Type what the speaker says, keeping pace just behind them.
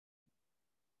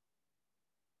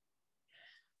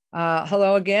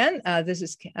Hello again. This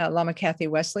is Lama Kathy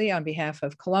Wesley on behalf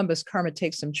of Columbus Karma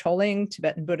Taeksum Choling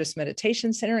Tibetan Buddhist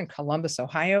Meditation Center in Columbus,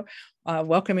 Ohio,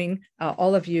 welcoming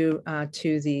all of you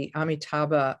to the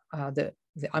Amitabha, the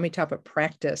Amitabha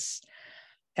practice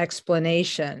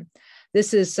explanation.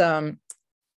 This is the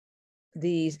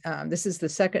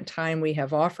second time we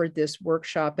have offered this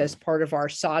workshop as part of our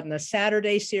Sadhana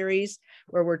Saturday series,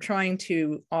 where we're trying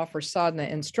to offer sadhana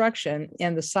instruction,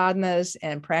 and the sadhanas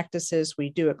and practices we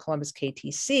do at Columbus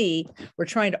KTC, we're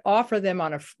trying to offer them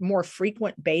on a more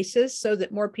frequent basis so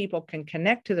that more people can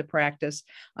connect to the practice,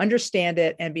 understand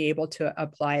it, and be able to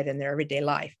apply it in their everyday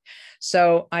life.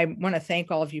 So I want to thank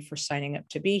all of you for signing up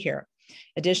to be here.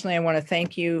 Additionally, I want to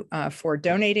thank you for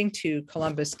donating to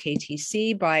Columbus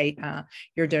KTC. By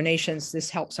your donations, this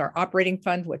helps our operating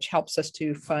fund, which helps us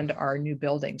to fund our new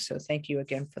building. So thank you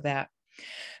again for that.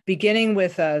 Beginning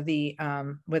with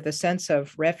a sense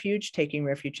of refuge, taking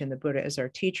refuge in the Buddha as our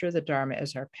teacher, the Dharma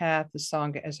as our path, the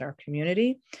Sangha as our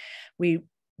community, we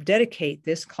dedicate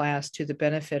this class to the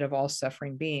benefit of all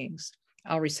suffering beings.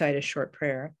 I'll recite a short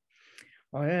prayer.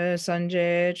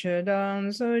 Sanje chudang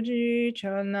soji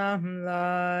chanam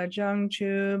la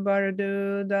jangchu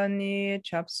bardu dani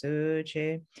chapsu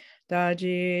che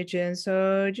daji jen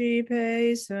soji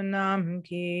pe sunam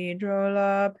ki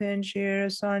drola pinchir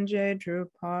sanje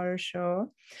druparsho.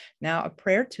 Now a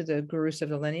prayer to the gurus of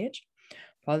the lineage.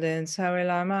 Palin sawe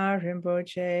lama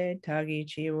rinpoche tagi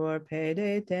chiwar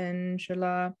pede ten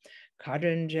shala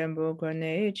kadran jembu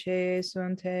gwane che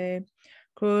sunte.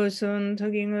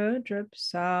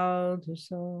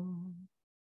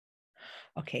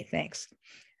 Okay, thanks.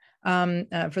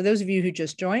 For those of you who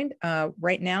just joined,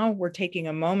 right now we're taking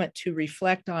a moment to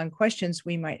reflect on questions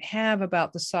we might have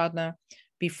about the sadhana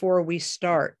before we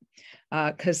start.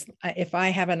 Because if I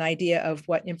have an idea of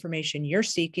what information you're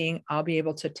seeking, I'll be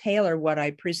able to tailor what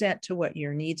I present to what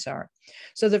your needs are.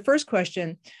 So the first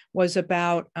question was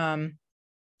about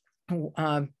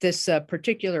this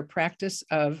particular practice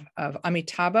of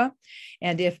Amitabha,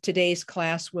 and if today's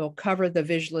class will cover the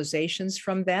visualizations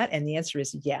from that, and the answer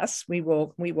is yes, we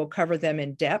will cover them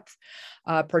in depth,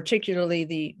 particularly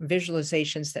the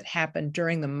visualizations that happen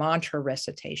during the mantra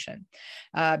recitation,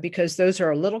 because those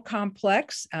are a little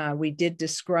complex. We did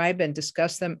describe and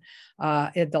discuss them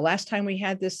the last time we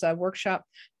had this workshop,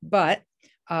 but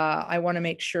I want to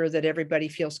make sure that everybody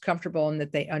feels comfortable and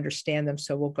that they understand them,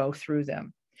 so we'll go through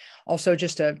them. Also,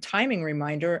 just a timing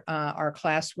reminder, our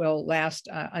class will last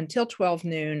until 12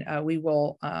 noon. We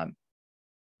will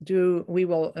do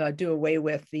away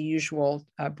with the usual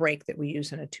break that we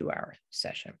use in a 2-hour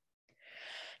session.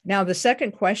 Now, the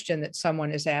second question that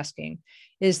someone is asking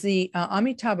is the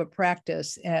Amitabha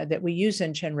practice that we use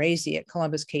in Chenrezig at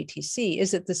Columbus KTC.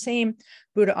 Is it the same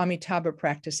Buddha Amitabha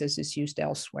practice as is used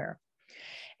elsewhere?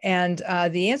 And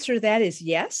the answer to that is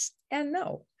yes and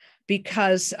no.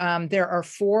 Because there are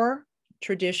 4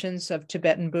 traditions of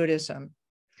Tibetan Buddhism,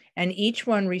 and each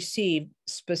one received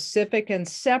specific and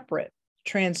separate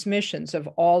transmissions of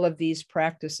all of these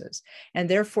practices. And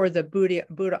therefore, the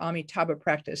Buddha Amitabha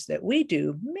practice that we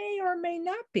do may or may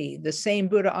not be the same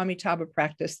Buddha Amitabha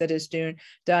practice that is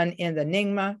done in the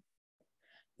Nyingma,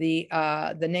 the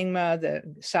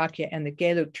Sakya, and the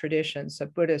Gelug traditions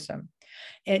of Buddhism.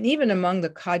 And even among the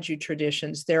Kagyu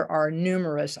traditions, there are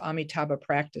numerous Amitabha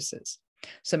practices.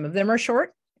 Some of them are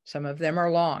short, some of them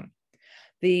are long.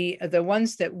 The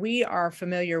ones that we are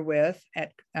familiar with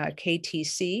at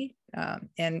KTC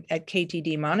and at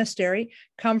KTD Monastery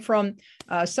come from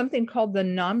something called the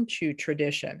Namchu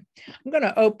tradition. I'm going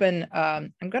to open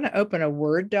a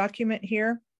Word document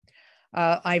here.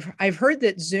 I've heard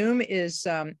that Zoom is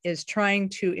trying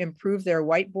to improve their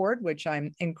whiteboard, which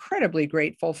I'm incredibly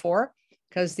grateful for,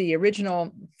 because the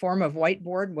original form of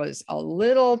whiteboard was a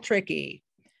little tricky.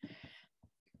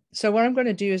 So what I'm going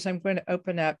to do is I'm going to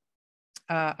open up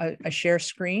a share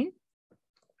screen.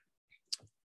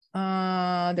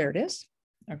 There it is.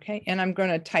 Okay, and I'm going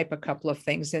to type a couple of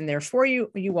things in there for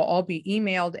you. You will all be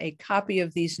emailed a copy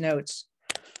of these notes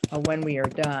when we are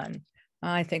done.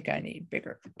 I think I need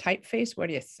bigger typeface. What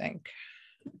do you think?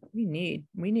 We need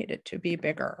it to be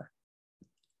bigger.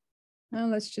 Well,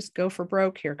 let's just go for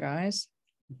broke here, guys.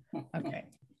 Okay.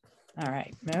 All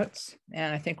right, notes.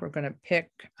 And I think we're going to pick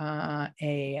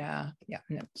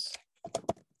notes.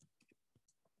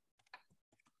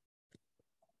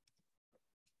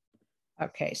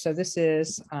 Okay, so this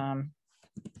is, all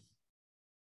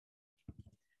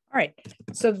right.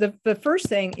 So the first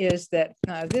thing is that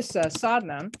this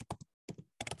sadhana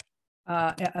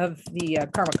of the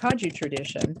Karma Kagyu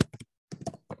tradition,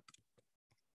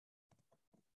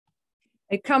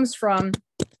 it comes from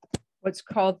what's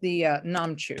called the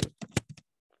Namchu.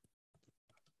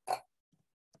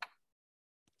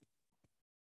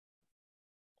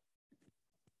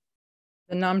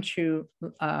 Namchu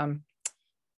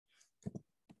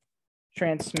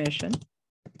transmission.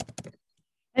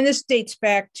 And this dates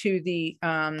back to the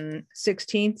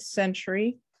 16th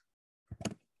century.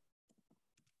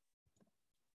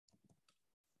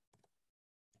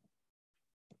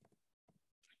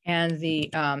 And the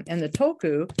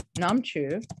Toku,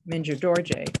 Namchu, Mingyur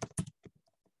Dorje.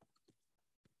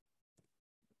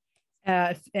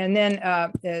 And then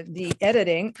the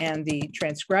editing and the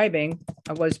transcribing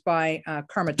was by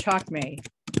Karma Chakme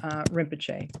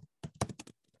Rinpoche.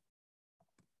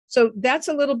 So that's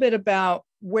a little bit about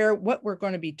what we're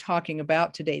going to be talking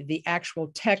about today. The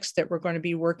actual text that we're going to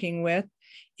be working with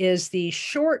is the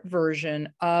short version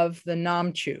of the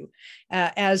Namchu.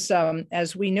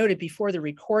 As we noted before the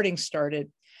recording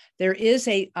started, there is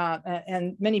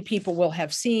and many people will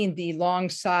have seen the long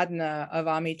sadhana of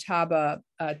Amitabha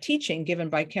teaching given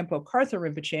by Khenpo Karthar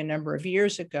Rinpoche a number of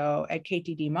years ago at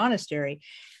KTD Monastery.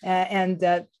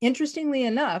 And interestingly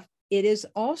enough, it is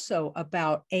also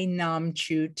about a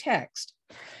Namchu text.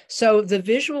 So the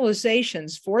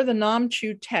visualizations for the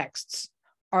Namchu texts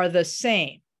are the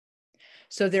same.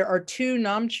 So there are two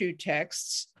Namchu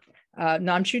texts,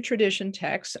 Namchu tradition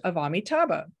texts of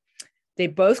Amitabha. They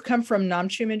both come from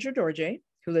Namchu Mingyur Dorje,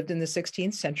 who lived in the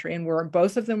 16th century, and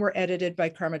both of them were edited by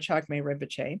Karma Chakme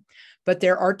Rinpoche. But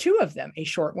there are two of them, a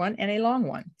short one and a long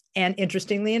one. And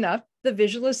interestingly enough, the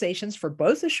visualizations for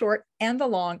both the short and the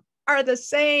long are the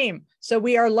same. So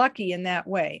we are lucky in that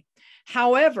way.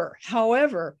 However,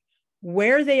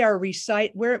 where they are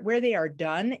where they are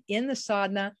done in the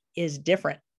sadhana is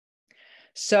different.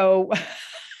 So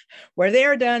where they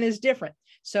are done is different.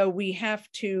 So we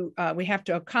have to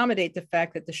accommodate the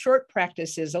fact that the short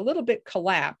practice is a little bit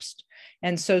collapsed,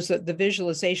 and so the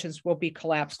visualizations will be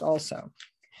collapsed also.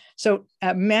 So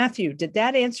Matthew, did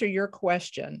that answer your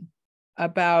question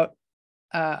about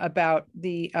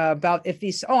if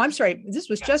these? Oh, I'm sorry, this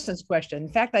was Justin's question. In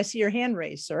fact, I see your hand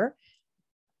raised, sir.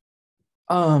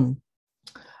 I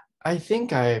think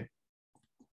the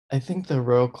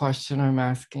real question I'm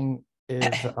asking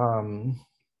is,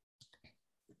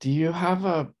 do you have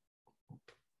an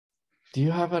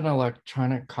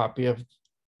electronic copy of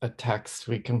a text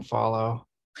we can follow?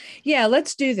 Yeah,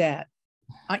 let's do that.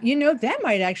 That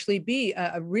might actually be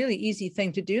a really easy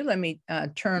thing to do. Let me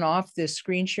turn off this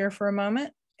screen share for a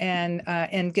moment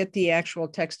and get the actual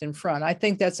text in front. I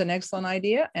think that's an excellent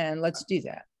idea, and let's do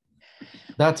that.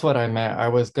 That's what I meant. I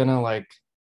was gonna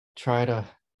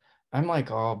I'm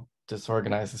all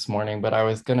disorganized this morning, but I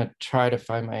was gonna try to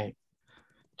find my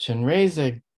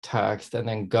Chenrezig text and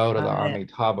then go to the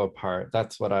Amitabha part.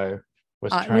 That's what I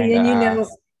was trying to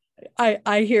ask.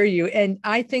 I hear you. And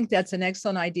I think that's an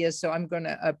excellent idea. So I'm going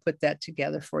to put that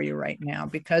together for you right now,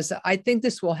 because I think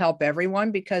this will help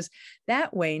everyone, because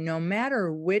that way, no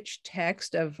matter which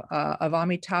text of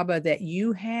Amitabha that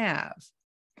you have,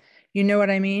 you know what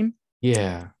I mean?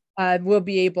 Yeah. We'll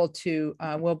be able to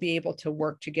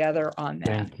work together on that.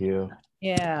 Thank you.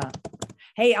 Yeah.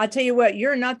 Hey, I'll tell you what,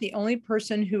 you're not the only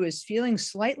person who is feeling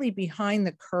slightly behind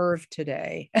the curve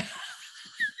today.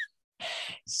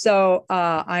 So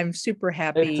I'm super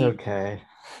happy. It's okay.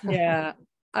 Yeah.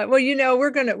 Well,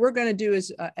 we're gonna do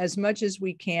as much as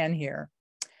we can here.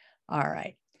 All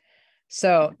right.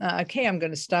 So okay, I'm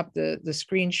going to stop the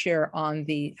screen share on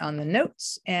the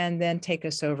notes and then take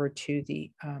us over to the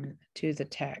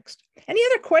text. Any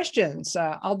other questions?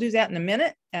 I'll do that in a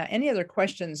minute. Any other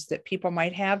questions that people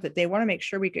might have that they want to make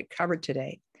sure we get covered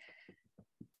today?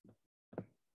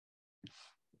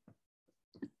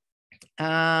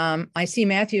 I see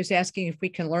Matthew's asking if we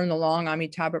can learn the long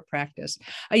Amitabha practice.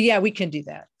 Yeah, we can do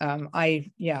that. I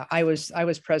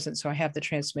was present, so I have the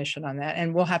transmission on that,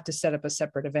 and we'll have to set up a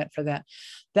separate event for that.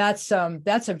 That's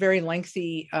a very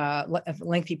lengthy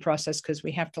process, because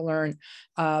we have to learn,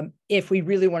 if we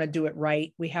really want to do it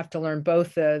right, we have to learn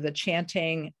both the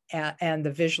chanting and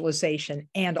the visualization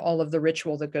and all of the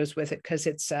ritual that goes with it, because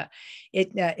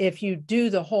if you do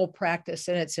the whole practice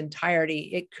in its entirety,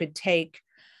 it could take,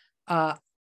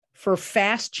 for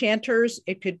fast chanters,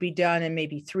 it could be done in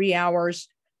maybe 3 hours.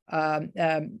 But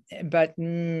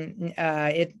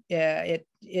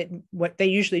what they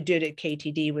usually did at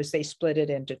KTD was they split it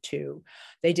into two.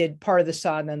 They did part of the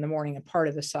sadhana in the morning and part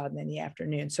of the sadhana in the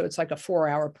afternoon. So it's like a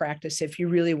 4-hour practice if you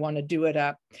really want to do it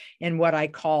up in what I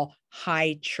call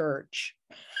high church.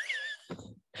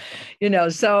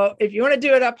 So if you want to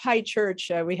do it up high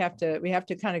church, we have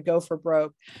to kind of go for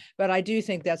broke. But I do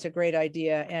think that's a great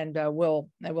idea, and we'll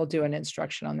do an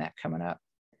instruction on that coming up.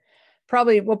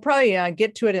 We'll probably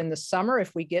get to it in the summer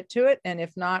if we get to it, and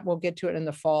if not, we'll get to it in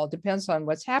the fall. Depends on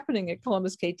what's happening at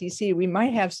Columbus KTC. We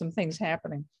might have some things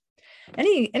happening.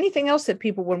 Anything else that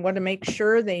people would want to make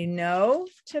sure they know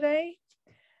today?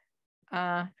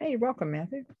 Hey, you're welcome,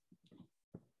 Matthew.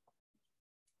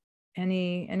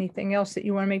 Anything else that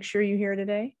you want to make sure you hear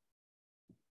today?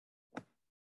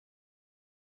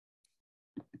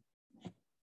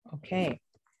 Okay.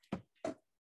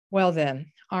 Well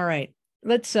then, all right.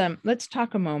 Let's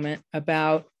talk a moment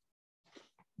about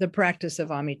the practice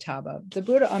of Amitabha. The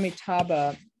Buddha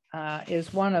Amitabha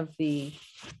is one of the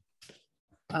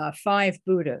 5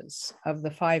 Buddhas of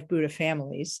the 5 Buddha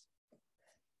families.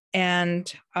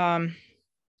 And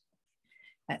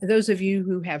those of you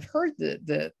who have heard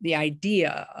the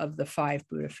idea of the 5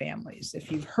 Buddha families,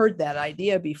 if you've heard that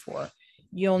idea before,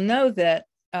 you'll know that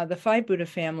the 5 Buddha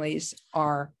families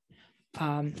are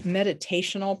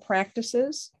meditational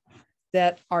practices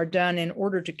that are done in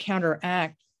order to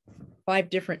counteract 5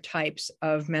 different types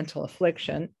of mental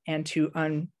affliction and to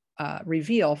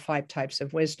reveal 5 types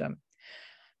of wisdom.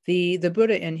 The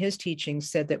Buddha in his teachings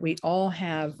said that we all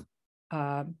have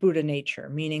Buddha nature,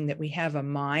 meaning that we have a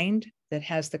mind that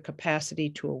has the capacity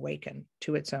to awaken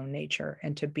to its own nature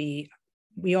and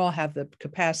we all have the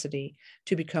capacity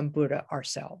to become Buddha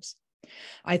ourselves.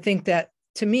 I think that,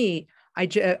 to me,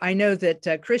 I know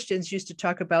that Christians used to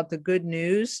talk about the good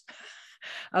news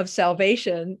of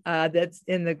salvation that's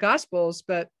in the Gospels,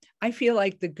 but I feel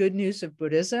like the good news of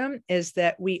Buddhism is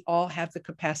that we all have the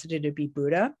capacity to be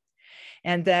Buddha,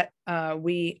 and that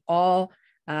we all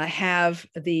have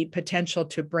the potential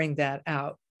to bring that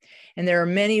out. And there are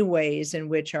many ways in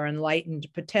which our enlightened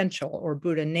potential or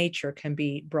Buddha nature can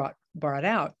be brought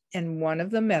out. And one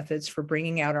of the methods for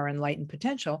bringing out our enlightened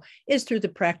potential is through the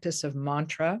practice of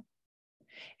mantra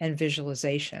and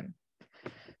visualization.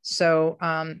 So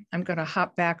I'm going to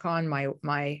hop back on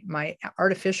my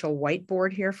artificial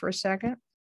whiteboard here for a second.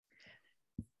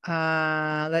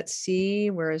 Let's see,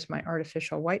 where is my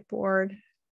artificial whiteboard?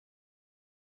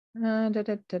 Well,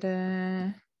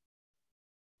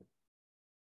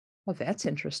 that's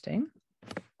interesting.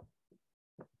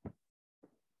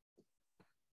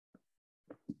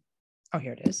 Oh,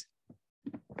 here it is.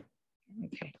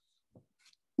 Okay.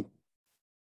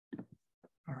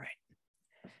 All right.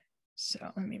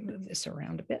 So let me move this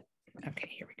around a bit. Okay,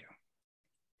 here we go.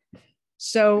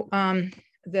 So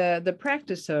the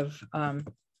practice of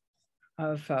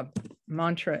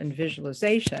mantra and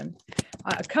visualization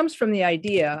comes from the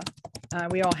idea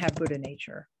we all have Buddha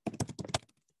nature.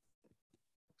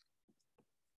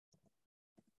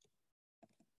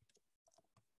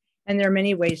 And there are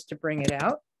many ways to bring it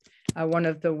out. One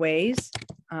of the ways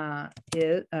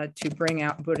is to bring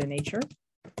out Buddha nature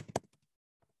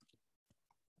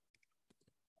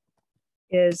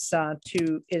is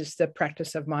the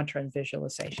practice of mantra and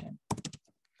visualization.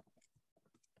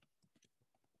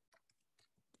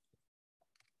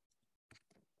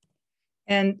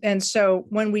 And so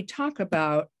when we talk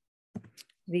about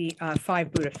the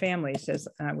 5 Buddha families, as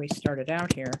we started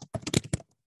out here,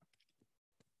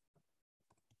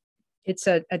 it's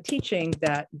a teaching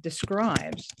that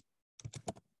describes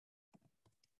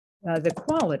the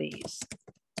qualities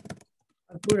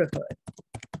of Buddhahood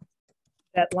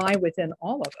that lie within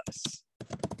all of us,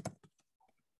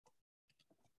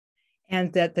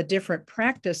 and that the different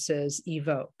practices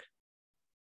evoke.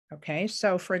 Okay,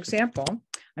 so for example,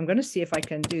 I'm going to see if I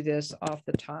can do this off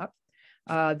the top.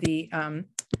 The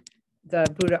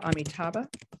Buddha Amitabha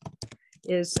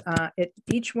is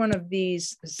each one of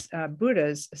these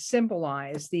Buddhas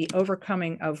symbolize the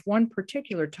overcoming of one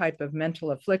particular type of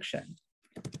mental affliction.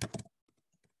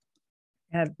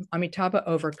 And Amitabha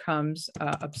overcomes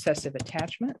obsessive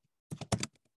attachment,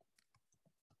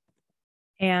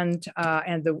 and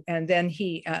then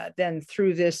he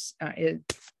through this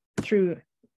through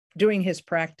doing his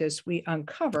practice, we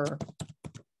uncover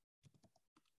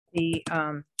the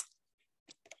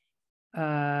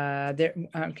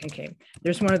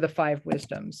there's one of the 5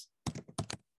 wisdoms,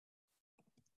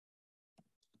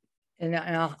 and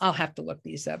I'll have to look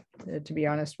these up, to be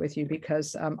honest with you,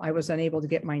 because I was unable to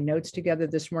get my notes together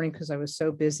this morning because I was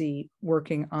so busy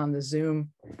working on the Zoom,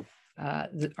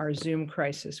 our Zoom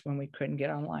crisis when we couldn't get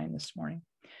online this morning.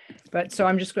 But so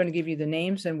I'm just going to give you the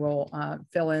names, and we'll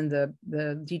fill in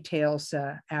the details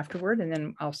afterward, and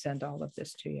then I'll send all of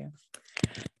this to you.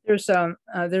 There's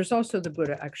also the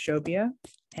Buddha Akshobhya,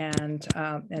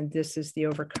 and this is the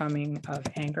overcoming of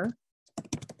anger.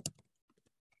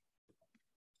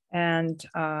 And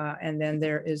then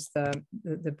there is the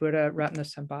Buddha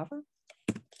Ratnasambhava.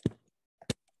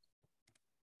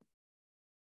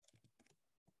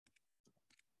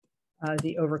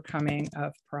 The overcoming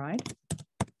of pride.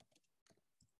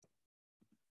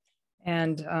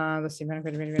 And let's see,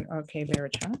 okay,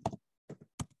 Viracha.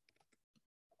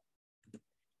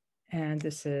 And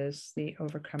this is the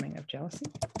overcoming of jealousy.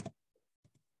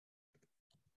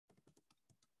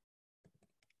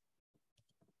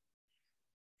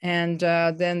 And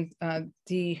then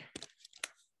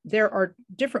there are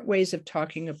different ways of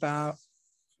talking about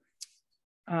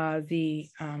the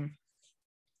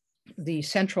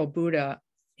central Buddha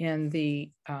in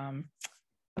the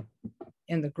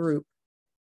group.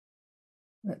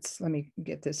 Let me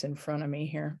get this in front of me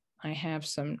here. I have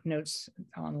some notes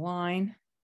online.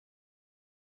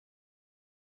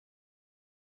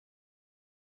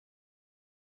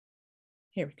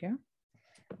 Here we go.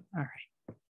 All right.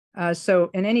 So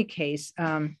in any case,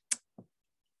 I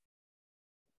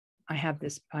have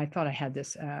this. I thought I had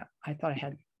this. I thought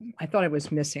I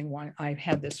was missing one. I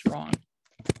had this wrong.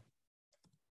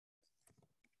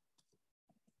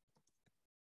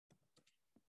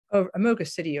 Amoga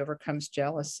City overcomes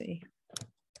jealousy.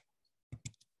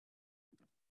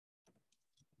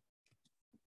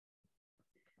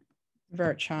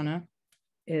 Varachana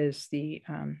is the,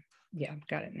 yeah, I've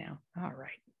got it now. All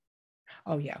right.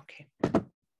 Oh, yeah, okay.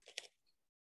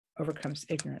 Overcomes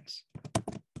ignorance.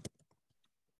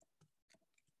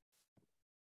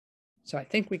 So I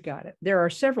think we got it. There are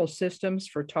several systems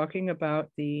for talking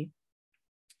about the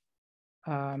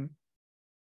 5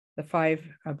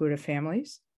 Buddha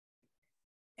families.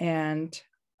 And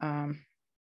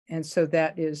so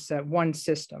that is one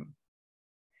system.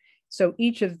 So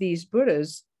each of these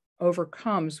Buddhas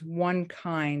overcomes one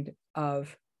kind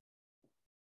of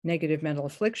negative mental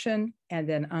affliction and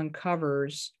then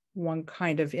uncovers one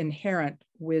kind of inherent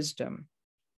wisdom.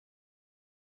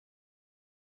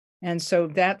 And so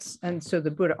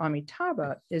the Buddha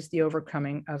Amitabha is the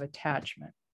overcoming of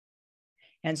attachment.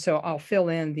 And so I'll fill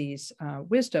in these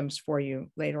wisdoms for you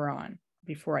later on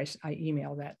before I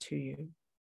email that to you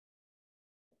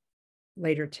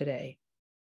later today.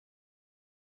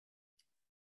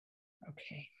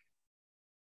 Okay.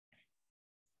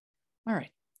 All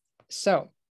right. So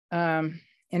in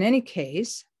any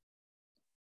case,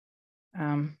 yeah,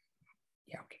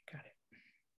 okay, got it.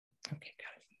 Okay,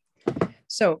 got it.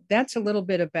 So that's a little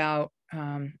bit about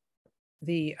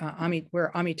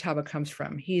where Amitabha comes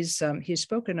from. He's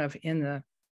spoken of in the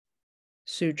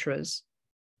sutras,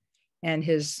 and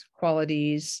his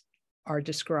qualities are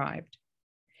described.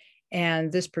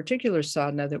 And this particular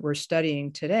sadhana that we're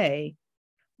studying today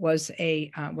was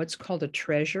a what's called a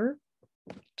treasure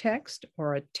text,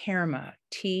 or a terma,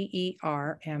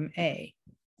 T-E-R-M-A.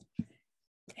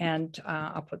 And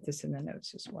I'll put this in the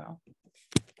notes as well.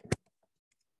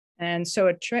 And so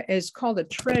it is called a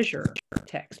treasure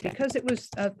text because it was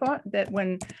thought that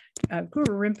when Guru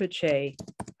Rinpoche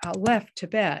left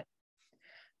Tibet,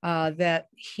 that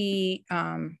he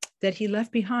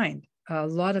left behind a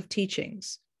lot of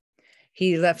teachings.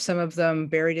 He left some of them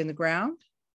buried in the ground.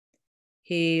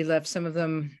 He left some of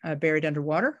them buried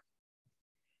underwater.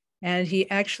 And he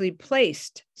actually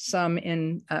placed some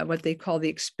in what they call the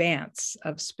expanse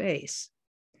of space.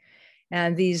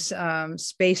 And these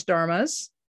space dharmas,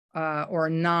 or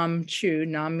Nam Chu,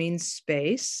 Nam means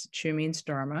space, Chu means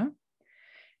dharma.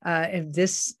 And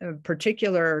this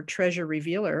particular treasure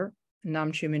revealer,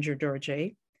 Nam Chu Mingyur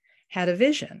Dorje, had a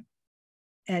vision.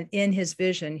 And in his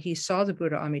vision, he saw the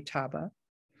Buddha Amitabha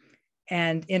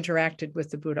and interacted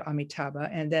with the Buddha Amitabha.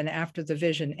 And then after the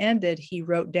vision ended, he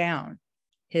wrote down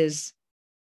his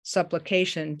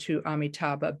supplication to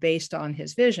Amitabha based on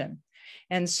his vision.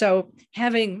 And so,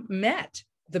 having met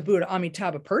the Buddha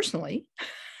Amitabha personally,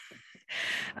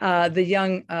 the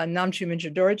young Namchu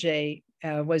Mingyur Dorje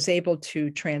was able to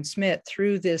transmit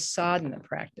through this sadhana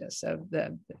practice of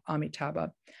the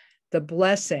Amitabha the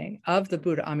blessing of the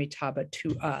Buddha Amitabha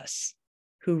to us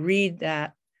who read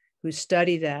that, who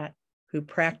study that, who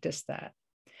practice that.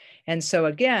 And so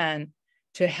again,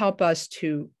 to help us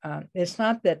to, it's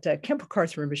not that Khenpo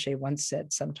Karthar Rinpoche once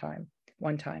said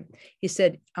one time, he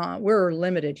said, we're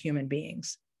limited human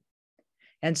beings.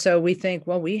 And so we think,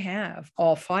 well, we have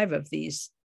all 5 of these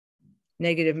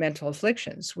negative mental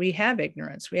afflictions. We have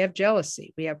ignorance, we have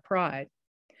jealousy, we have pride,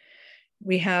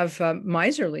 we have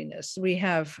miserliness, we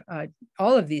have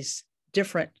all of these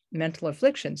different mental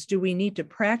afflictions. Do we need to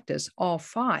practice all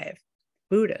 5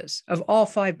 Buddhas of all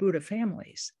 5 Buddha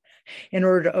families in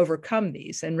order to overcome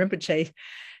these? And Rinpoche,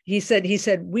 he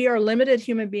said, we are limited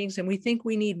human beings and we think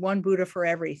we need one Buddha for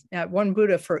one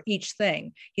Buddha for each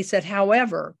thing. He said,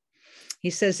 however, he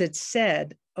says it's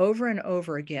said over and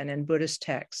over again in Buddhist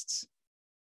texts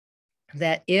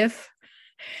that if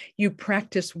you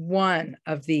practice one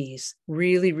of these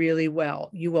really, really well,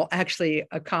 you will actually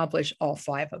accomplish all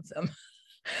 5 of them.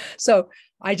 So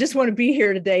I just want to be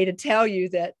here today to tell you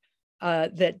that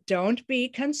that don't be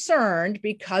concerned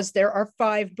because there are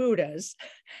 5 Buddhas,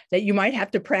 that you might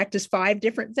have to practice 5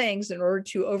 different things in order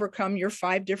to overcome your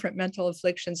 5 different mental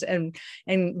afflictions and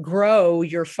grow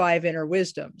your 5 inner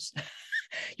wisdoms.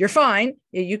 You're fine.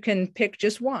 You can pick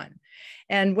just one.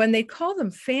 And when they call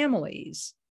them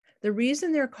families, the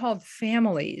reason they're called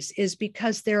families is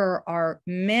because there are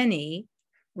many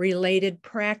related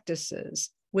practices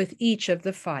with each of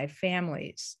the 5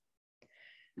 families.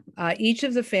 Each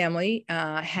of the family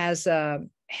has an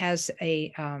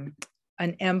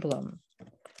emblem,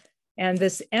 and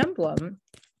this emblem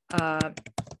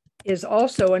is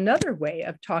also another way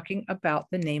of talking about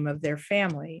the name of their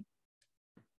family.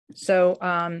 So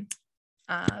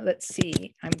let's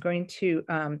see. I'm going to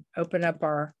open up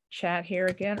our chat here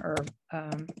again, or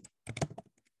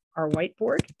our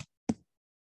whiteboard,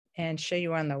 and show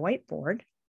you on the whiteboard.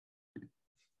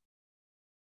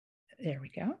 There we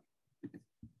go.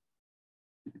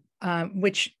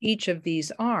 Which each of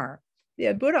these are.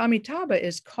 The Buddha Amitabha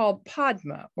is called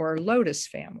Padma, or lotus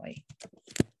family.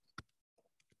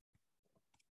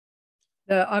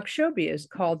 The Akshobhya is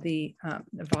called the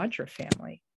Vajra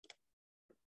family.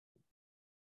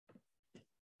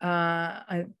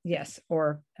 Yes,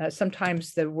 or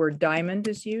sometimes the word diamond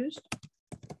is used.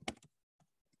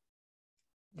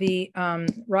 The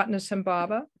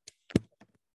Ratnasambhava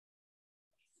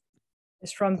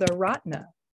is from the Ratna,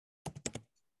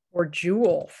 or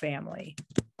jewel family.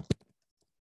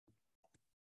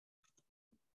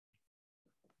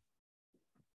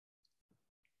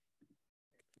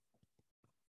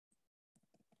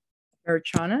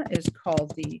 Archana is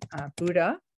called the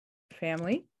Buddha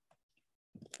family.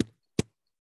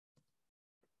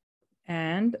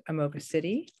 And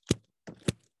Amoghasiddhi is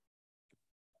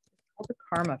called the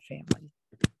Karma family.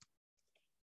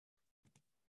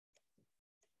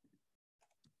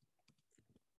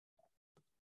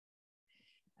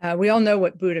 We all know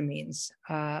what Buddha means.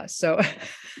 In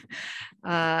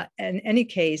any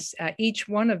case, each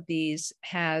one of these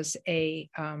has a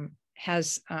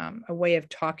way of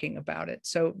talking about it.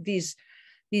 So these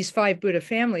 5 Buddha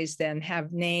families then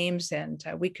have names, and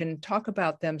we can talk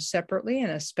about them separately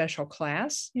in a special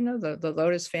class. You know, the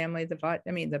Lotus family, the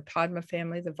Padma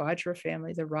family, the Vajra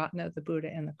family, the Ratna, the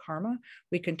Buddha, and the Karma.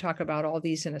 We can talk about all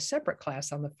these in a separate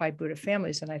class on the 5 Buddha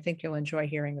families, and I think you'll enjoy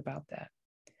hearing about that.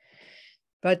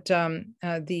 But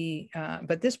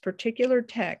this particular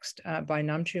text by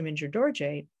Namchu Mingyur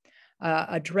Dorje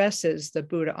addresses the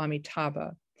Buddha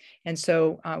Amitabha. And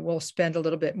so we'll spend a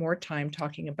little bit more time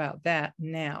talking about that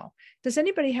now. Does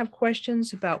anybody have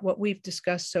questions about what we've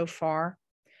discussed so far?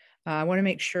 I want to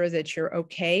make sure that you're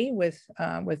okay with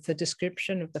the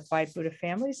description of the 5 Buddha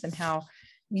families and how.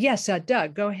 Yes,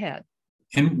 Doug, go ahead.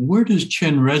 And where does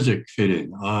Chenrezig fit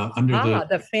in under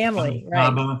the family,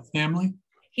 Amitabha right? family?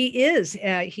 He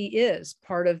is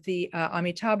part of the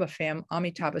Amitabha's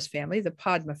family, the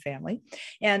Padma family,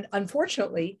 and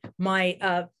unfortunately,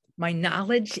 my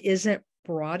knowledge isn't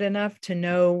broad enough to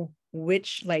know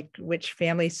which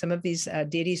family some of these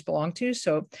deities belong to.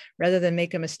 So rather than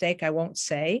make a mistake, I won't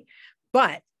say,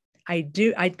 but I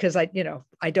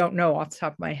don't know off the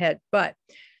top of my head. But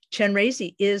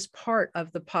Chenrezig is part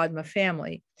of the Padma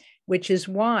family, which is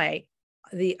why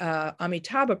the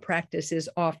Amitabha practice is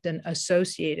often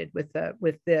associated with the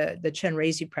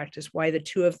Chenrezig practice, why the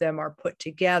 2 of them are put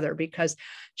together, because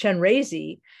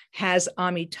Chenrezig has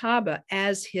Amitabha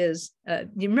as his,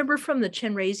 you remember from the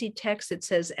Chenrezig text, it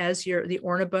says, as the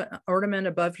ornament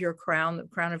above your crown, the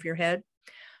crown of your head.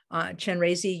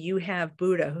 Chenrezig, you have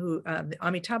Buddha, the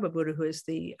Amitabha Buddha, who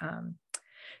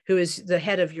is the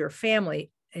head of your family.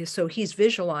 So he's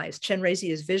visualized, Chenrezig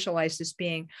is visualized as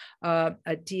being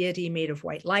a deity made of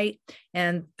white light,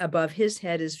 and above his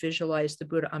head is visualized the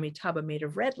Buddha Amitabha made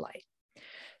of red light.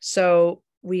 So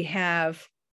we have,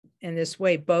 in this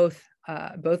way, both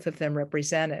of them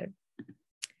represented.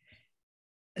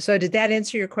 So did that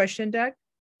answer your question, Doug?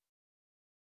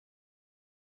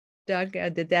 Doug,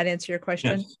 did that answer your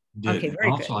question? Yes, it did. Okay,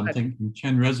 very also, good. I'm thinking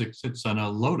Chenrezig sits on a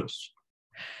lotus.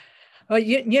 Well,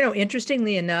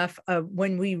 interestingly enough,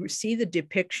 when we see the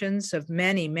depictions of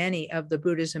many of the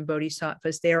Buddhas and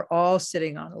Bodhisattvas, they are all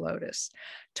sitting on a lotus.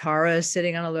 Tara is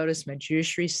sitting on a lotus,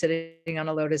 Manjushri is sitting on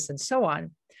a lotus, and so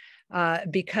on,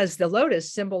 because the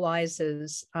lotus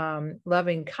symbolizes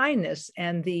loving kindness,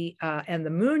 and the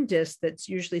moon disk that's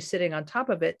usually sitting on top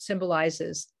of it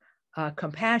symbolizes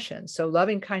compassion. So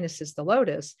loving kindness is the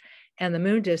lotus, and the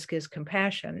moon disk is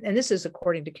compassion. And this is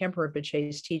according to Khenpo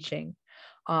Rinpoche's teaching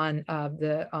on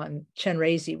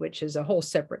Chenrezig, which is a whole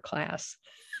separate class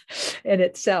in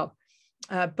itself.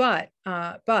 But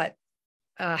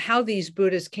how these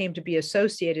Buddhas came to be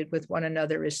associated with one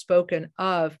another is spoken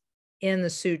of in the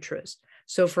sutras.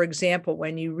 So, for example,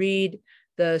 when you read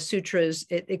the sutras,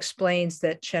 it explains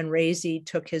that Chenrezig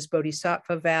took his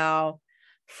bodhisattva vow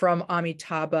from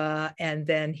Amitabha, and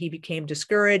then he became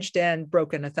discouraged and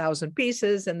broken 1,000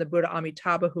 pieces. And the Buddha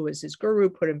Amitabha, who was his guru,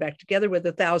 put him back together with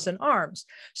 1,000 arms.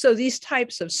 So these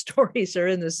types of stories are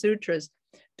in the sutras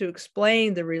to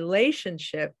explain the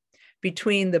relationship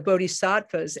between the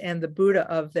bodhisattvas and the Buddha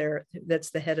of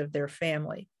that's the head of their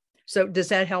family. So does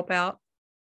that help out?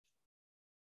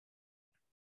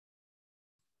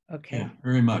 Okay. Yeah,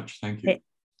 very much. Thank you. Hey,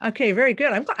 okay, very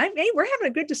good. Hey, we're having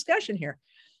a good discussion here.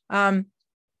 Can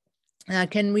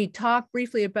we talk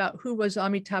briefly about who was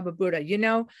Amitabha Buddha? You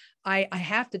know, I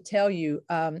have to tell you,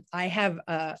 I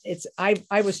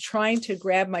was trying to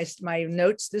grab my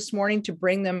notes this morning to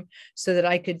bring them so that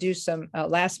I could do some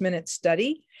last minute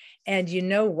study. And you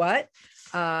know what?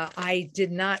 I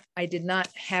did not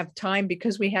have time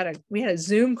because we had a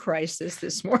Zoom crisis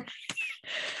this morning.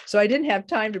 So I didn't have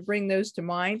time to bring those to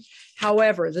mind.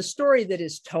 However, the story that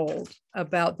is told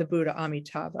about the Buddha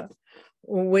Amitabha,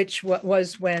 which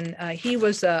was when he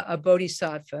was a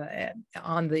bodhisattva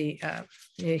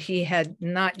he had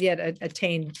not yet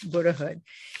attained Buddhahood.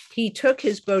 He took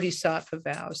his bodhisattva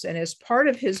vows, and as part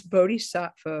of his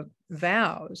bodhisattva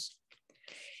vows,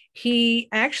 he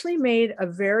actually made a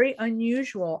very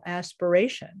unusual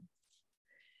aspiration.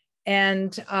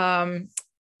 And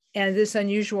this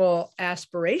unusual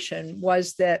aspiration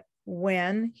was that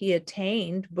when he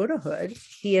attained Buddhahood,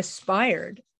 he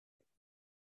aspired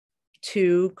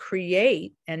to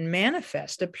create and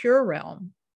manifest a pure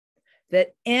realm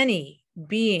that any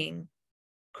being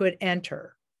could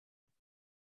enter.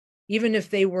 Even if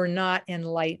they were not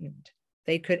enlightened,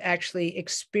 they could actually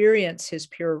experience his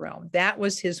pure realm. That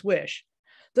was his wish.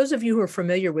 Those of you who are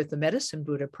familiar with the Medicine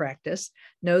Buddha practice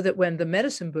know that when the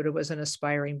Medicine Buddha was an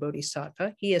aspiring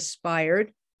bodhisattva, he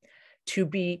aspired to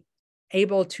be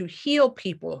able to heal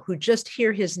people who just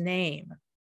hear his name,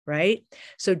 right?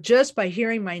 So just by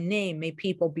hearing my name, may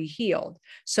people be healed.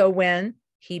 So when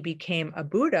he became a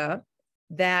Buddha,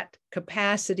 that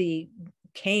capacity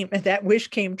that wish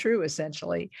came true,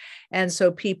 essentially. And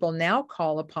so people now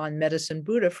call upon Medicine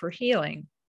Buddha for healing.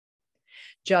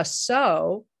 Just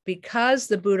so, because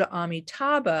the Buddha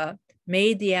Amitabha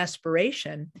made the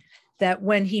aspiration that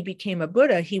when he became a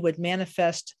Buddha, he would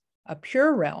manifest a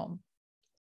pure realm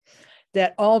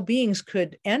that all beings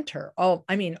could enter, all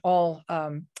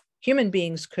human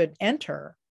beings could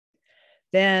enter,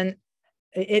 then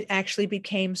it actually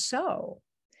became so.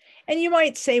 And you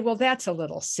might say, well, that's a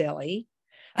little silly.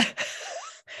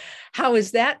 How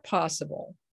is that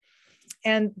possible?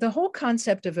 And the whole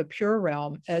concept of a pure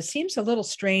realm seems a little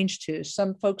strange to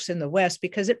some folks in the West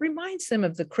because it reminds them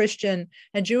of the Christian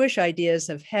and Jewish ideas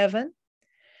of heaven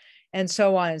and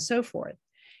so on and so forth.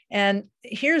 And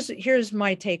here's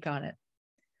my take on it.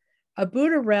 A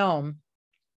Buddha realm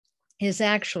is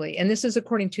actually, and this is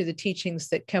according to the teachings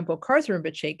that Khenpo Karthar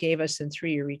Rinpoche gave us in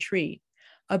 3-year retreat,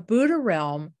 a Buddha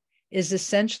realm is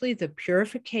essentially the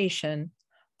purification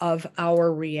of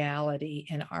our reality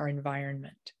and our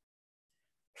environment.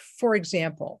 For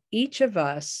example, each of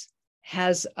us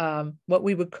has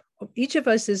each of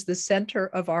us is the center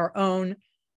of our own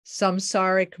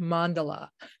samsaric mandala.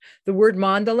 The word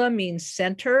mandala means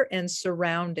center and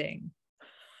surrounding.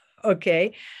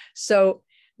 Okay, so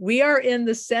we are in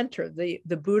the center. The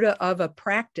Buddha of a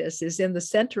practice is in the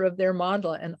center of their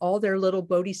mandala, and all their little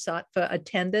bodhisattva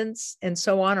attendants and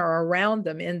so on are around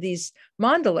them in these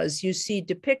mandalas you see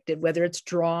depicted, whether it's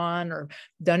drawn or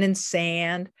done in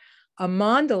sand. A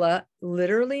mandala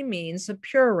literally means a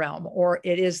pure realm, or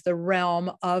it is the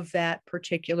realm of that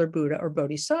particular Buddha or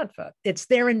bodhisattva. It's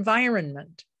their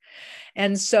environment.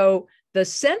 And so the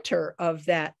center of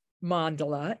that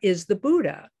mandala is the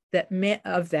Buddha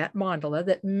of that mandala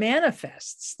that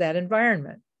manifests that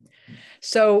environment.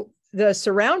 So the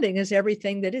surrounding is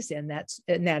everything that is in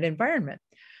that environment.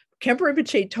 Khenpo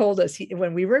Rinpoche told us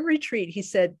when we were in retreat, he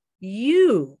said,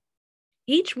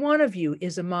 each one of you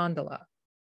is a mandala.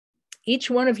 Each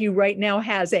one of you right now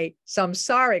has a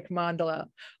samsaric mandala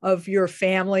of your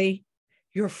family,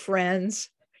 your friends,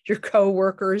 your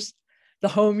co-workers, the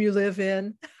home you live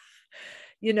in,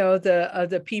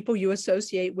 the people you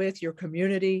associate with, your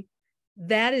community.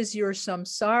 That is your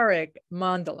samsaric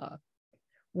mandala.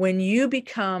 When you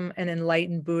become an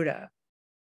enlightened Buddha,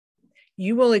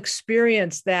 you will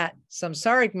experience that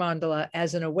samsaric mandala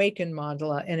as an awakened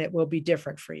mandala, and it will be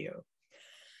different for you.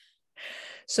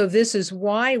 So this is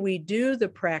why we do the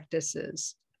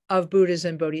practices of Buddhas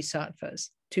and Bodhisattvas,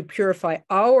 to purify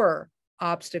our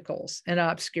obstacles and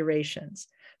obscurations,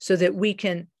 so that we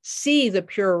can see the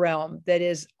pure realm that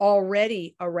is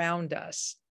already around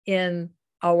us in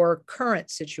our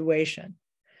current situation.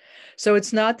 So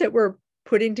it's not that we're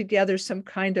putting together some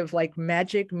kind of like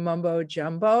magic mumbo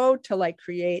jumbo to like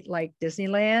create like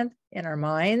Disneyland in our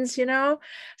minds, you know,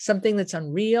 something that's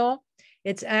unreal.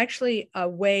 It's actually a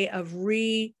way of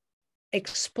re-explaining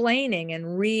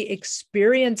and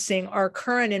re-experiencing our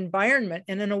current environment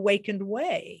in an awakened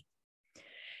way.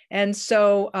 And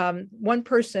so one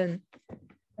person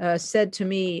said to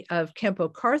me of Khenpo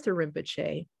Karthar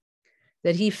Rinpoche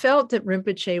that he felt that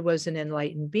Rinpoche was an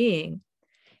enlightened being,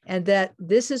 and that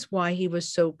this is why he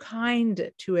was so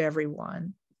kind to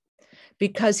everyone,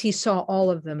 because he saw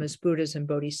all of them as Buddhas and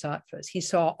Bodhisattvas. He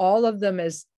saw all of them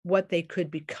as what they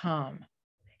could become,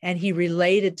 and he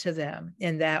related to them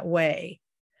in that way.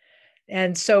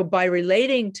 And so by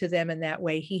relating to them in that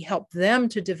way, he helped them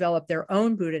to develop their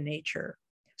own Buddha nature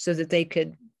so that they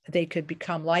could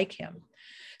become like him.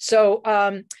 So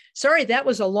sorry, that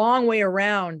was a long way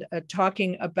around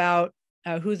talking about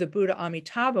who the Buddha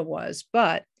Amitabha was,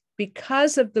 but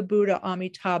because of the Buddha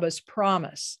Amitabha's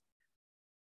promise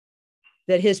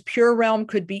that his pure realm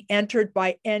could be entered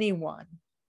by anyone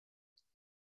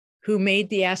who made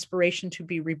the aspiration to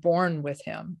be reborn with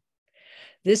him,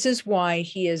 this is why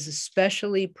he is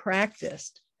especially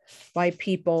practiced by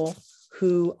people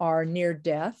who are near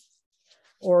death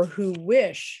or who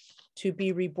wish to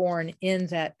be reborn in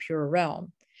that pure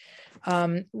realm.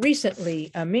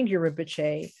 Recently, Mingyur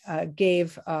Rinpoche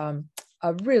gave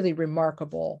a really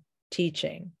remarkable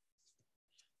teaching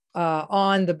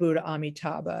on the Buddha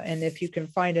Amitabha. And if you can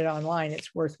find it online,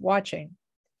 it's worth watching.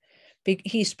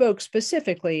 He spoke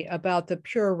specifically about the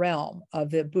pure realm of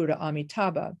the Buddha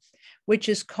Amitabha, which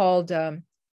is called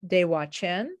Dewa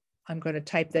Chen. I'm going to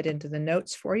type that into the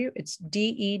notes for you. It's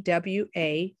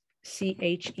DEWACHEN,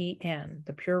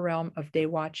 the pure realm of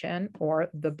Dewa Chen, or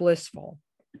the blissful.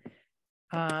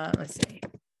 Let's see.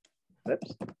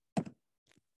 Whoops.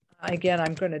 Again,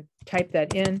 I'm going to type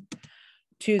that in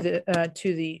to the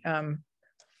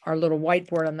our little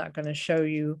whiteboard. I'm not going to show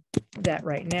you that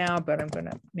right now, but I'm going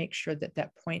to make sure that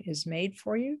that point is made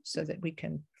for you so that we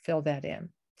can fill that in.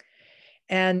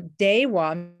 And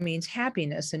Dewa means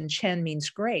happiness, and Chen means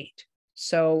great.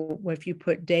 So if you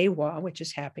put Dewa, which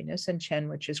is happiness, and Chen,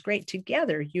 which is great,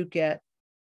 together, you get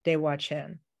Dewa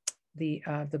Chen, the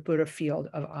Buddha field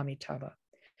of Amitabha.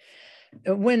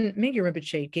 When Mingyur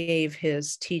Rinpoche gave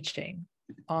his teaching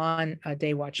on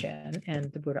Dewa Chen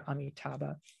and the Buddha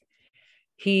Amitabha,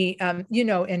 he,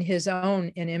 in his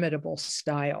own inimitable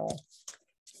style,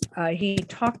 he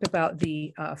talked about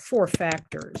the 4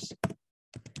 factors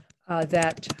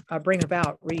that bring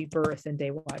about rebirth in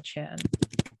Dewa Chen.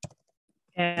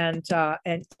 And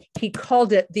he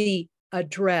called it the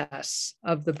address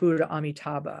of the Buddha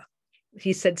Amitabha.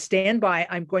 He said, stand by,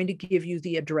 I'm going to give you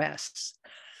the address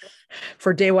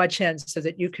for Dewa Chen so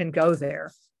that you can go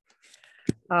there.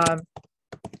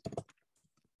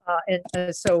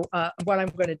 So what I'm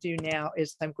going to do now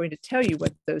is I'm going to tell you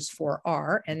what those 4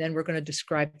 are, and then we're going to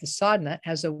describe the sadhana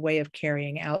as a way of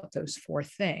carrying out those 4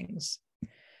 things.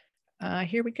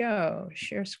 Here we go.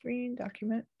 Share screen,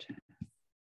 document.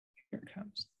 Here it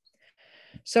comes.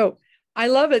 So I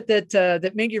love it that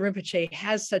Mingyur Rinpoche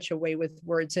has such a way with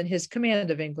words, and his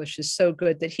command of English is so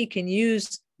good that he can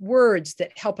use words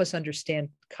that help us understand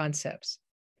concepts.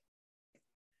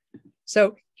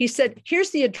 So he said, here's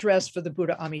the address for the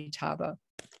Buddha Amitabha.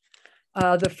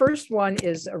 The first one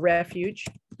is a refuge.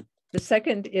 The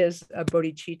second is a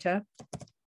bodhicitta.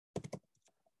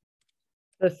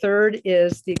 The third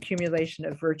is the accumulation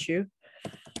of virtue.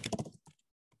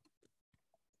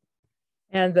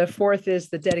 And the fourth is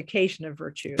the dedication of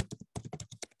virtue.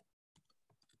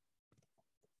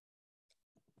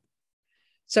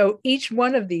 So each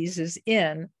one of these is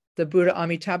in the Buddha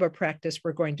Amitabha practice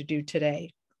we're going to do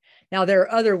today. Now, there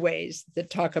are other ways that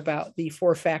talk about the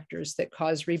 4 factors that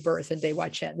cause rebirth in Dewa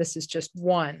Chen. This is just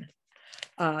one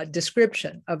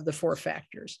description of the 4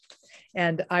 factors.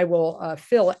 And I will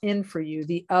fill in for you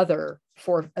the other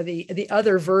the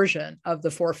other version of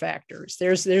the 4 factors.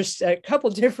 There's a couple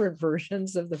different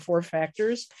versions of the 4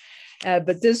 factors,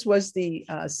 but this was the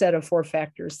set of 4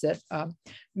 factors that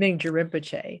Mingyur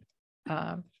Rinpoche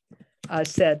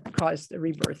said caused the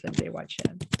rebirth in Dewa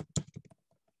Chen.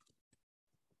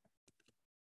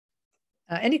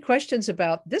 Any questions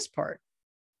about this part?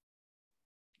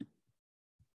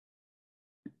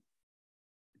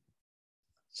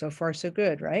 So far, so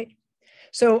good, right?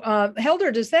 So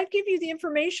Helder, does that give you the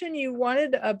information you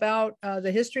wanted about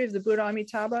the history of the Buddha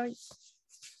Amitabha?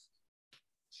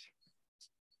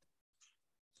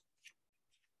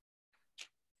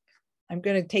 I'm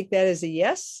going to take that as a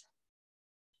yes.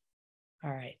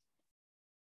 All right.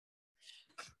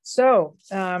 So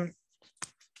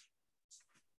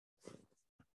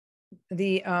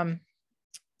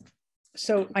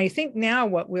so I think now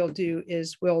what we'll do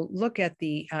is we'll look at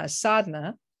the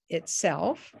sadhana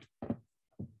itself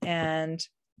and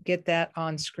get that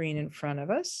on screen in front of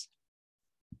us.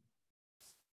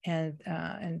 And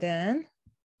then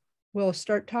we'll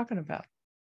start talking about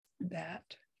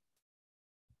that.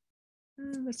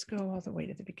 Let's go all the way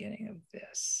to the beginning of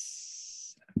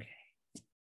this. Okay.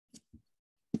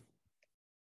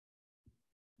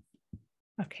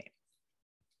 Okay.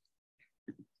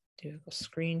 Do a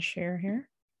screen share here.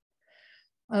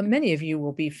 Many of you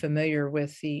will be familiar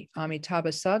with the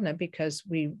Amitabha Sadhana because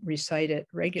we recite it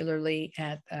regularly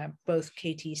at both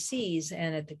KTCs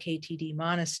and at the KTD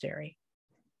monastery.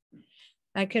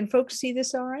 Can folks see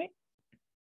this all right?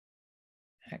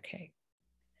 Okay.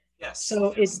 Yes.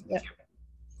 So it's,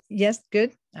 yes,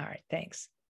 good. All right, thanks.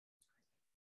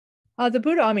 The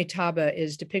Buddha Amitabha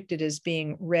is depicted as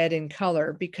being red in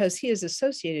color because he is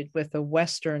associated with the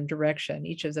Western direction.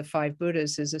 Each of the 5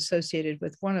 Buddhas is associated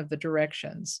with one of the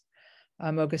directions.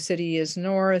 Mogasiddhi is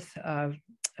north,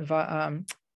 Akshobhya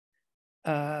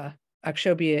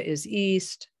is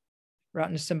east,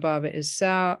 Ratnasambhava is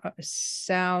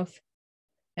south,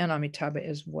 and Amitabha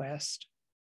is west.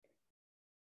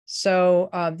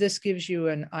 So this gives you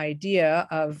an idea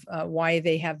of why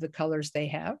they have the colors they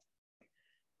have.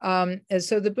 And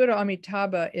so the Buddha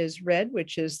Amitabha is red,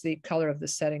 which is the color of the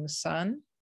setting sun,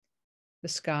 the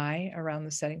sky around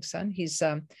the setting sun. His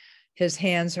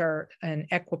hands are an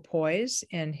equipoise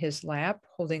in his lap,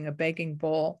 holding a begging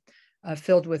bowl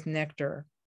filled with nectar.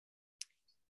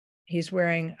 He's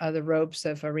wearing the robes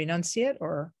of a renunciate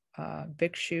or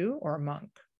bhikshu or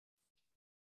monk.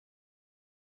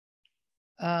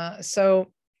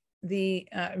 So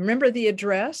remember the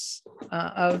address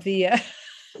of the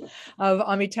of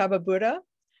Amitabha Buddha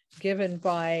given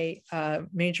by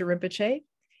Major Rinpoche.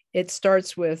 It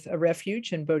starts with a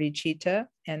refuge in bodhicitta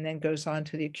and then goes on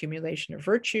to the accumulation of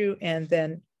virtue and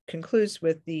then concludes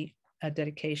with the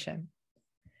dedication.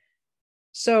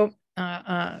 So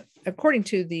according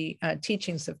to the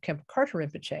teachings of Khenpo Karthar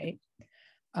Rinpoche,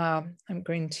 I'm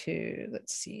going to,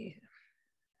 let's see,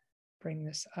 bring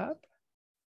this up.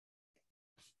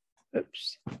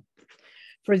 Oops.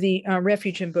 For the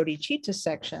refuge in bodhicitta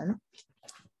section,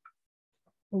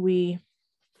 we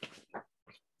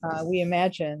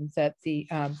imagine that the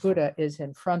Buddha is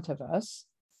in front of us.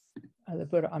 The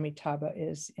Buddha Amitabha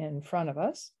is in front of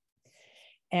us.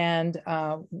 And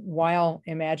while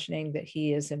imagining that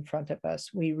he is in front of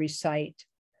us, we recite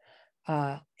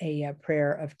a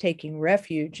prayer of taking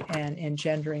refuge and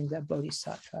engendering the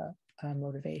bodhisattva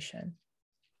motivation.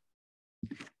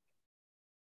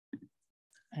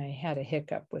 I had a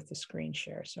hiccup with the screen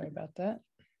share. Sorry about that.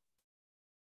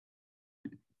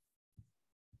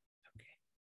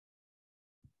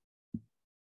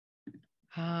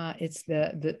 Okay. It's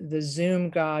the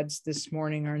Zoom gods this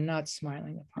morning are not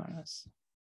smiling upon us.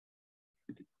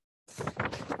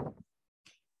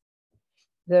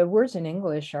 The words in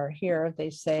English are here. They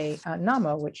say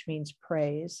nama, which means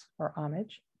praise or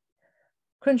homage.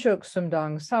 Kunchok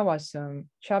sumdang sawasum,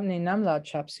 chapni namla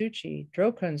chapsuchi,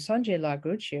 drokun sanje la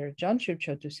guchir, janchup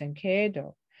chotu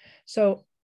senkedo. So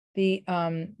the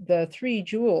 3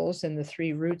 jewels and the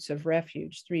 3 roots of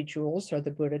refuge, 3 jewels are the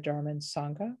Buddha, Dharma, and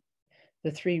Sangha.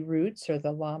 The 3 roots are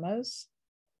the lamas,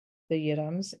 the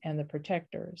yidams, and the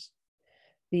protectors.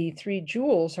 The 3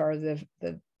 jewels are the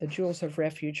jewels of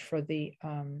refuge for the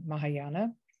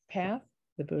Mahayana path.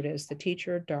 The Buddha is the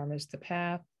teacher, Dharma is the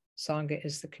path, Sangha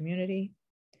is the community.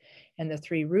 And the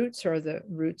 3 roots are the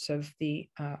roots of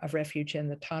refuge in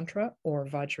the Tantra or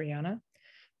Vajrayana,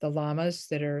 the lamas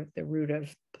that are the root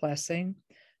of blessing,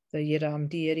 the yidam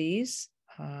deities,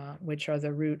 which are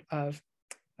the root of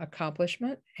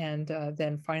accomplishment, and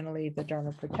then finally the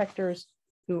Dharma protectors,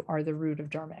 who are the root of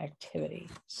Dharma activity.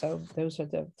 So those are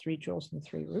the 3 jewels and the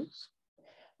 3 roots.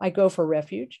 I go for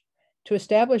refuge. To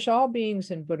establish all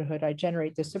beings in Buddhahood, I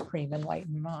generate the supreme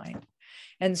enlightened mind.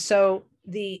 And so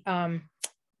this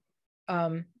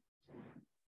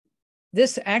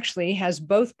actually has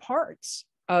both parts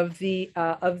of the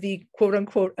quote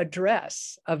unquote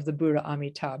address of the Buddha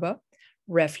Amitabha.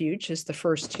 Refuge is the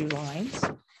first 2 lines.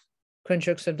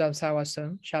 Kunchuk sumdam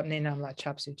sawasum, chapne namla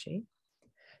chapsuchi.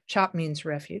 Chap means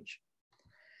refuge.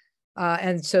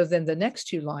 And so then the next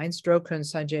 2 lines, Drokun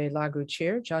Sanjay Lagu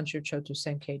Chir, Janchu Chotu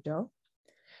Senke Do.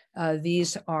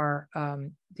 These are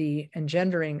the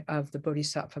engendering of the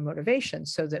bodhisattva motivation,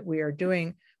 so that we are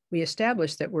doing we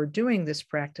establish that we're doing this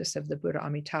practice of the Buddha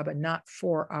Amitabha not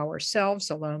for ourselves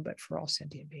alone, but for all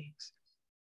sentient beings.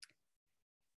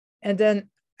 And then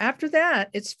after that,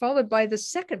 it's followed by the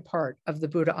second part of the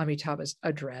Buddha Amitabha's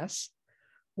address,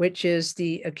 which is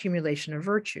the accumulation of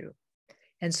virtue.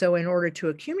 And so in order to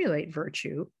accumulate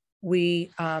virtue,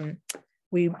 we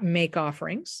make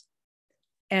offerings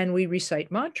and we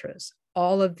recite mantras.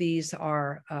 All of these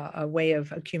are a way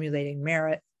of accumulating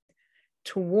merit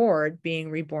toward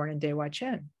being reborn in Dewa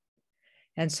Chen.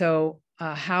 And so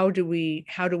how do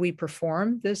we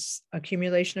perform this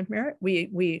accumulation of merit?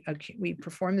 We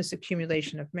perform this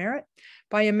accumulation of merit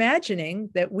by imagining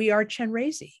that we are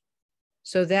Chenrezig.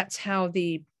 So that's how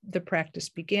the practice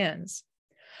begins.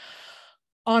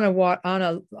 On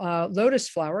a lotus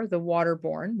flower, the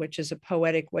waterborn, which is a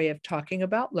poetic way of talking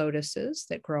about lotuses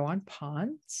that grow on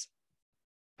ponds,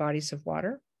 bodies of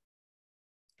water,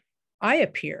 I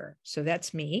appear. So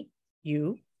that's me,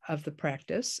 you of the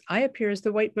practice. I appear as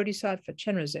the white bodhisattva,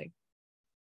 Chenrezig.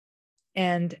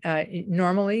 And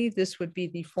normally this would be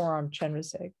the forearm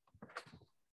Chenrezig.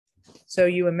 So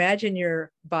you imagine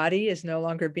your body is no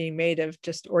longer being made of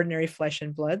just ordinary flesh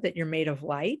and blood, that you're made of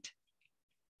light.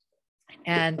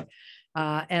 And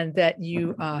that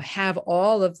you have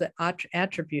all of the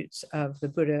attributes of the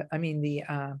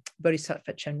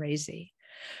Bodhisattva Chenrezig.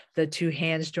 The two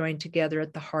hands joined together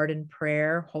at the heart in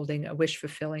prayer, holding a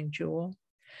wish-fulfilling jewel.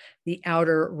 The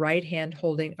outer right hand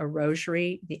holding a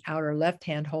rosary, the outer left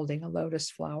hand holding a lotus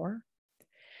flower.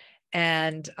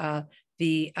 And over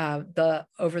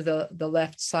the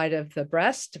left side of the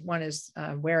breast, one is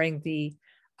wearing the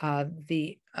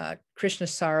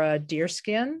Krishnasara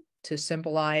deerskin, to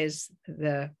symbolize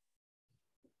the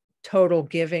total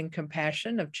giving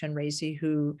compassion of Chenrezig,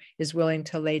 who is willing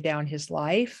to lay down his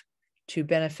life to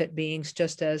benefit beings,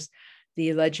 just as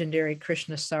the legendary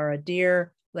Krishnasara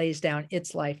deer lays down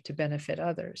its life to benefit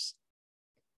others.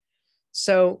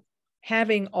 So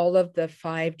having all of the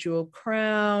 5 jeweled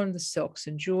crown, the silks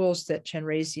and jewels that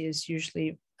Chenrezig is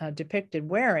usually depicted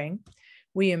wearing,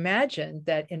 we imagine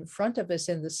that in front of us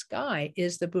in the sky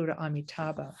is the Buddha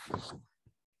Amitabha.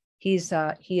 He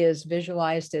is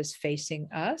visualized as facing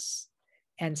us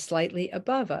and slightly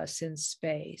above us in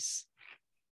space.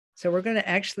 So we're going to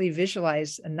actually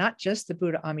visualize not just the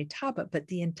Buddha Amitabha, but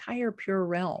the entire pure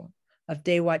realm of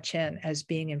Dewa Chen as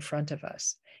being in front of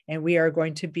us. And we are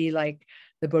going to be like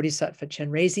the Bodhisattva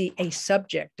Chenrezig, a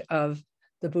subject of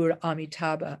the Buddha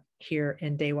Amitabha here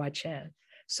in Dewa Chen.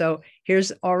 So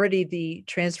here's already the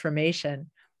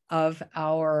transformation of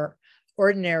our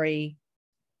ordinary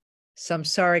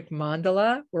samsaric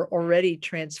mandala. We're already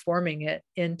transforming it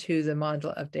into the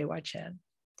mandala of Dewa Chen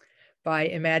by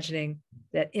imagining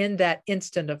that in that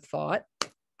instant of thought,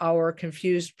 our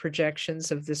confused projections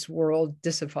of this world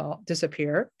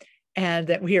disappear, and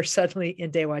that we are suddenly in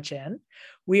Dewa Chen.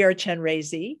 We are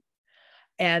Chenrezig,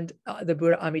 and the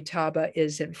Buddha Amitabha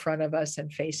is in front of us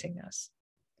and facing us.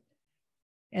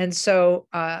 And so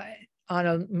on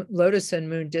a lotus and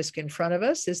moon disc in front of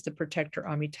us is the protector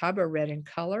Amitabha, red in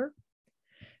color.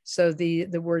 So the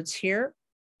words here,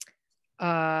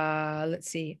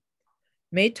 let's see.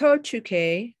 Meto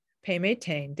chuke peme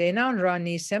tain, denan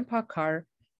rani sempakar,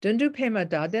 dundu pema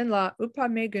daden la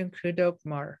upamegun kudok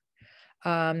mar.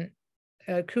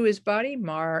 Ku is body,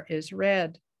 mar is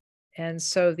red. And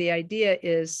so the idea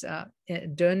is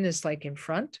dun is like in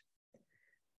front.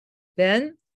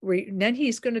 Then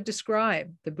he's going to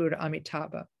describe the Buddha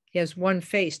Amitabha. He has one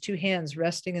face, 2 hands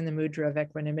resting in the mudra of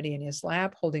equanimity in his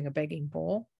lap, holding a begging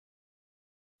bowl.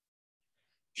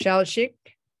 Shalshik,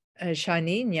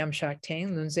 Shani, Nyamshak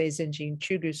Teng, Lunze Zinjing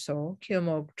Chugu So,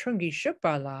 Kilmo Trungi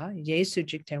Shukbala, Yesu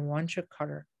Jikten Wancha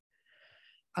Cutter.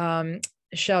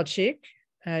 Shalchik,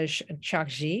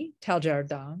 Chakji,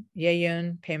 Taljardang,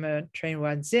 Yeyun, Pema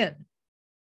Trainwad Zin,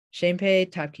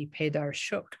 Shempe Taki Pedar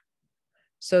Shuk.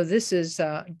 So this is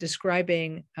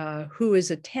describing who is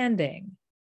attending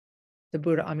the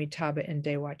Buddha Amitabha in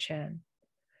Dewa Chen.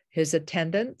 His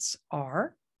attendants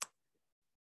are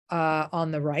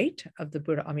on the right of the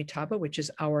Buddha Amitabha, which is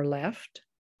our left,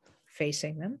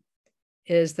 facing them,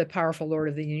 is the powerful Lord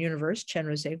of the universe,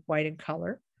 Chenrezig, white in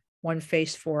color, 1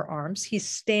 face, 4 arms. He's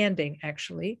standing,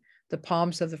 actually. The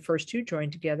palms of the first 2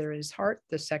 joined together at his heart.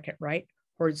 The second right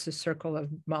hoards the circle of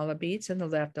mala beads, and the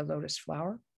left a lotus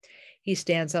flower. He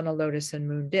stands on a lotus and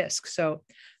moon disc. So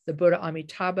the Buddha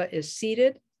Amitabha is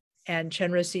seated, and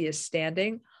Chenrezig is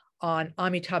standing on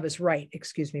Amitabha's right,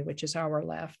 which is our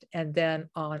left. And then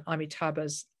on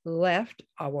Amitabha's left,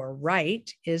 our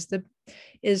right, is the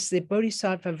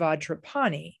Bodhisattva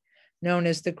Vajrapani, known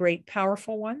as the Great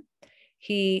Powerful One.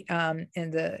 He,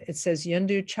 it says,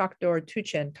 Yundu Chakdor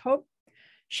Tuchen Top,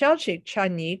 Shalchik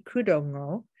chani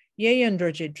kudongo,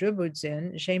 yeyandroje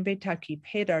drubudzin, jembe taki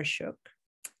pedarshuk.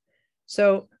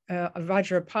 So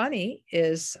Vajrapani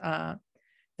is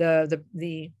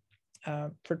the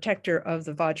protector of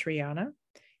the Vajrayana.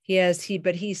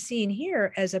 But he's seen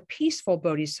here as a peaceful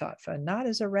bodhisattva, not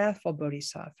as a wrathful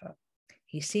bodhisattva.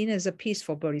 He's seen as a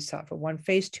peaceful bodhisattva. One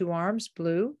face, two arms,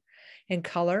 blue in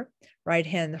color. Right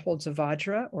hand holds a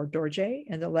vajra or dorje,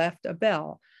 and the left a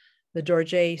bell. The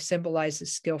dorje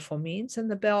symbolizes skillful means,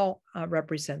 and the bell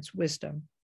represents wisdom.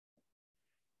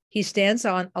 He stands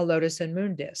on a lotus and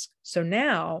moon disc. So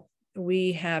now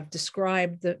we have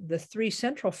described the three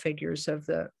central figures of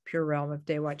the pure realm of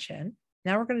Dewa Chen.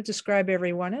 Now we're going to describe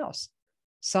everyone else.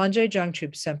 Sanjay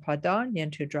Jangchub Sempada,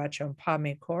 Nyentu Drachom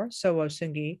Pame Kor, Sowo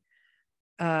Sungi.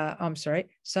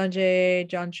 Sanjay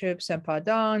Jangchub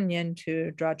Sempada,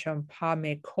 Nyentu Drachom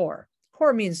Pame Kor.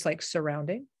 Kor means like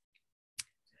surrounding.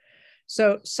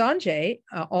 So Sanjay,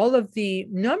 all of the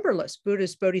numberless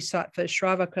Buddhas, Bodhisattvas,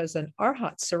 Shravakas, and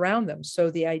Arhats surround them. So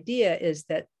the idea is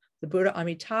that the Buddha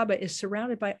Amitabha is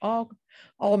surrounded by all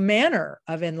manner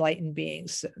of enlightened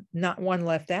beings, not one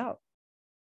left out.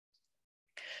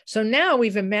 So now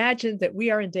we've imagined that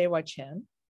we are in Dewa Chen,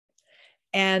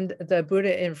 and the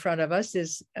Buddha in front of us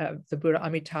is the Buddha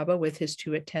Amitabha with his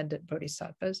two attendant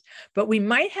bodhisattvas. But we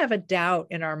might have a doubt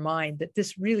in our mind that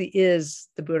this really is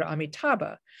the Buddha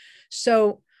Amitabha.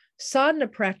 So sadhana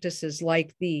practices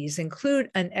like these include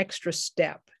an extra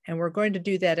step, and we're going to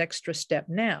do that extra step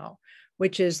now,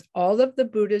 which is all of the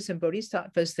Buddhas and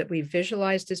bodhisattvas that we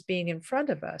visualized as being in front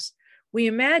of us. We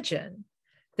imagine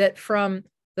that from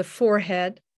the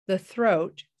forehead, the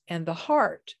throat, and the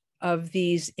heart of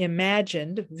these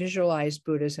imagined, visualized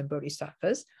Buddhas and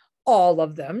Bodhisattvas, all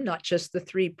of them, not just the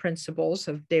three principles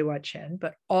of Dewa Chen,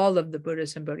 but all of the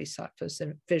Buddhas and Bodhisattvas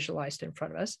visualized in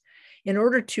front of us, in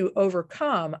order to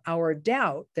overcome our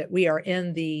doubt that we are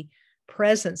in the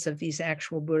presence of these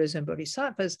actual Buddhas and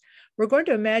Bodhisattvas, we're going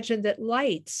to imagine that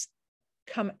lights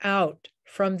come out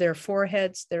from their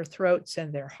foreheads, their throats,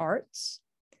 and their hearts,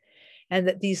 and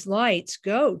that these lights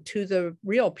go to the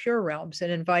real pure realms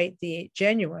and invite the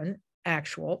genuine,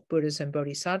 actual Buddhas and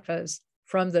Bodhisattvas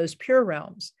from those pure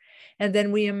realms. And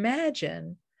then we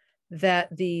imagine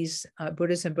that these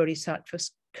Buddhas and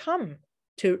Bodhisattvas come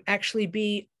to actually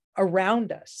be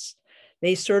around us.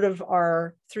 They sort of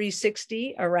are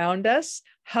 360 around us,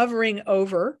 hovering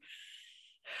over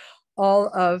all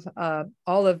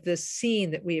of this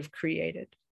scene that we have created.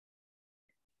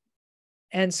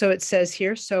 And so it says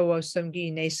here, Sowo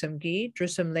Sumgi Ne Sumgi,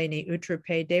 Drusum Leni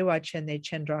Utrupe Dewa Chen Ne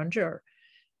Chendranjur.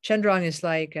 Chendrang is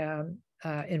like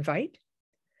invite.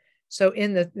 So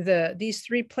in these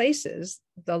three places,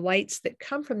 the lights that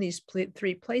come from these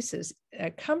three places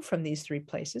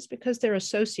because they're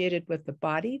associated with the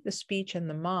body, the speech, and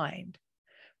the mind,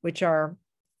 which are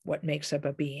what makes up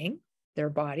a being, their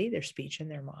body, their speech,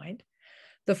 and their mind.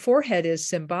 The forehead is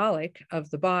symbolic of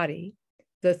the body.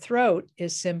 The throat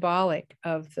is symbolic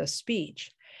of the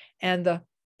speech, and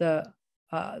the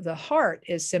heart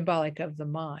is symbolic of the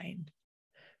mind.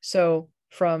 So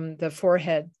from the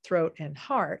forehead, throat, and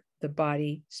heart, the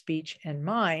body, speech, and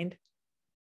mind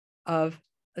of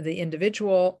the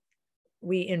individual,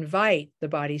 we invite the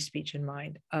body, speech, and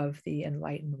mind of the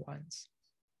enlightened ones.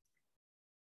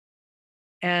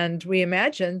 And we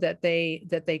imagine that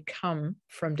they come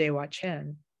from Dewa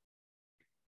Chen.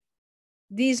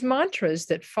 These mantras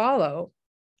that follow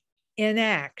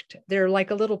enact. They're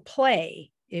like a little play,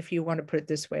 if you want to put it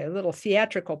this way, a little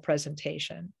theatrical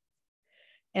presentation.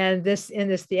 And in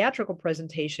this theatrical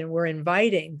presentation, we're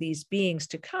inviting these beings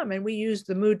to come, and we use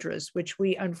the mudras, which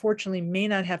we unfortunately may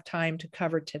not have time to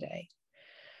cover today.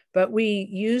 But we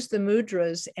use the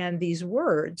mudras and these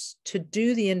words to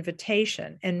do the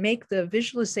invitation and make the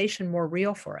visualization more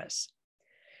real for us.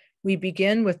 We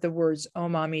begin with the words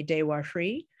Om Ami Dewa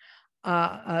Shri.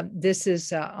 This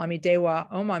is Ami Dewa,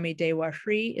 Om Ami Dewa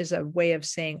Shri is a way of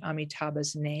saying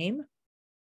Amitabha's name.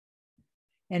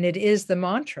 And it is the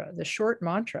mantra, the short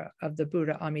mantra of the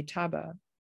Buddha Amitabha.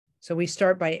 So we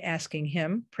start by asking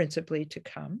him principally to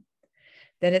come.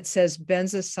 Then it says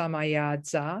Benza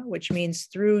Samayadza, which means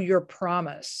through your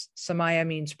promise. Samaya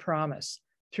means promise.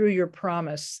 Through your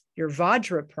promise, your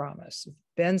Vajra promise,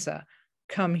 Benza,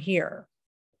 come here.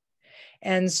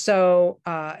 And so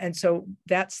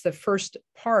that's the first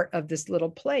part of this little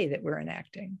play that we're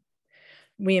enacting.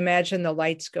 We imagine the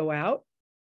lights go out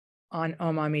on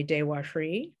Om Ami Dewa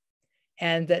Shri,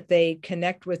 and that they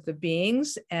connect with the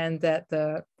beings, and that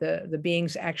the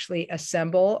beings actually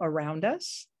assemble around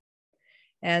us.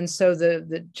 And so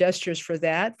the gestures for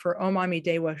that, for Om Ami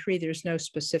Dewa Shri, there's no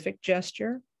specific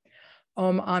gesture.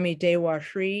 Om Amitabha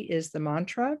Shri is the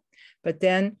mantra, but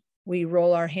then we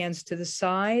roll our hands to the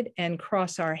side and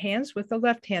cross our hands with the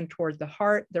left hand toward the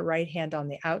heart, the right hand on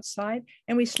the outside,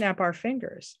 and we snap our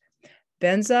fingers.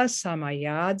 Benza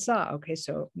Samayadza. Okay,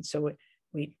 so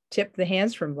we tip the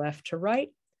hands from left to right,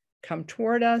 come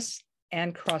toward us,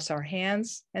 and cross our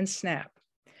hands and snap.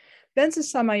 Benza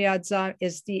Samayadza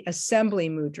is the assembly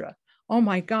mudra. Oh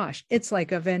my gosh, it's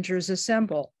like Avengers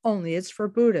Assemble, only it's for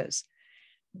Buddhas.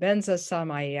 Benza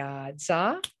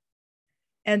Samayadza.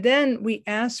 And then we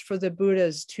ask for the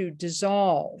Buddhas to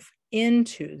dissolve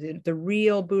into the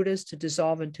real Buddhas, to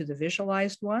dissolve into the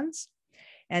visualized ones.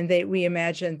 And we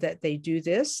imagine that they do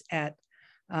this at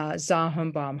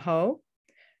Zahum Bam Ho.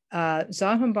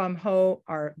 Zahum Bam Ho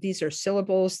these are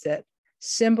syllables that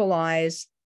symbolize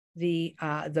the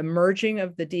merging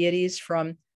of the deities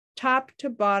from top to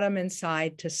bottom and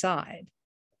side to side.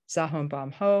 Zahum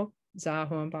Bam Ho,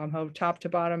 top to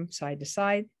bottom, side to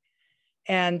side.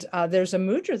 And there's a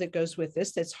mudra that goes with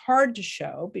this that's hard to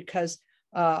show because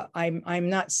I'm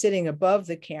not sitting above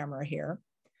the camera here.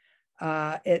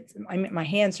 My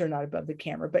hands are not above the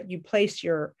camera, but you place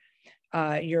your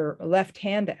left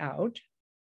hand out,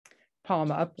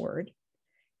 palm upward,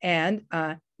 and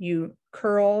you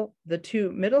curl the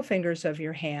two middle fingers of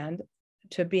your hand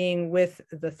to being with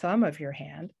the thumb of your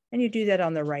hand. And you do that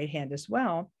on the right hand as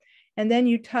well. And then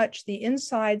you touch the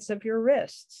insides of your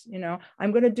wrists. You know,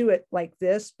 I'm going to do it like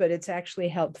this, but it's actually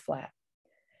held flat.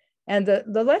 And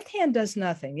the left hand does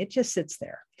nothing. It just sits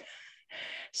there.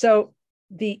 So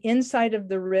the inside of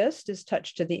the wrist is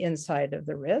touched to the inside of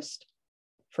the wrist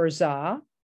for za.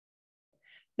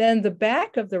 Then the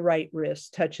back of the right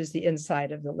wrist touches the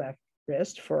inside of the left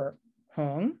wrist for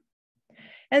hong.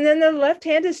 And then the left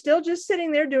hand is still just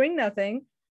sitting there doing nothing.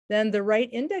 Then the right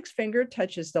index finger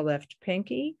touches the left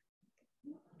pinky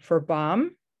for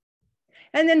bam.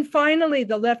 And then finally,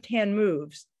 the left hand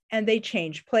moves and they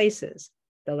change places.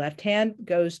 The left hand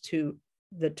goes to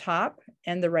the top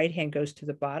and the right hand goes to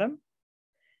the bottom.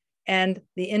 And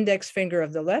the index finger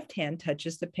of the left hand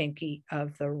touches the pinky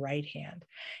of the right hand.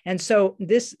 And so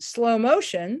this slow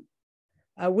motion,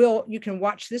 you can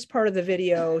watch this part of the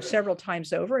video several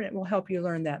times over and it will help you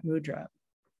learn that mudra.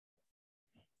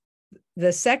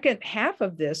 The second half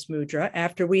of this mudra,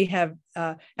 after we have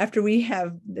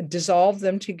dissolved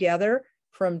them together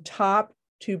from top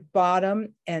to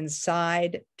bottom and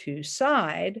side to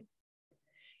side,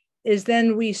 is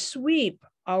then we sweep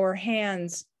our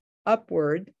hands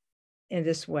upward in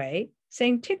this way,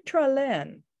 saying Tiktra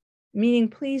Len, meaning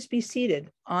please be seated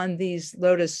on these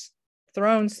lotus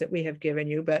thrones that we have given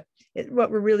you. But what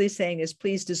we're really saying is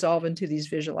please dissolve into these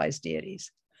visualized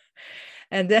deities.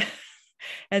 And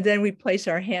then we place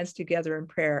our hands together in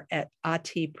prayer at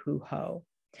Ati Puho.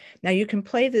 Now you can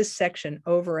play this section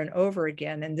over and over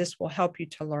again, and this will help you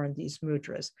to learn these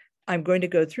mudras. I'm going to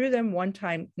go through them one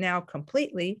time now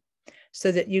completely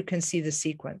so that you can see the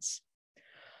sequence.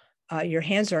 Your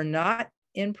hands are not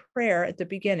in prayer at the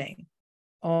beginning.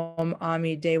 Om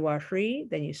Ami Dewa Hri,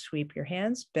 then you sweep your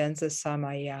hands, Benza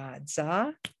Samaya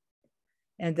Za,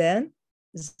 and then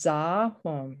Za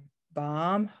Hom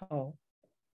Bam Ho.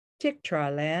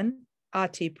 Tiktra Len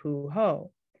Ati Pu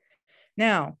Ho.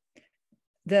 Now,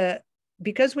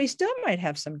 because we still might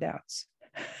have some doubts.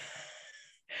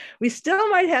 We still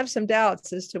might have some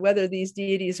doubts as to whether these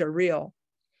deities are real.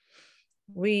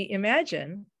 We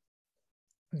imagine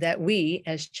that we,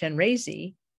 as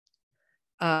Chenrezig,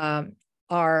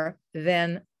 are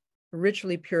then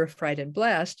ritually purified and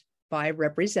blessed by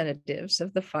representatives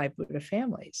of the 5 Buddha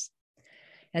families.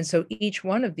 And so each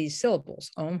one of these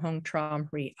syllables, Om, Hong, Tram,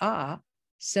 Hri, Ah,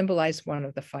 symbolize one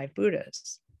of the 5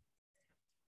 Buddhas.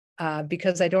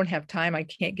 Because I don't have time, I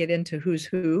can't get into who's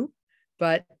who,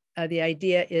 but the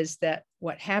idea is that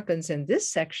what happens in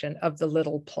this section of the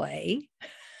little play,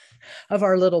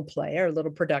 our little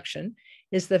production,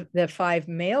 is the 5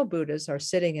 male Buddhas are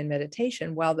sitting in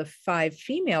meditation while the 5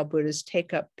 female Buddhas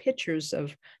take up pitchers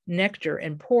of nectar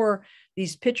and pour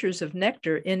these pitchers of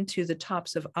nectar into the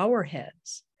tops of our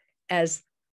heads as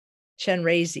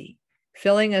Chenrezig,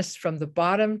 filling us from the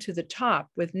bottom to the top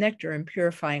with nectar and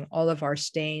purifying all of our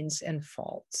stains and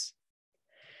faults.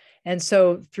 And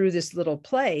so through this little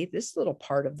play, this little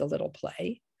part of the little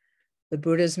play, the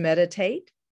Buddhas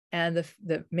meditate and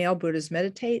the male Buddhas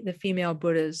meditate, the female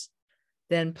Buddhas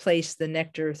then place the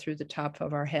nectar through the top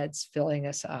of our heads, filling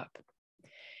us up.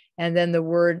 And then the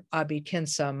word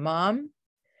Abhikinsa Mam,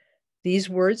 these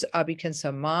words,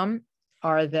 Abhikinsa Mam,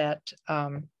 are that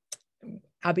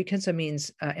Abhikinsa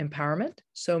means empowerment.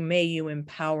 So may you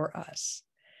empower us.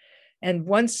 And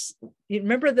once, you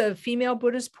remember the female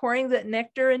Buddhas pouring that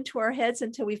nectar into our heads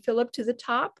until we fill up to the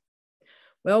top?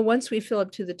 Well, once we fill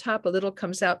up to the top, a little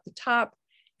comes out the top,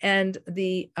 and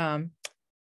the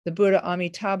Buddha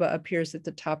Amitabha appears at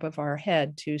the top of our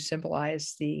head to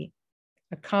symbolize the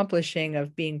accomplishing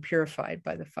of being purified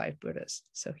by the 5 Buddhas.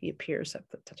 So he appears up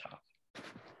at the top.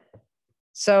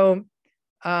 So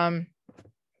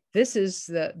this is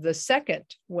the second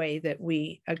way that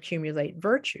we accumulate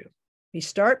virtue. We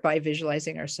start by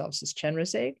visualizing ourselves as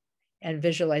Chenrezig and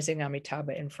visualizing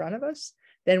Amitabha in front of us.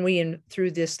 Then we,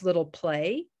 through this little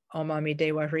play, Om Ami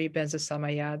Dewa Hri Benza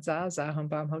Samayadza Zahum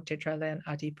Bam Ho Tetralen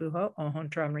Atipuho Ohon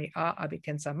Tramri A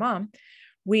Abiken Samam,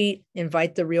 we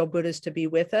invite the real Buddhas to be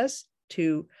with us,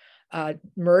 to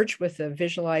merge with the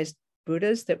visualized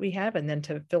Buddhas that we have, and then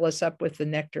to fill us up with the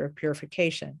nectar of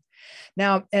purification.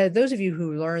 Now, those of you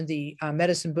who learn the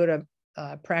Medicine Buddha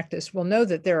practice will know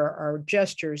that there are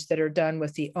gestures that are done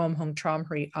with the Om Hung Tram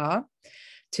Hri A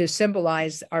to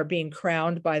symbolize our being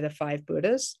crowned by the 5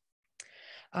 Buddhas.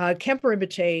 Khenpo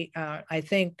Rinpoche, I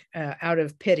think, out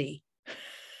of pity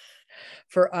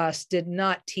for us, did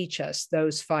not teach us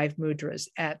those 5 mudras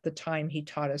at the time he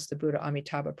taught us the Buddha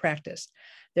Amitabha practice.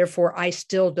 Therefore, I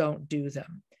still don't do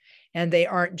them. And they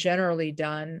aren't generally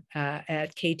done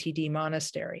at KTD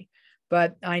Monastery.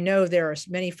 But I know there are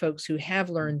many folks who have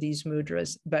learned these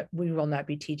mudras, but we will not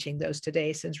be teaching those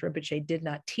today since Rinpoche did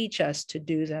not teach us to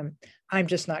do them. I'm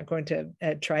just not going to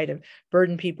try to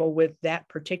burden people with that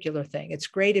particular thing. It's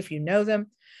great if you know them,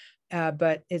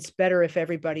 but it's better if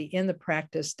everybody in the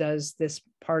practice does this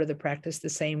part of the practice the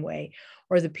same way,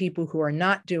 or the people who are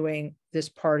not doing this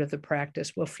part of the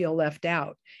practice will feel left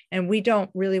out. And we don't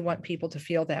really want people to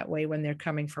feel that way when they're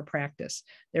coming for practice.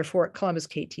 Therefore, at Columbus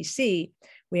KTC,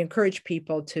 we encourage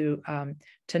people to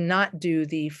not do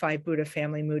the 5 Buddha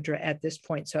family mudra at this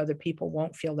point, so other people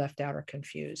won't feel left out or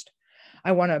confused.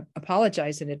 I want to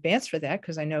apologize in advance for that,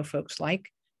 because I know folks like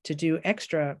to do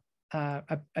extra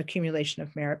accumulation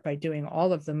of merit by doing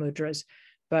all of the mudras,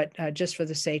 but just for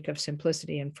the sake of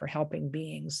simplicity and for helping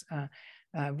beings,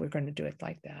 we're going to do it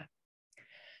like that.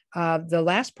 The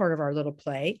last part of our little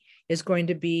play is going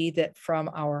to be that from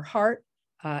our heart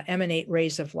emanate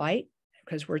rays of light,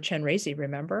 because we're Chenrezig,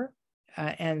 remember?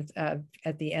 And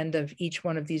at the end of each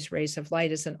one of these rays of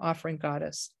light is an offering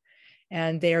goddess.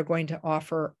 And they are going to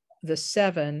offer the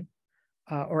 7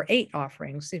 or 8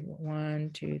 offerings. 1,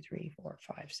 2, 3, 4,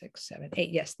 5, 6, 7, 8.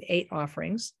 Yes, the 8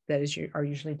 offerings that are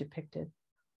usually depicted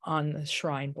on the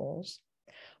shrine bowls.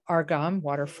 Argam,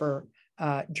 water for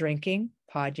drinking.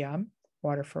 Padyam,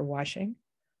 water for washing.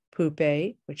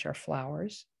 Pupe, which are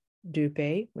flowers.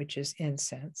 Dupe, which is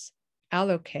incense.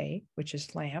 Aloke, which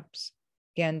is lamps.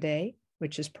 Gende,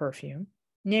 which is perfume.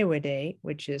 Newade,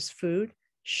 which is food.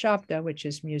 Shabda, which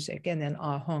is music. And then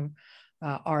Ahung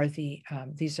are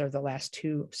these are the last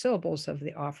 2 syllables of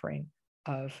the offering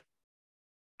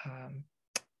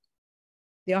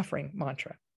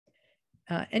mantra.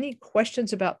 Any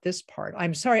questions about this part?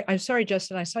 I'm sorry,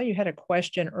 Justin. I saw you had a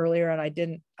question earlier and I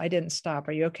didn't stop.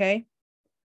 Are you okay?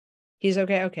 He's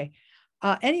okay. Okay.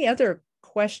 Any other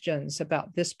questions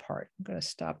about this part? I'm going to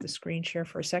stop the screen share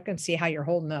for a second, see how you're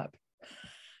holding up.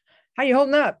 How you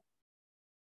holding up?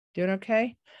 Doing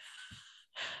okay?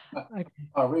 Okay.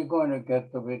 Are we going to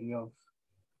get the videos?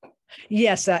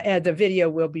 Yes, the video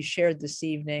will be shared this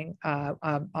evening.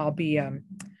 I'll be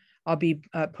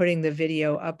putting the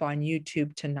video up on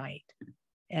YouTube tonight,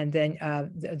 and then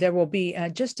there will be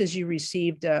just as you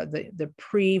received the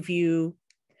preview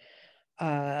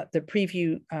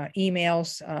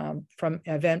emails from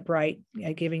Eventbrite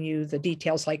giving you the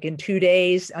details, like in 2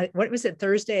 days. What was it,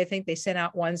 Thursday? I think they sent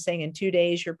out one saying in 2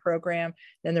 days your program.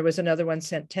 Then there was another one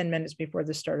sent 10 minutes before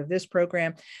the start of this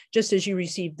program. Just as you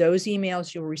received those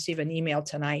emails, you'll receive an email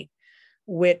tonight,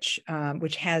 which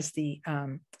has the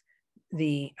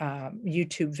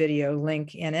YouTube video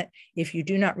link in it. If you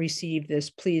do not receive this,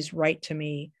 please write to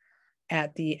me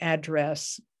at the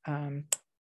address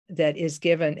that is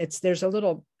given. There's a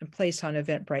little place on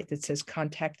Eventbrite that says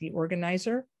contact the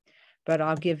organizer, but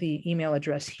I'll give the email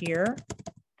address here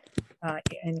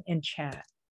in chat,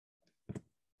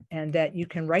 and that you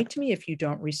can write to me if you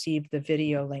don't receive the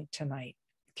video link tonight,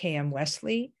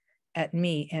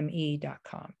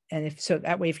 kmwesley@me.com. And if so,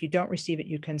 that way, if you don't receive it,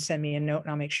 you can send me a note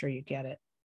and I'll make sure you get it.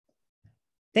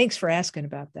 Thanks for asking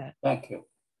about that. Thank you.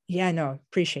 Yeah, no,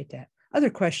 appreciate that. Other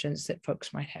questions that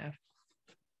folks might have?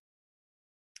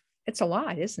 It's a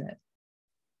lot, isn't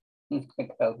it? It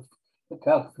helps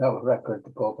have a record to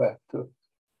go back to.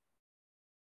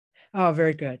 Oh,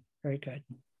 very good. Very good.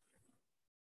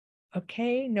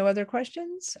 Okay, no other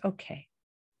questions? Okay.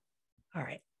 All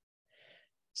right.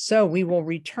 So we will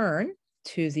return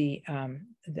to the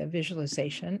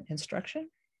visualization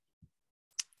instruction.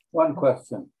 One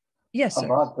question. Yes, sir.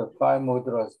 About the 5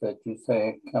 mudras that you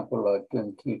say Khenpo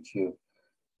didn't teach you,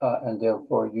 and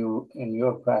therefore you, in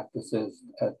your practices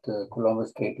at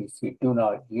Columbus KTC, do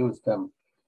not use them.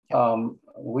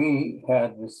 We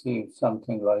had received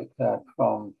something like that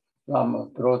from Lama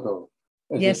Drodo.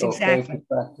 Is Yes, it okay exactly. to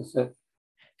practice it?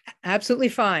 Absolutely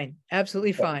fine.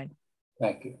 Absolutely fine.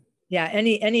 Thank you. Yeah,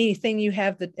 anything you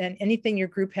have and anything your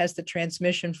group has the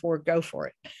transmission for, go for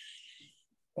it.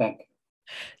 Thank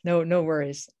you. No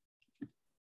worries.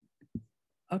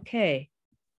 Okay.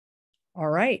 All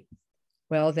right.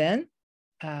 Well then,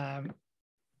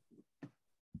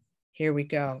 here we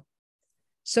go.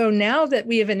 So now that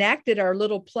we have enacted our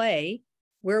little play,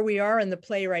 where we are in the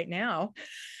play right now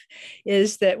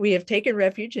is that we have taken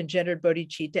refuge in gendered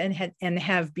bodhicitta and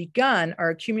have begun our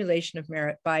accumulation of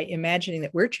merit by imagining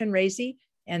that we're Chenrezig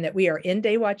and that we are in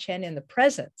Dewa Chen in the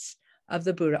presence of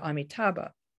the Buddha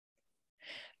Amitabha.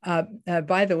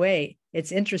 By the way,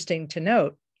 it's interesting to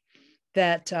note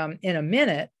that in a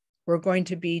minute, we're going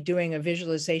to be doing a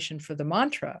visualization for the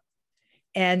mantra.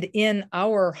 And in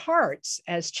our hearts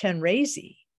as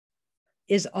Chenrezig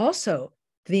is also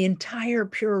the entire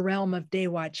pure realm of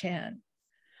Dewa Chen.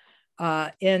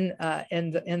 In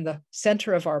the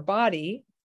center of our body,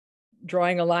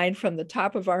 drawing a line from the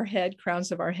top of our head,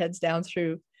 crowns of our heads down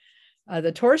through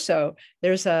the torso,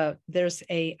 there's a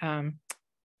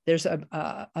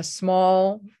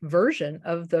small version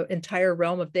of the entire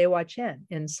realm of Dewa Chen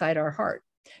inside our heart.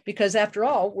 Because after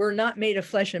all, we're not made of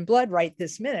flesh and blood right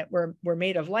this minute. We're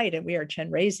made of light, and we are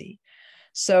Chenrezig.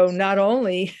 So not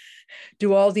only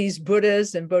do all these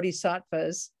Buddhas and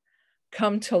Bodhisattvas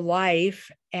come to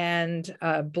life and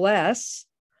bless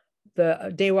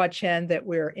the Dewa Chen that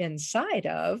we're inside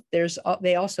of,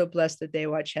 they also bless the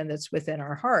Dewa Chen that's within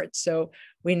our hearts. So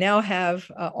we now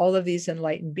have all of these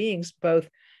enlightened beings, both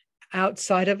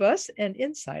outside of us and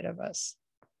inside of us.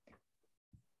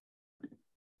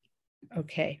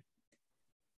 Okay.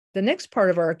 The next part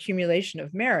of our accumulation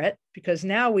of merit, because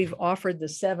now we've offered the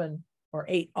 7 or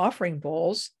 8 offering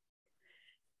bowls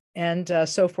and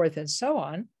so forth and so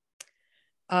on.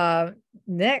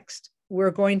 Next,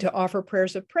 we're going to offer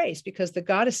prayers of praise because the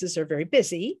goddesses are very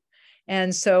busy.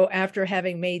 And so after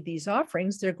having made these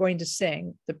offerings, they're going to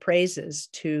sing the praises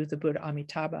to the Buddha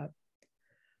Amitabha.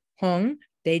 Hong,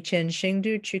 Dechen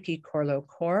Shingdu Chuki Korlo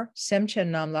Kor, Semchen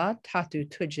Namla Tatu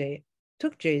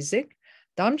Tukjezik,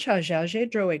 Damcha Jaje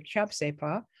Droe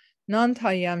Kyapsepa,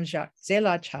 Nantayam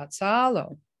Zela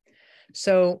Chatsalo.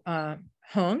 So,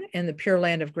 Hung, in the pure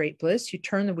land of great bliss, you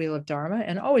turn the wheel of Dharma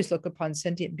and always look upon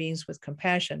sentient beings with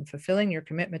compassion, fulfilling your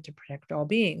commitment to protect all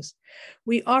beings.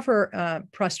 We offer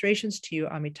prostrations to you,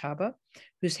 Amitabha,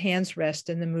 whose hands rest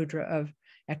in the mudra of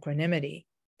equanimity.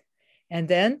 And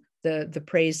then the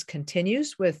praise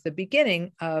continues with the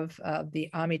beginning of the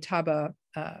Amitabha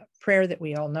prayer that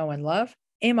we all know and love,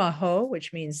 Emaho,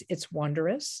 which means it's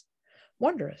wondrous,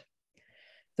 wondrous.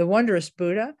 The wondrous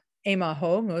Buddha,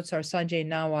 Emaho ngotsar sanje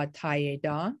nawa taye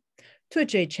da,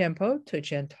 tuje chempo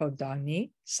tujen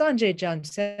todangni, sanje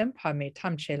jansem pame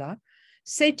tamchela,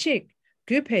 sechik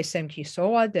gupe semki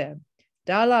sowa de,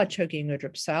 dala choki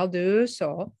ngudrup saldu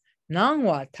so,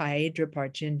 nangwa taye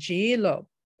drupar jinji lo.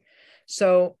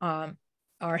 So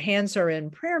our hands are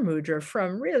in prayer mudra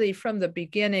from the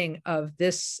beginning of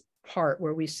this part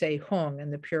where we say Hong in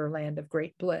the pure land of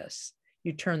great bliss.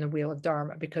 You turn the wheel of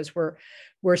Dharma because we're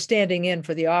standing in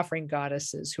for the offering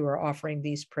goddesses who are offering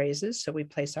these praises. So we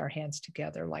place our hands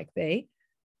together like they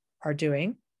are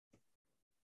doing.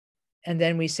 And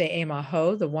then we say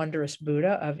Emaho, the wondrous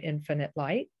Buddha of infinite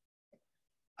light,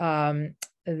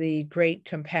 the great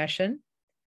compassion,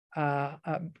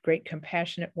 great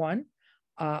compassionate one,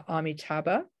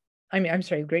 Amitabha.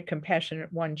 Great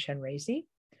compassionate one, Chenrezig,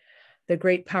 the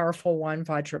great powerful one,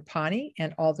 Vajrapani,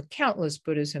 and all the countless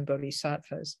Buddhas and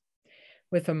Bodhisattvas.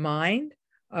 With a mind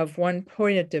of one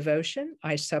pointed devotion,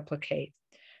 I supplicate,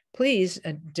 please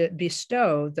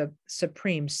bestow the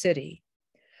supreme city.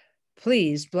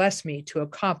 Please bless me to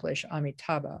accomplish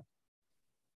Amitabha.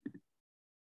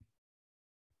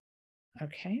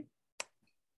 Okay.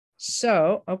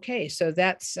 So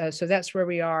that's where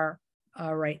we are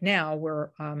right now.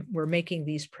 We're making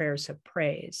these prayers of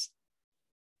praise.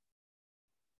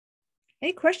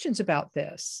 Any questions about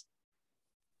this?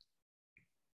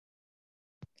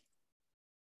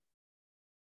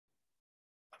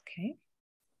 Okay.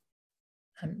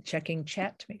 I'm checking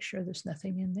chat to make sure there's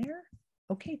nothing in there.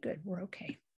 Okay, good. We're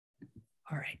okay.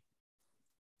 All right.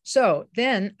 So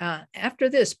then after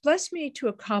this, bless me to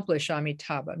accomplish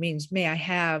Amitabha means may I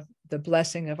have the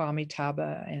blessing of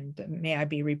Amitabha and may I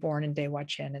be reborn in Dewa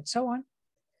Chen and so on.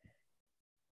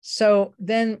 So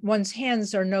then one's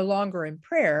hands are no longer in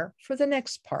prayer for the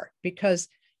next part, because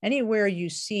anywhere you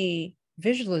see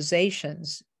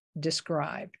visualizations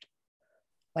described,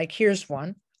 like here's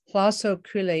one, Hlaso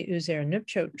kule uzer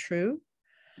nupcho tru,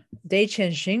 de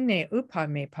chen jingne upa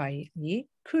me pa yi,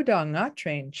 kuda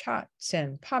ngatrain chat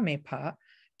sen pa me pa,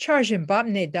 charjin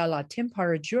bapne dala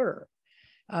timparajur.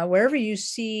 Wherever you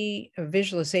see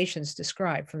visualizations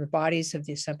described from the bodies of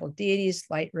the assembled deities,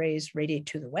 light rays radiate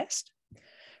to the west.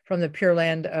 From the Pure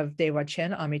Land of Dewa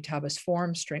Chen, Amitabha's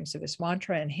form, strings of his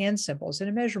mantra, and hand symbols in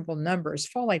immeasurable numbers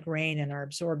fall like rain and are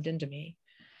absorbed into me.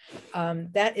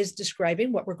 That is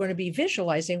describing what we're going to be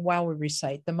visualizing while we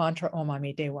recite the mantra Om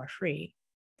Ami Dewa Shri.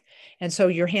 And so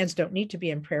your hands don't need to be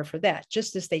in prayer for that,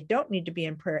 just as they don't need to be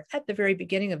in prayer at the very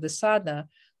beginning of the sadhana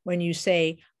when you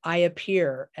say, I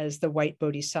appear as the white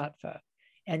bodhisattva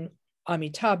and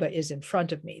Amitabha is in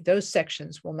front of me. Those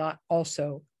sections will not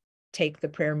also take the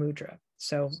prayer mudra.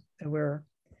 So we're,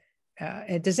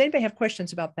 does anybody have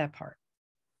questions about that part?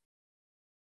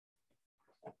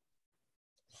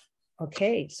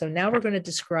 Okay, so now we're going to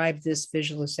describe this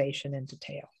visualization in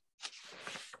detail.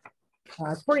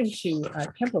 According to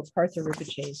Khenpo Karthar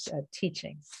Rinpoche's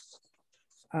teaching,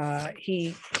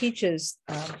 he teaches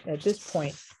at this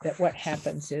point that what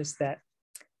happens is that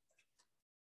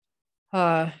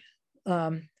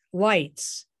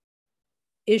lights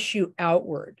issue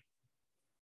outward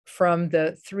from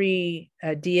the three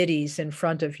deities in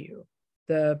front of you,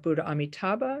 the Buddha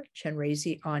Amitabha,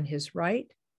 Chenrezig on his right,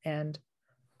 and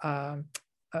Vajrapani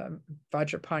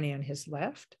on his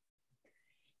left,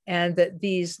 and that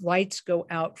these lights go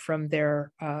out from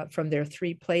their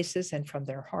three places and from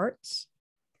their hearts,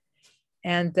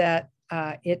 and that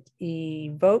it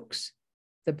evokes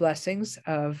the blessings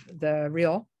of the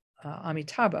real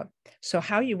Amitabha. So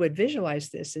how you would visualize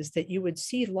this is that you would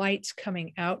see lights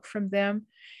coming out from them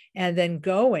and then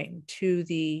going to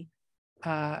the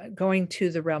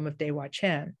realm of Dewa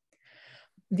Chen.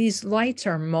 These lights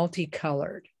are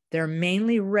multicolored. They're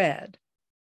mainly red,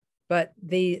 but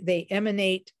they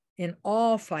emanate in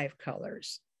all 5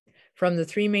 colors from the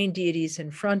 3 main deities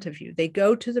in front of you. They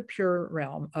go to the pure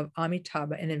realm of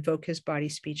Amitabha and invoke his body,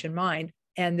 speech, and mind,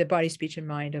 and the body, speech, and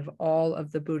mind of all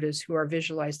of the Buddhas who are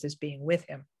visualized as being with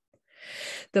him.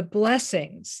 The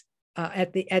blessings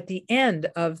at the end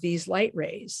of these light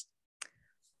rays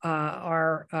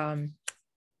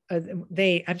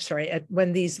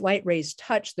when these light rays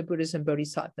touch the Buddhas and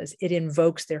Bodhisattvas, it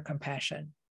invokes their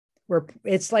compassion.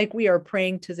 It's like we are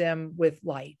praying to them with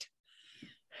light.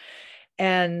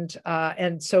 And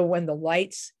so when the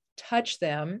lights touch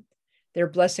them, their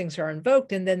blessings are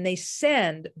invoked, and then they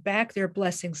send back their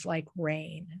blessings like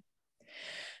rain.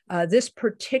 This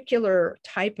particular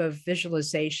type of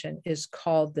visualization is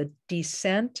called the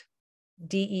descent,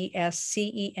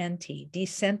 D-E-S-C-E-N-T,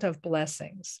 descent of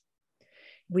blessings.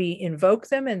 We invoke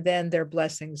them, and then their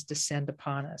blessings descend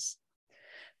upon us.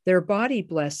 Their body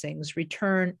blessings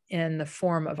return in the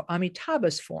form of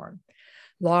Amitabha's form,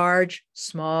 large,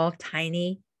 small,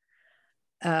 tiny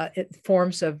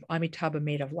forms of Amitabha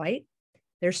made of light.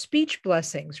 Their speech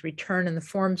blessings return in the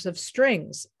forms of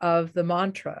strings of the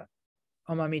mantra,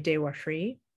 Om Ami Dewa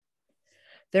Shri.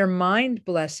 Their mind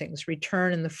blessings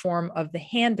return in the form of the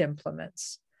hand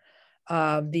implements,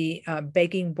 the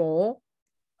begging bowl,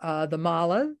 the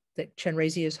mala that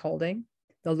Chenrezig is holding,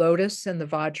 the lotus and the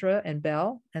vajra and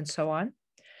bell, and so on.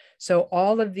 So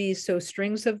all of these,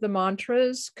 strings of the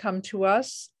mantras come to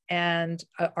us and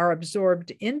are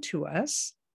absorbed into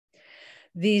us.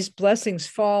 These blessings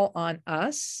fall on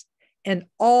us and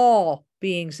all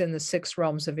beings in the 6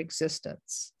 realms of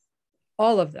existence,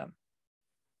 all of them.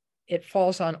 It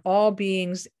falls on all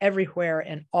beings everywhere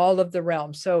in all of the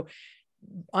realms. So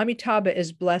Amitabha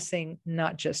is blessing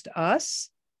not just us,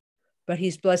 but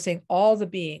he's blessing all the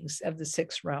beings of the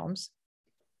 6 realms.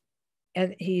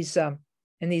 And he's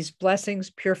and these blessings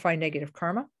purify negative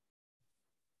karma,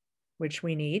 which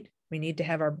we need. We need to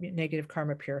have our negative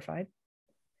karma purified.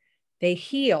 They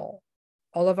heal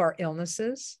all of our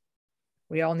illnesses.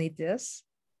 We all need this.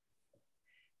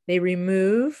 They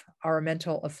remove our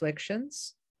mental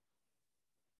afflictions.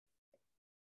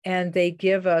 And they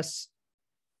give us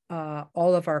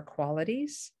all of our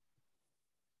qualities.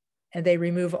 And they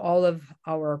remove all of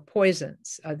our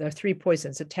poisons, the 3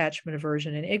 poisons, attachment,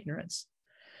 aversion, and ignorance.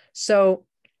 So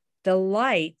the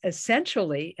light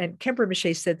essentially, and Khenpo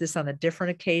Rinpoche said this on a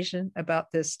different occasion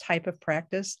about this type of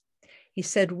practice. He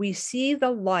said, we see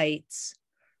the lights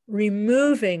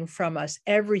removing from us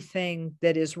everything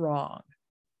that is wrong.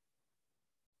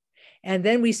 And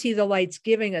then we see the lights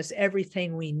giving us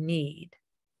everything we need,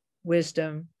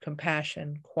 wisdom,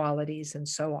 compassion, qualities, and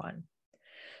so on.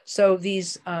 So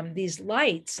these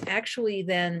lights actually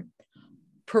then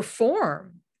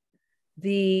perform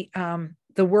the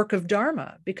work of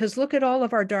Dharma, because look at all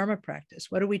of our Dharma practice.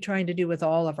 What are we trying to do with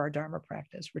all of our Dharma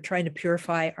practice? We're trying to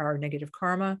purify our negative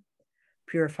karma,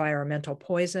 purify our mental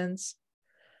poisons,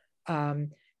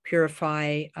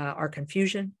 purify our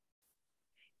confusion,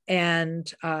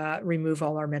 and remove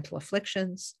all our mental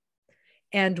afflictions.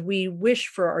 And we wish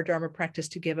for our Dharma practice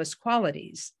to give us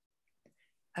qualities,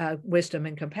 wisdom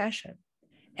and compassion.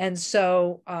 And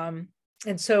so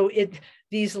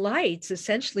these lights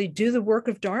essentially do the work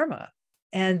of Dharma,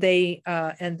 and they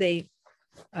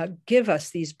give us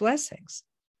these blessings.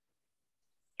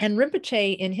 And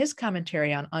Rinpoche, in his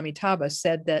commentary on Amitabha,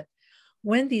 said that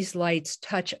when these lights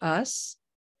touch us,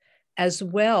 as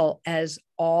well as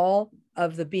all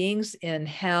of the beings in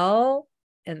hell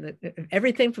and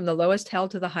everything from the lowest hell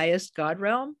to the highest God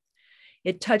realm,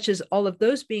 it touches all of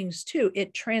those beings too.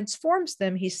 It transforms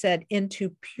them, he said,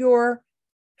 into pure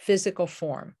physical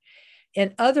form.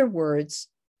 In other words,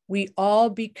 we all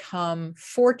become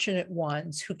fortunate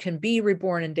ones who can be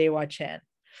reborn in Dewa Chen.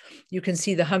 You can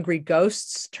see the hungry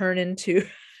ghosts turn into,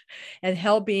 and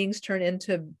hell beings turn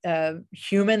into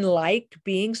human-like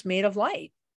beings made of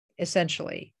light,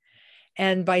 essentially.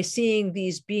 And by seeing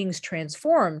these beings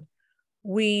transformed,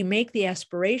 we make the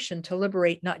aspiration to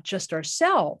liberate not just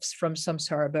ourselves from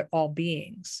samsara, but all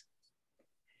beings.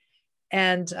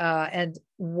 And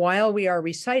while we are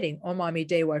reciting Om Ami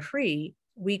Dewa Hri,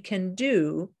 we can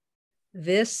do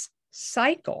this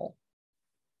cycle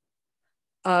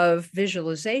of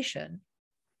visualization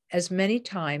as many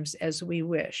times as we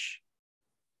wish.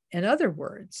 In other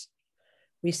words,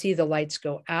 we see the lights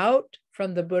go out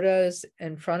from the Buddhas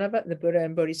in front of it, the Buddha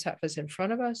and Bodhisattvas in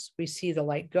front of us. We see the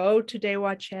light go to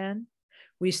Dewa Chen.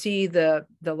 We see the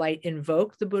light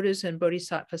invoke the Buddhas and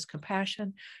Bodhisattvas'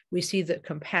 compassion. We see the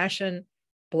compassionate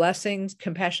blessings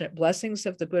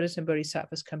of the Buddhas and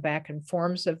Bodhisattvas come back in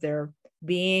forms of their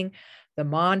being, the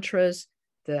mantras,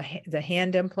 the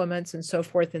hand implements, and so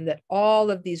forth, and that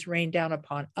all of these rain down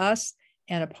upon us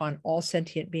and upon all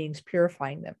sentient beings,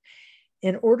 purifying them.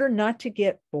 In order not to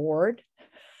get bored,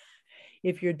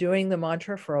 if you're doing the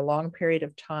mantra for a long period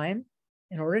of time,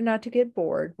 in order not to get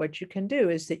bored, what you can do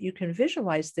is that you can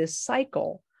visualize this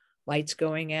cycle, lights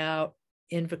going out,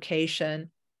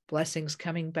 invocation, blessings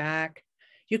coming back.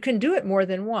 You can do it more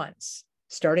than once,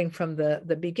 starting from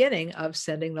the beginning of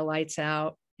sending the lights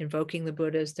out, invoking the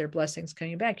Buddhas, their blessings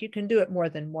coming back. You can do it more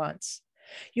than once.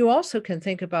 You also can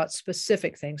think about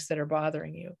specific things that are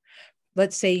bothering you.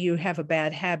 Let's say you have a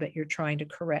bad habit you're trying to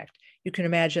correct. You can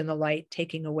imagine the light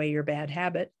taking away your bad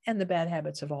habit and the bad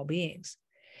habits of all beings.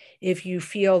 If you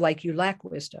feel like you lack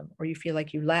wisdom or you feel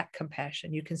like you lack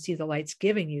compassion, you can see the lights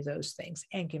giving you those things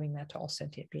and giving that to all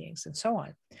sentient beings and so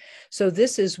on. So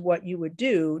this is what you would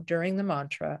do during the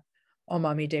mantra, Om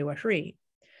Ami Dewa Hri.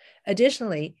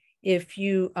 Additionally, if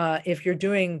you're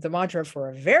doing the mantra for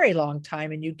a very long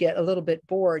time and you get a little bit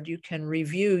bored, you can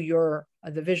review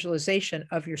the visualization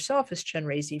of yourself as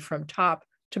Chenrezig from top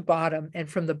to bottom and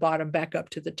from the bottom back up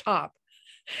to the top.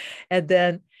 And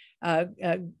then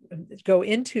go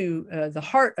into the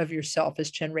heart of yourself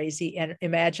as Chenrezig and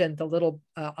imagine the little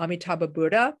Amitabha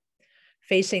Buddha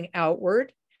facing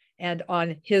outward, and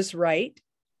on his right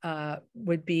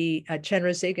would be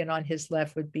Chenrezig, and on his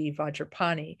left would be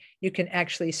Vajrapani. You can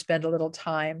actually spend a little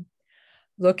time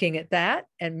looking at that,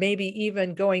 and maybe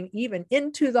even going even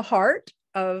into the heart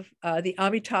of the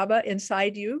Amitabha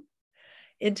inside you,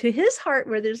 into his heart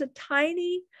where there's a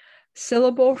tiny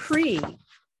syllable Hri,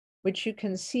 which you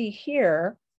can see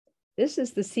here. This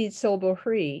is the seed syllable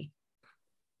Hri,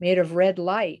 made of red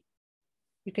light.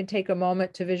 You can take a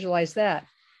moment to visualize that.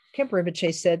 Khenpo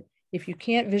Rinpoche said, if you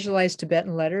can't visualize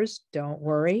Tibetan letters, don't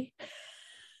worry.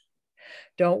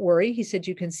 Don't worry. He said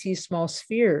you can see small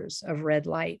spheres of red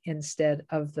light instead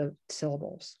of the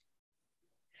syllables.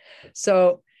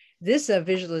 So this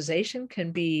visualization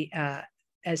can be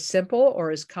as simple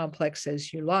or as complex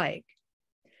as you like.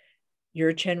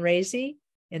 Your Chenrezig,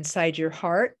 inside your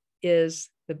heart is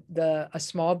a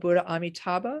small Buddha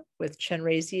Amitabha with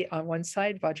Chenrezig on one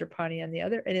side, Vajrapani on the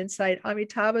other. And inside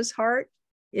Amitabha's heart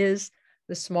is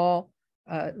the small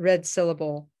red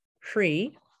syllable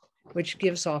Hri, which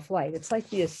gives off light. It's like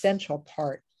the essential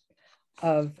part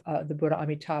of the Buddha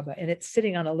Amitabha. And it's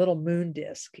sitting on a little moon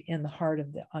disk in the heart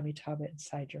of the Amitabha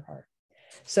inside your heart.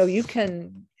 So you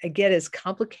can get as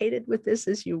complicated with this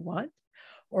as you want,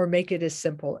 or make it as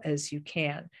simple as you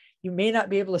can. You may not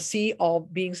be able to see all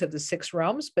beings of the 6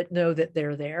 realms, but know that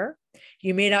they're there.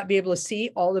 You may not be able to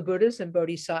see all the Buddhas and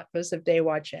Bodhisattvas of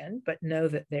Dewa Chen, but know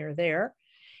that they're there.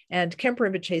 And Khenpo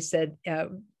Rinpoche said,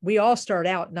 we all start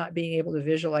out not being able to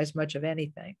visualize much of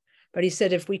anything. But he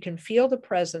said, if we can feel the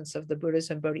presence of the Buddhas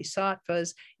and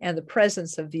Bodhisattvas and the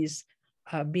presence of these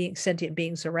sentient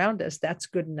beings around us, that's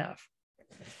good enough.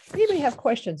 Anybody have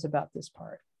questions about this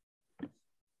part?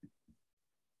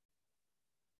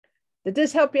 Did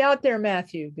this help you out there,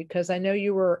 Matthew? Because I know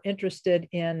you were interested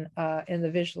in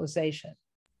the visualization.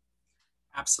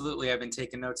 Absolutely. I've been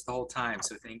taking notes the whole time,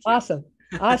 so thank you. Awesome.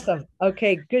 Awesome.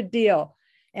 Okay, good deal.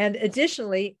 And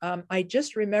additionally, I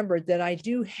just remembered that I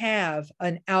do have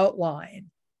an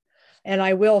outline, and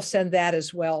I will send that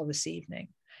as well this evening.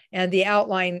 And the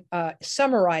outline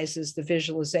summarizes the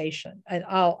visualization, and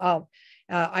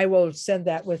I will send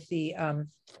that with the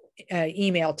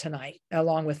email tonight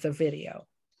along with the video.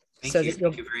 Thank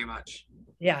you very much.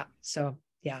 Yeah. So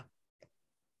yeah.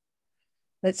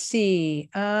 Let's see.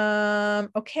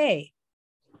 Okay.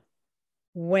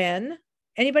 When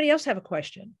anybody else have a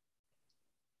question?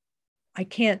 I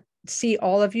can't see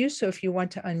all of you, so if you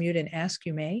want to unmute and ask,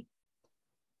 you may.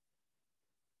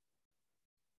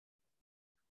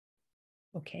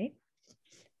 Okay.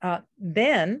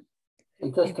 Ben.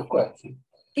 Just a question.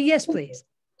 Yes, please.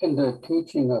 In the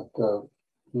teaching of the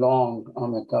long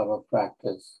Amitabha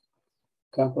practice,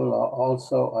 Khenpo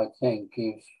also, I think,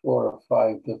 gives 4 or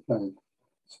 5 different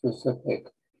specific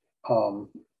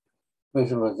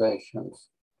visualizations.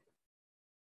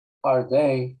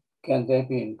 Can they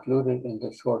be included in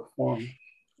the short form?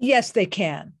 Yes, they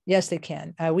can. Yes, they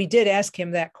can. We did ask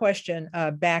him that question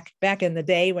back in the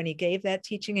day when he gave that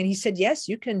teaching, and he said, yes,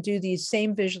 you can do these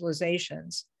same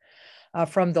visualizations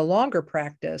from the longer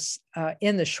practice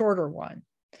in the shorter one.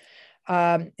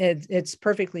 It's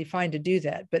perfectly fine to do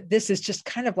that, but this is just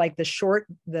kind of like the short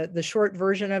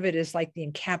version of it is like the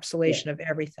encapsulation of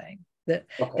everything.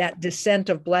 That descent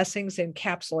of blessings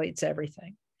encapsulates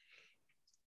everything.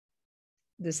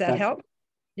 Does that help?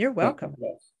 You're welcome.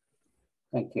 Yes.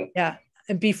 Thank you. Yeah.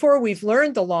 And before we've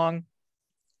learned the long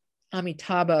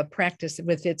Amitabha practice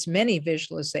with its many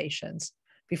visualizations,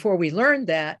 before we learn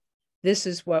that, this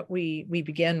is what we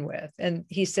begin with. And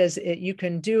he says you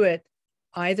can do it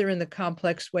either in the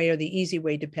complex way or the easy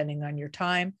way, depending on your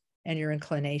time and your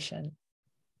inclination.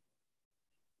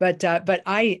 But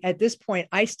at this point,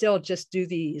 I still just do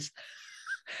these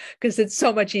because it's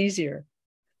so much easier.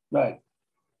 Right.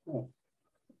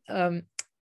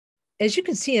 As you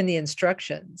can see in the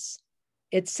instructions,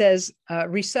 it says,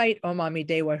 recite Om Ami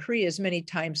Dewa Hri as many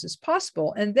times as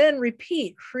possible, and then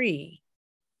repeat Hri.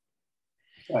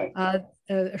 Right.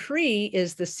 Hri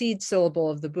is the seed syllable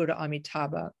of the Buddha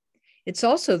Amitabha. It's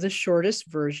also the shortest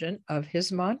version of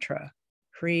his mantra.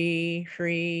 Hri,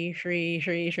 Hri, Hri,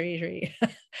 Hri, Hri, Hri.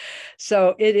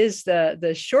 So it is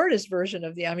the shortest version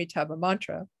of the Amitabha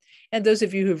mantra. And those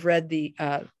of you who've read the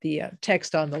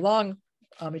text on the long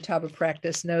Amitabha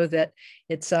practice know that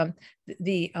it's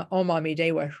the Om Ami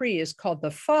Dewa Hri is called the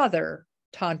father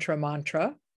tantra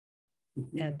mantra,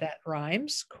 and that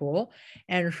rhymes. Cool.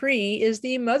 And Hri is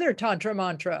the mother tantra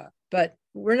mantra, but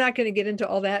we're not going to get into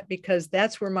all that because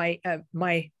that's where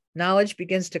my knowledge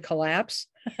begins to collapse.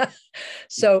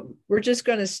 So we're just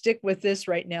going to stick with this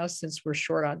right now since we're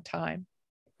short on time.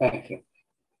 Thank you.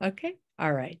 Okay.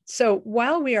 All right. So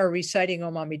while we are reciting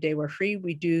Om Ami Dewa Hri,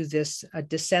 we do this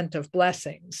descent of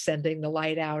blessings, sending the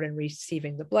light out and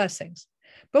receiving the blessings.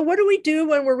 But what do we do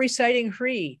when we're reciting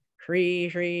Hri? Hri,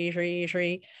 Hri, Hri,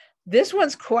 Hri. This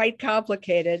one's quite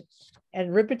complicated,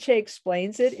 and Rinpoche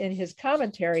explains it in his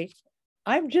commentary.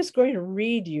 I'm just going to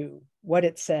read you what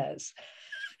it says,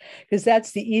 because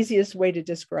that's the easiest way to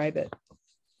describe it.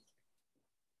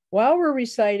 While we're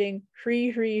reciting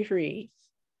Hri, Hri, Hri,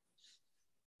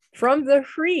 from the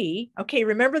Hri, okay,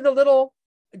 remember the little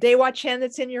Dewa Chen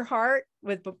that's in your heart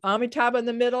with Amitabha in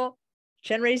the middle,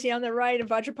 Chenrezig on the right, and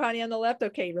Vajrapani on the left?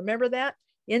 Okay, remember that?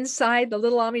 Inside the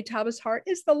little Amitabha's heart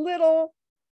is the little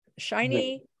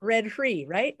shiny red Hri,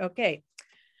 right? Okay,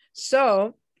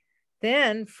 so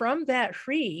then from that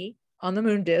Hri on the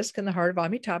moon disk in the heart of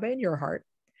Amitabha in your heart,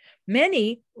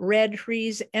 many red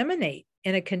Hris emanate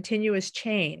in a continuous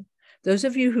chain. Those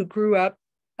of you who grew up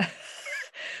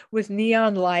with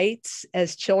neon lights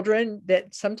as children,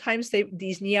 that sometimes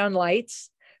these neon lights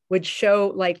would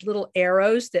show like little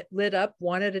arrows that lit up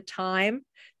one at a time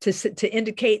to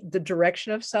indicate the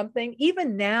direction of something.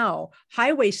 Even now,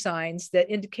 highway signs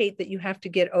that indicate that you have to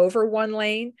get over one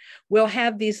lane will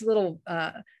have these little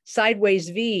sideways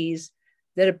V's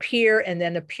that appear and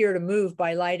then appear to move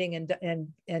by lighting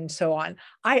and so on.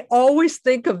 I always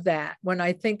think of that when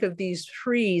I think of these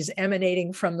trees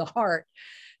emanating from the heart,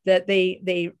 that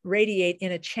they radiate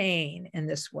in a chain in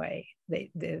this way.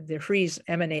 The trees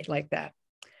emanate like that.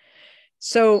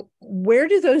 So where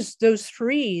do those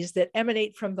threes that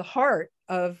emanate from the heart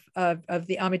of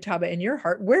the Amitabha in your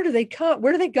heart, where do they come?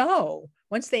 Where do they go?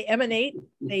 Once they emanate,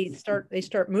 they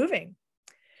start moving.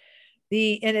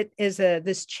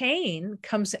 This chain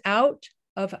comes out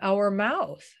of our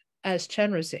mouth as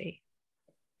Chenrezig,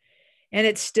 and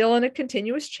it's still in a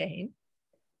continuous chain,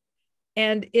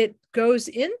 and it goes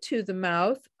into the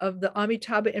mouth of the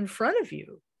Amitabha in front of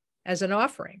you as an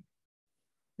offering.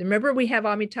 Remember, we have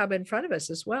Amitabha in front of us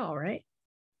as well, right?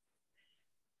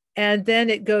 And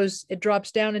then it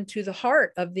drops down into the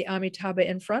heart of the Amitabha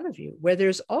in front of you, where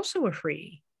there's also a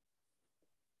Hri.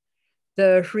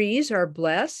 The Hris are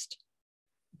blessed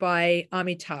by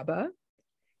Amitabha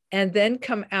and then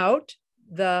come out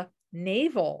the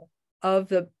navel of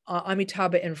the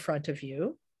Amitabha in front of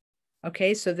you.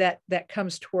 Okay, so that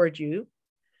comes toward you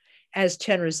as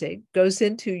Chenrezig, goes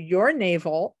into your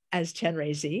navel as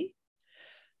Chenrezig,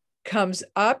 comes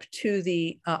up to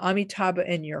the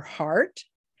Amitabha in your heart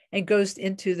and goes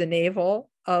into the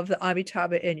navel of the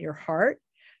Amitabha in your heart,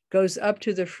 goes up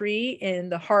to the Hri in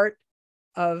the heart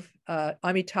of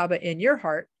Amitabha in your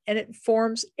heart, and it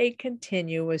forms a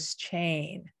continuous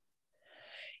chain.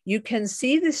 You can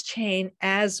see this chain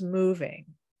as moving.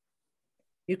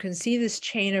 You can see this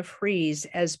chain of Hris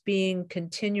as being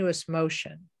continuous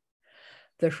motion.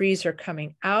 The Hris are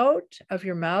coming out of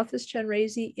your mouth as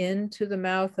Chenrezig into the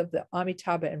mouth of the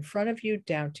Amitabha in front of you,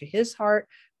 down to his heart,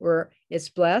 where it's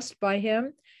blessed by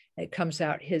him. It comes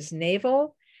out his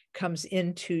navel, comes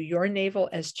into your navel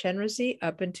as Chenrezig,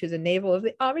 up into the navel of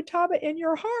the Amitabha in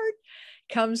your heart,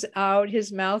 comes out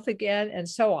his mouth again, and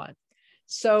so on.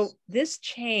 So this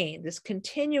chain, this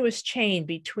continuous chain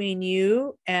between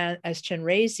you and as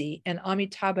Chenrezig and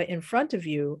Amitabha in front of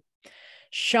you,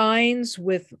 shines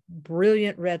with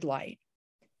brilliant red light.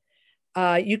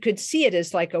 You could see it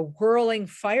as like a whirling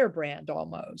firebrand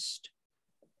almost.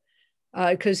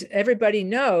 Because everybody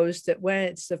knows that when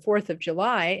it's the 4th of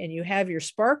July and you have your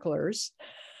sparklers,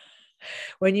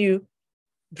 when you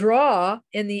draw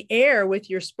in the air with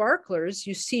your sparklers,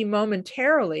 you see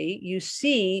momentarily, you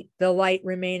see the light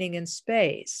remaining in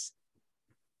space.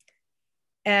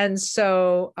 And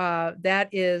so that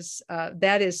is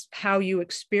how you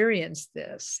experience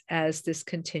this, as this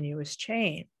continuous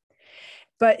chain.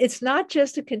 But it's not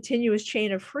just a continuous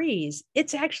chain of Hris,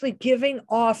 it's actually giving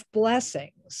off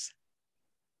blessings.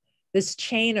 This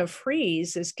chain of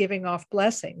Hris is giving off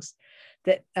blessings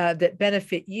that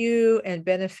benefit you and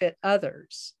benefit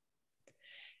others.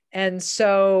 And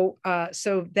so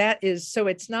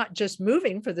it's not just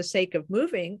moving for the sake of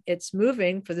moving, it's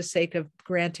moving for the sake of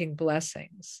granting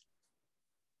blessings.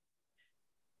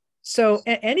 So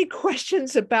any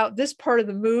questions about this part of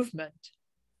the movement?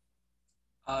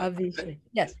 Of these?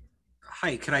 Yes.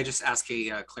 Hi, could I just ask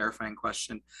a clarifying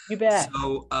question? You bet.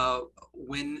 So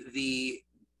when the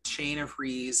chain of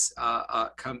Hris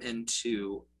come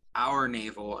into our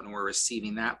navel and we're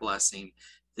receiving that blessing,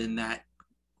 then that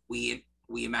we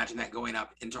imagine that going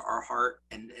up into our heart,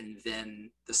 and then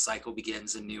the cycle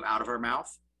begins anew out of our mouth.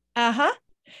 Uh-huh.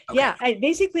 Okay. Yeah,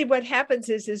 basically what happens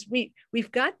is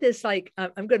we've got this, like,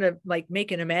 I'm going to like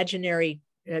make an imaginary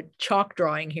chalk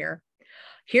drawing here.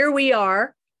 Here we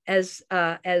are as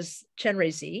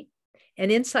Chenrezig,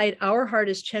 and inside our heart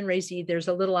as Chenrezig, there's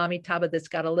a little Amitabha that's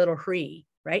got a little Hri,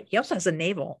 right? He also has a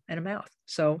navel and a mouth.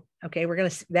 So, okay,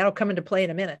 that'll come into play in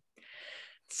a minute.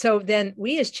 So then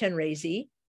we as Chenrezig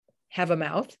have a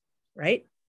mouth, right?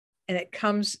 And it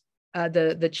comes,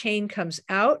 the chain comes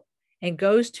out and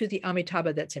goes to the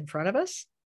Amitabha that's in front of us.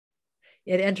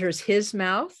 It enters his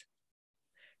mouth,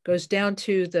 goes down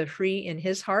to the Hri in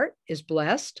his heart, is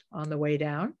blessed on the way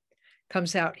down,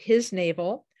 comes out his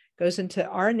navel, goes into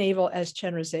our navel as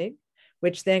Chenrezig,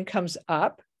 which then comes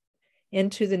up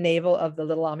into the navel of the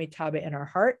little Amitabha in our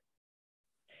heart.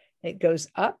 It goes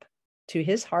up to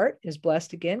his heart, is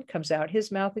blessed again, comes out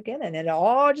his mouth again, and it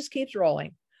all just keeps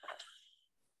rolling.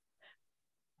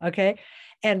 Okay.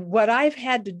 And what I've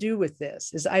had to do with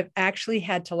this is I've actually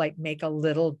had to like make a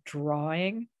little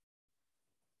drawing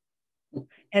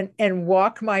and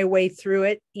walk my way through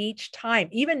it each time.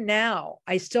 Even now,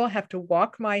 I still have to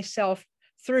walk myself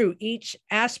through each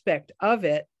aspect of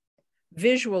it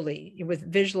visually, with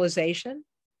visualization,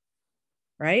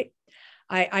 right?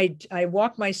 I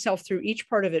walk myself through each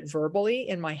part of it verbally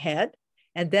in my head,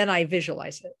 and then I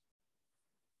visualize it.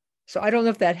 So I don't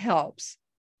know if that helps.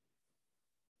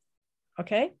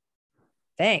 Okay,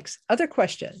 thanks. Other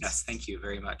questions? Yes, thank you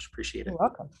very much. Appreciate it. You're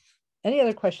welcome. Any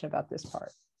other question about this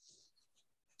part?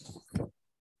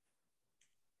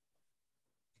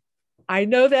 I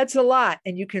know that's a lot,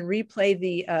 and you can replay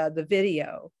the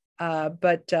video,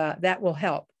 but that will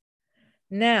help.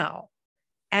 Now,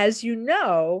 as you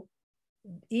know,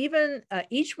 even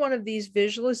each one of these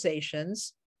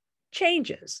visualizations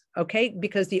changes, okay?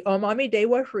 Because the Om Ami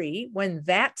Dewa Hri, when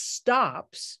that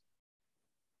stops,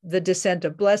 the descent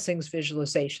of blessings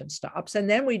visualization stops. And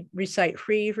then we recite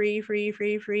Hri, Hri, Hri,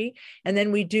 Hri, Hri. And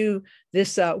then we do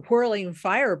this whirling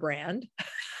firebrand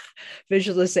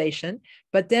visualization.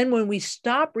 But then when we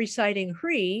stop reciting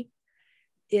Hri,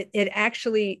 it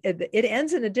actually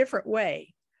ends in a different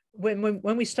way. When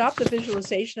we stop the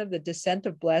visualization of the descent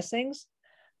of blessings,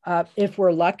 if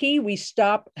we're lucky, we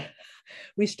stop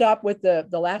with the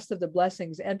last of the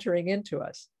blessings entering into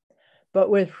us. But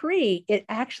with Hri,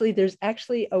 there's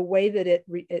actually a way that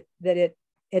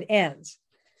it ends.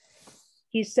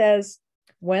 He says,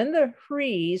 when the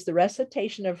Hris, the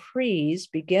recitation of Hris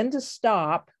begin to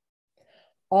stop,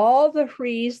 all the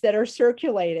Hris that are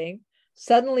circulating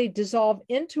suddenly dissolve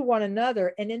into one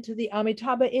another and into the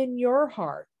Amitabha in your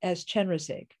heart as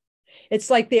Chenrezig. It's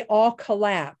like they all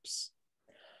collapse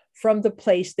from the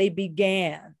place they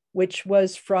began, which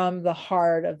was from the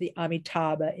heart of the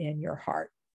Amitabha in your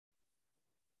heart.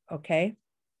 Okay?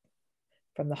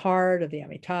 From the heart of the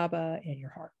Amitabha in your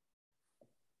heart.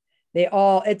 They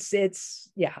all, it's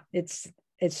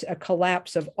a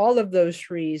collapse of all of those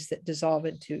Hris that dissolve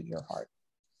into your heart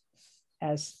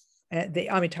as the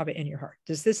Amitabha in your heart.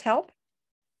 Does this help?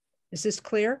 Is this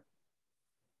clear?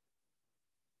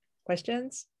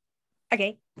 Questions?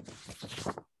 Okay.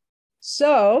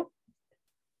 So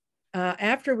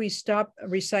after we stop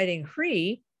reciting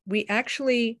Hri, we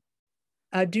actually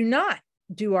do not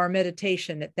do our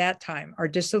meditation at that time, our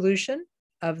dissolution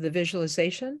of the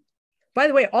visualization. By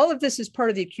the way, all of this is part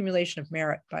of the accumulation of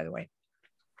merit, by the way.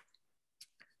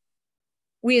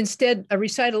 We instead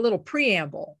recite a little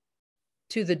preamble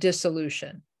to the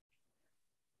dissolution.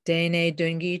 Dene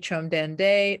dungi chum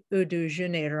dende udu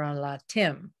juneran la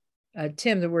tim.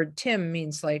 Tim, the word tim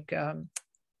means like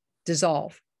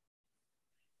dissolve.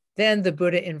 Then the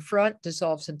Buddha in front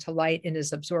dissolves into light and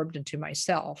is absorbed into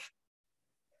myself.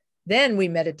 Then we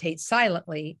meditate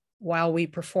silently while we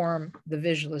perform the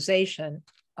visualization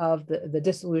of the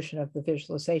dissolution of the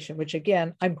visualization, which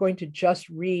again, I'm going to just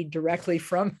read directly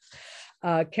from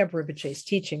Khenpo Rinpoche's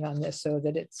teaching on this so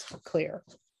that it's clear.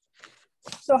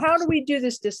 So how do we do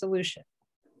this dissolution?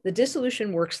 The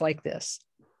dissolution works like this.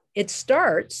 It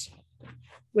starts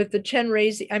with the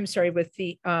Chenrezig,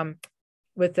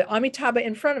 with the Amitabha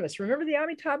in front of us. Remember the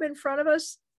Amitabha in front of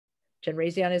us?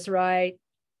 Chenrezig on his right,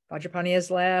 Vajrapani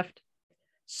his left.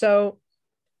 So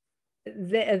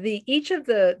each of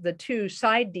the two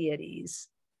side deities,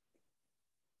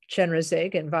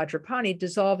 Chenrezig and Vajrapani,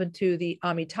 dissolve into the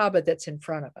Amitabha that's in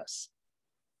front of us.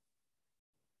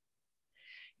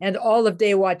 And all of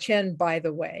Dewa Chen, by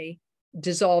the way,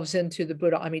 dissolves into the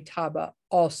Buddha Amitabha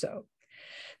also.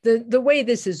 The way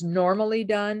this is normally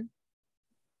done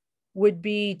would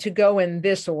be to go in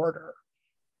this order.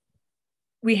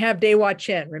 We have Dewa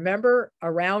Chen, remember,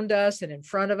 around us and in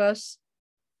front of us.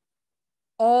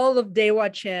 All of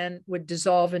Dewa Chen would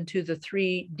dissolve into the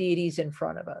three deities in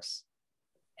front of us.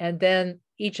 And then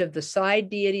each of the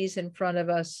side deities in front of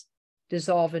us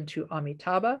dissolve into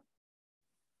Amitabha.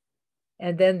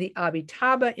 And then the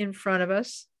Amitabha in front of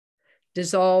us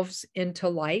dissolves into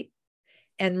light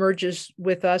and merges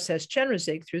with us as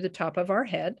Chenrezig through the top of our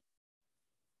head.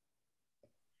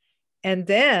 And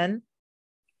then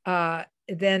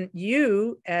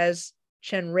you as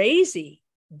Chenrezig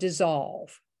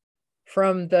dissolve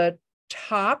from the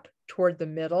top toward the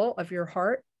middle of your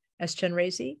heart as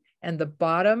Chenrezig, and the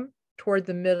bottom toward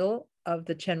the middle of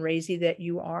the Chenrezig that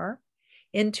you are,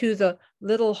 into the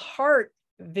little heart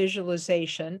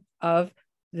visualization of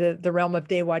the realm of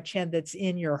Dewa Chen that's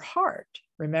in your heart.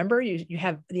 Remember, you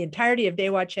have the entirety of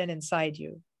Dewa Chen inside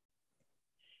you.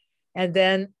 And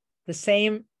then the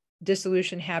same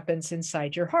dissolution happens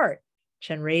inside your heart.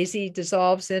 Chenrezig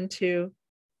dissolves into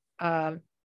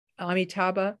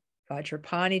Amitabha,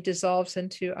 Vajrapani dissolves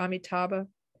into Amitabha,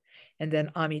 and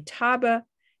then Amitabha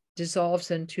dissolves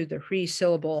into the Hri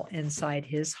syllable inside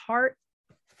his heart.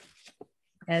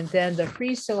 And then the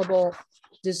Hri syllable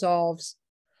dissolves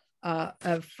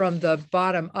from the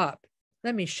bottom up.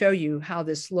 Let me show you how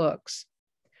this looks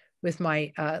with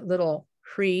my little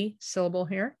Hri syllable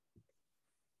here.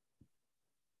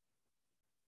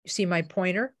 You see my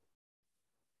pointer?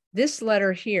 This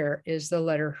letter here is the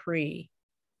letter Hri.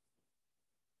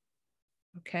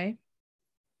 Okay.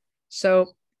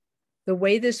 So the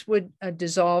way this would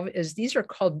dissolve is these are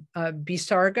called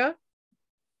Bisarga,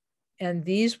 and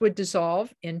these would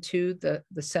dissolve into the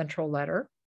central letter.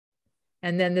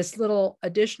 And then this little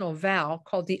additional vowel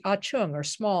called the Achung or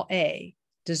small a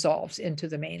dissolves into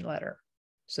the main letter.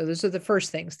 So those are the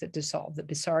first things that dissolve. The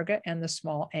Visarga and the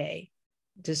small a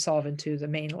dissolve into the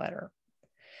main letter.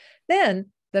 Then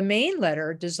the main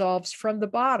letter dissolves from the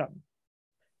bottom,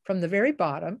 from the very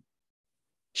bottom,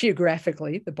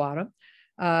 geographically the bottom,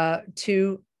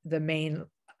 to the main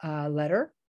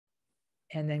letter,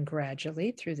 and then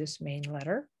gradually through this main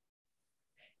letter.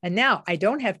 And now I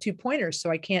don't have 2 pointers,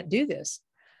 so I can't do this.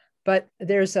 But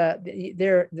there's a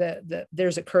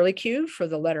there's a curlicue for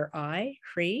the letter I,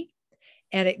 Hri,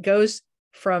 and it goes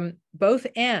from both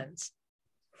ends,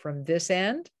 from this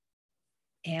end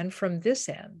and from this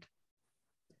end,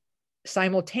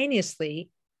 simultaneously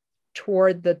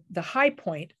toward the high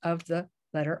point of the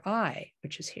letter I,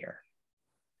 which is here.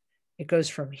 It goes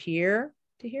from here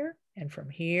to here and from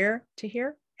here to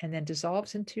here, and then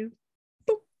dissolves into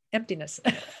boop, emptiness.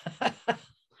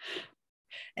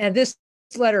 And this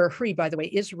letter Hri, by the way,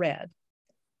 is red.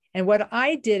 And what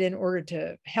I did in order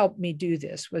to help me do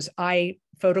this was I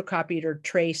photocopied or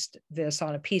traced this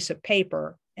on a piece of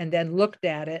paper and then looked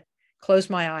at it, closed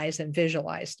my eyes, and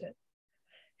visualized it.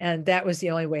 And that was the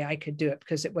only way I could do it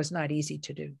because it was not easy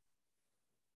to do.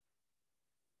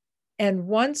 And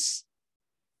once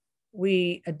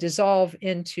we dissolve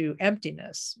into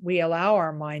emptiness, we allow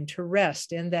our mind to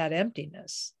rest in that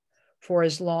emptiness for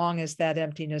as long as that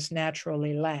emptiness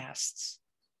naturally lasts.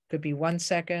 Could be 1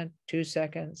 second, 2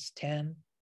 seconds, 10.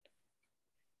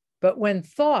 But when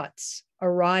thoughts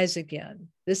arise again,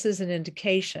 this is an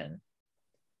indication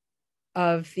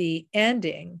of the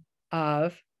ending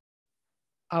of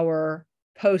our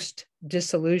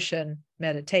post-dissolution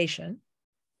meditation.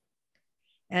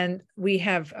 And we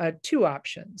have 2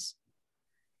 options.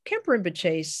 Khenpo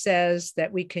Rinpoche says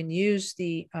that we can use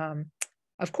we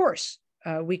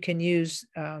can use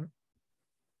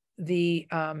the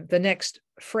next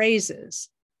phrases,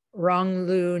 Rang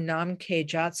Lu Nam Ke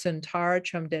Jatsun Tar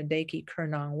Chum Dendeki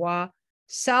Kernang Wa,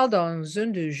 Saldong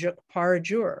Zundu Juk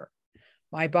Parjur.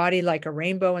 My body, like a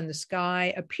rainbow in the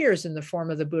sky, appears in the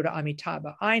form of the Buddha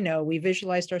Amitabha. I know we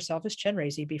visualized ourselves as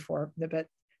Chenrezig before, but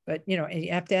you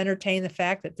have to entertain the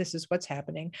fact that this is what's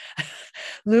happening.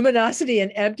 Luminosity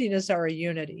and emptiness are a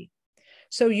unity.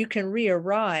 So you can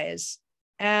re-arise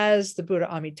as the Buddha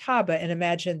Amitabha and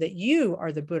imagine that you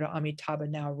are the Buddha Amitabha,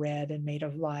 now red and made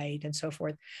of light and so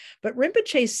forth. But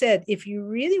Rinpoche said, if you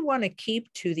really want to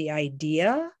keep to the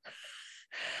idea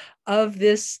of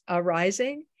this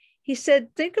arising, he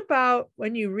said, think about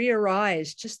when you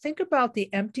re-arise, just think about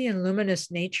the empty and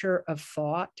luminous nature of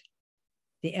thought,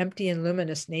 the empty and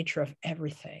luminous nature of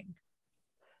everything,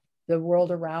 the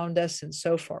world around us and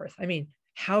so forth. I mean,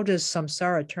 how does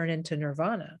samsara turn into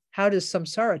nirvana? How does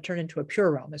samsara turn into a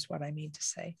pure realm is what I mean to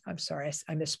say. I'm sorry,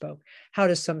 I misspoke. How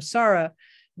does samsara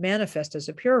manifest as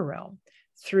a pure realm?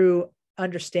 Through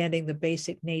understanding the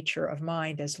basic nature of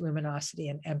mind as luminosity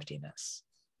and emptiness.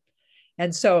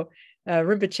 And so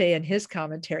Rinpoche in his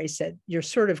commentary said, you're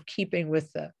sort of keeping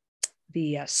with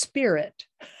the spirit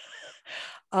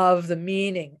of the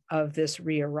meaning of this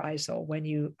re-arisal when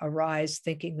you arise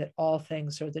thinking that all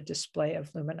things are the display of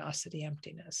luminosity,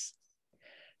 emptiness.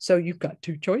 So you've got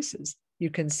 2 choices. You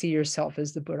can see yourself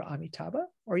as the Buddha Amitabha,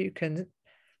 or you can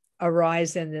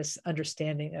arise in this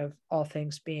understanding of all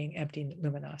things being empty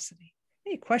luminosity.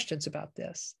 Any questions about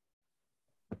this?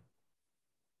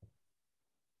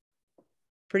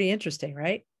 Pretty interesting,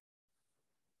 right?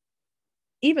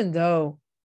 Even though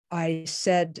I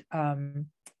said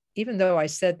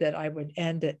that I would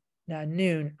end at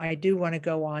noon, I do want to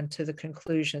go on to the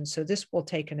conclusion. So this will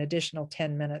take an additional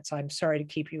 10 minutes. I'm sorry to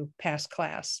keep you past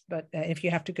class, but if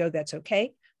you have to go, that's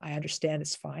okay. I understand,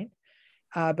 it's fine.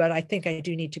 But I think I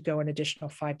do need to go an additional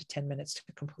 5 to 10 minutes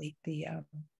to complete the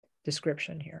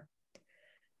description here.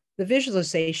 The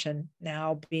visualization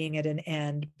now being at an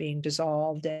end, being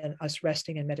dissolved, and us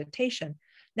resting in meditation.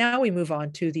 Now we move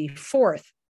on to the 4th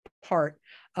part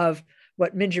of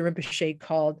what Mingyur Rinpoche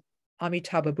called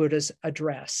Amitabha Buddha's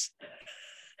address,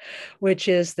 which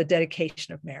is the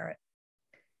dedication of merit.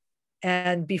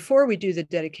 And before we do the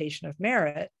dedication of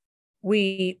merit,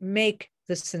 we make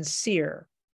the sincere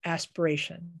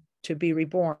aspiration to be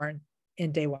reborn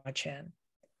in Dewa Chen.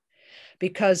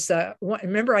 Because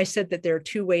remember I said that there are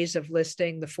 2 ways of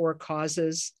listing the 4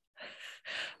 causes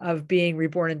of being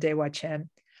reborn in Dewa Chen.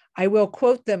 I will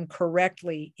quote them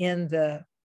correctly in the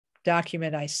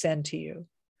document I send to you.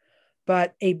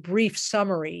 But a brief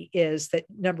summary is that,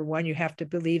 number 1, you have to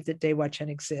believe that Dewa Chen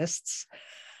exists,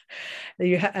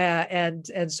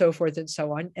 and so forth and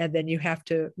so on. And then you have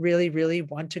to really, really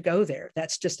want to go there.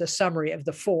 That's just a summary of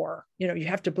the 4. You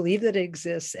have to believe that it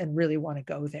exists and really want to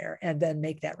go there and then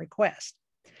make that request.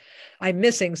 I'm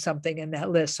missing something in that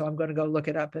list, so I'm going to go look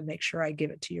it up and make sure I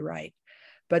give it to you right.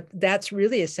 but that's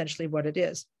really essentially what it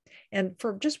is. And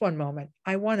for just one moment,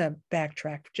 I want to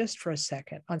backtrack just for a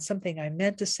second on something I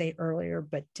meant to say earlier,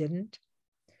 but didn't.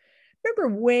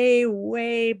 Remember way,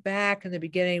 way back in the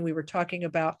beginning, we were talking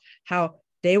about how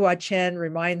Dewa Chen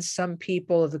reminds some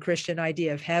people of the Christian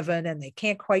idea of heaven, and they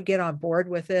can't quite get on board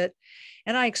with it.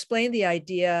 And I explained the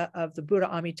idea of the Buddha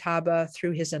Amitabha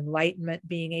through his enlightenment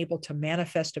being able to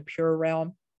manifest a pure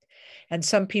realm. And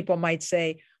some people might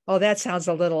say, oh, that sounds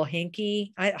a little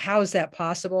hinky. How is that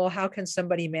possible? How can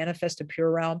somebody manifest a pure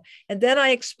realm? And then I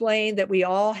explained that we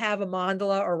all have a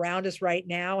mandala around us right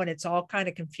now, and it's all kind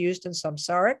of confused and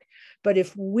samsaric. But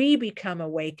if we become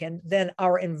awakened, then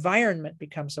our environment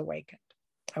becomes awakened.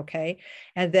 Okay.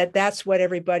 And that's what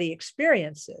everybody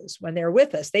experiences when they're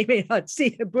with us. They may not see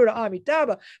the Buddha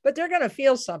Amitabha, but they're going to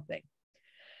feel something.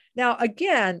 Now,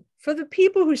 again, for the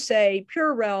people who say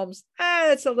pure realms,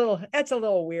 that's a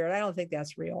little weird. I don't think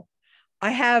that's real.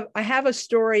 I have a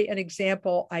story, an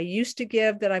example I used to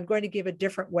give that I'm going to give a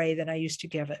different way than I used to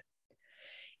give it.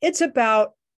 It's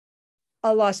about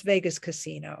a Las Vegas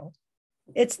casino.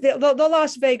 It's the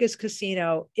Las Vegas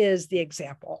casino is the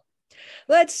example.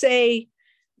 Let's say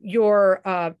you're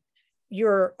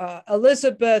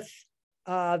Elizabeth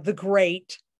the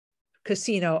Great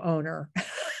casino owner.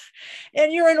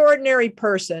 And you're an ordinary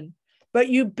person, but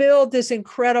you build this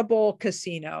incredible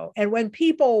casino. And when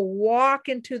people walk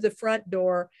into the front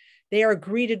door, they are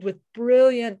greeted with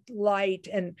brilliant light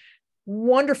and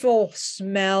wonderful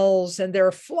smells, and there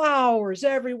are flowers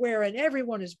everywhere, and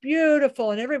everyone is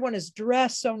beautiful, and everyone is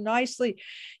dressed so nicely.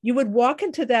 You would walk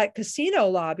into that casino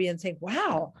lobby and think,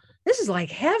 wow, this is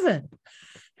like heaven.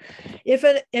 If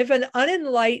an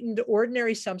unenlightened,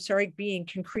 ordinary samsaric being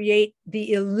can create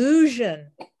the illusion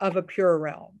of a pure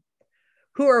realm,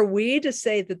 who are we to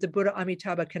say that the Buddha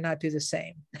Amitabha cannot do the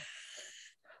same?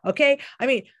 Okay, I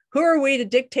mean, who are we to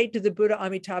dictate to the Buddha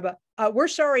Amitabha, we're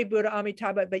sorry, Buddha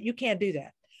Amitabha, but you can't do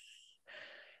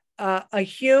that. A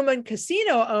human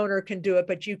casino owner can do it,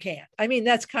 but you can't. I mean,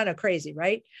 that's kind of crazy,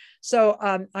 right? So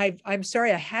I'm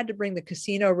sorry, I had to bring the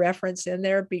casino reference in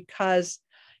there because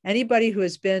anybody who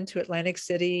has been to Atlantic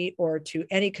City or to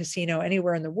any casino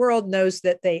anywhere in the world knows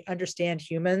that they understand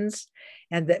humans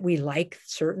and that we like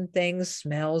certain things.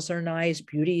 Smells are nice,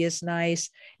 beauty is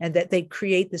nice, and that they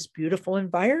create this beautiful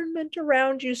environment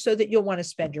around you so that you'll want to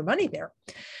spend your money there.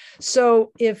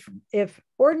 So if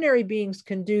ordinary beings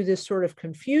can do this sort of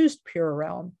confused pure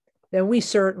realm, then we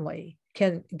certainly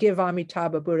can give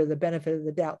Amitabha Buddha the benefit of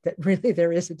the doubt that really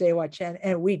there is a Dewa Chen,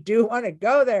 and we do want to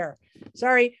go there.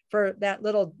 Sorry for that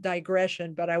little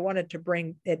digression, but I wanted to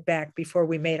bring it back before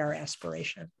we made our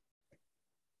aspiration.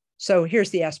 So here's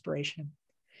the aspiration.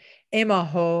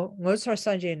 Emaho ngosar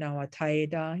sanje nawa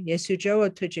taida yesu joa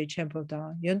tuje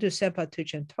chempoda yundu sempa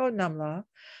tuchen to namla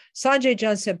sanje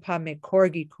jan sempa me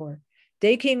korgi kor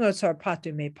deki ngosar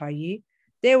patu me payi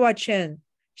Dewa Chen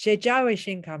shejawe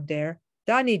shinkam der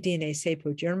Dani dine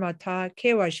sepu jermata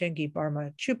kewa shengi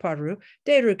barma chuparu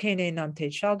deru kene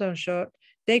namte shaldon shot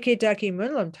deke daki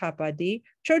munlam tapadi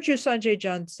chochu sanje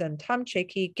jansen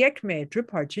tamcheki gekme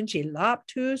drupar chinchi lap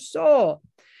tu so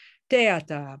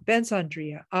deata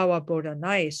bensandria awa boda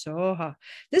nai soha.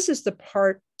 This is the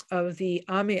part of the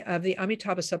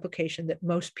Amitabha supplication that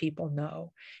most people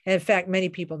know. And in fact, many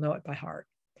people know it by heart.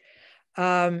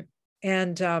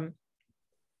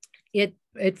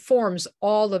 It forms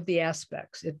all of the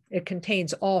aspects. It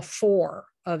contains all four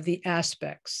of the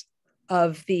aspects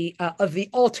of the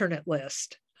alternate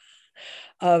list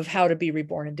of how to be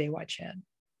reborn in Dewa Chen.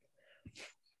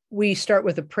 We start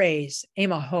with a praise,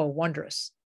 Emaho,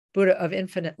 wondrous, Buddha of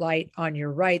infinite light, on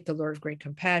your right, the Lord of great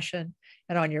compassion,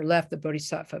 and on your left, the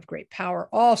Bodhisattva of great power,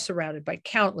 all surrounded by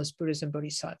countless Buddhas and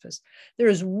Bodhisattvas. There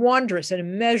is wondrous and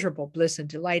immeasurable bliss and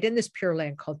delight in this pure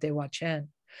land called Dewa Chen.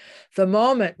 The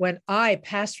moment when I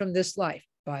pass from this life,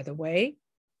 by the way,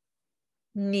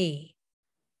 ni,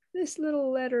 this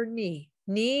little letter ni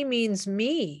means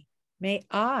me, may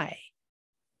I,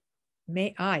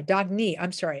 dag ni,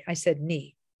 I'm sorry, I said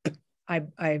ni.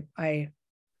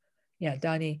 Yeah,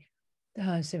 Dani,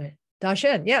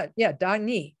 Dashen, yeah, dag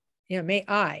ni, yeah, may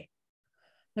I.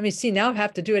 Let me see, now I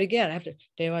have to do it again. I have to,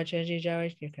 Dewa Chenji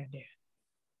Jawish, you can do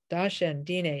Dashen,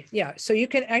 Dine. Yeah, so you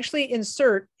can actually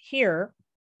insert here,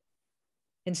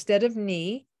 instead of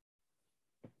ni,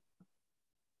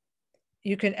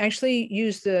 you can actually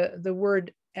use the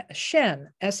word shen,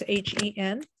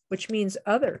 S-H-E-N, which means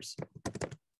others.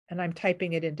 And I'm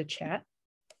typing it into chat.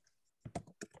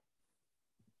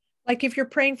 Like if you're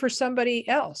praying for somebody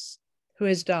else who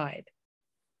has died,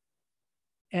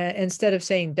 instead of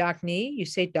saying dak ni, you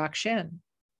say dak shen.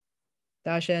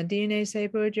 Dashandine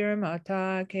sepu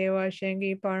jiramata kewa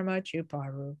shengi parma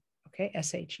chuparu. Okay,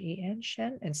 S-H-E-N,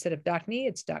 Shen. Instead of Dakni,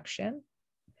 it's Dakshen.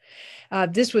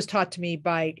 This was taught to me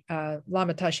by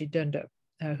Lama Tashi Dunda,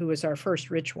 who was our first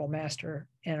ritual master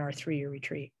in our 3-year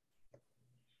retreat.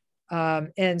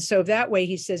 And so that way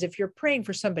he says, if you're praying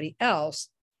for somebody else,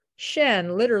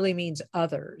 Shen literally means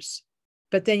others,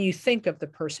 but then you think of the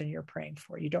person you're praying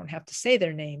for. You don't have to say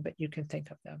their name, but you can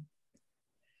think of them.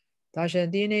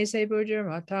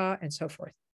 And so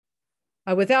forth.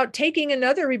 Without taking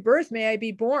another rebirth, may I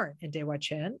be born in Dewa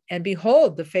Chen and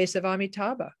behold the face of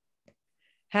Amitabha.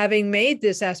 Having made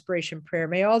this aspiration prayer,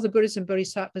 may all the Buddhas and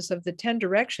Bodhisattvas of the 10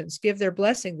 directions give their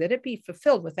blessing that it be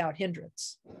fulfilled without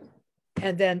hindrance.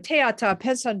 And then Teata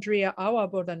Pesandriya Awa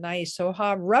Bodhanai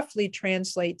Soha roughly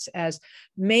translates as,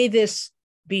 may this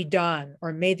be done,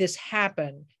 or may this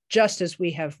happen just as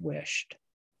we have wished.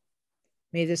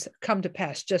 May this come to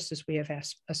pass just as we have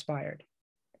aspired.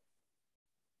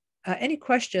 Any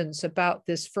questions about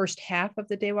this first half of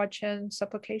the Dewa Chen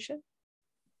supplication?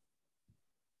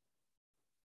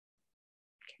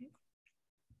 Okay.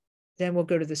 Then we'll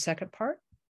go to the second part.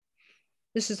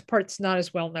 This is the part that's not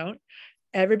as well known.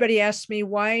 Everybody asks me,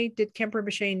 why did Khenpo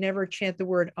Rinpoche never chant the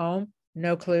word Om?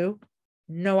 No clue,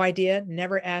 no idea,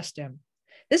 never asked him.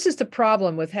 This is the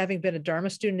problem with having been a Dharma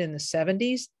student in the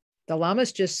 70s. The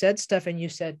Lamas just said stuff and you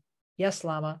said, yes,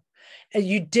 Lama. And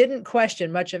you didn't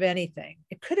question much of anything.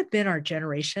 It could have been our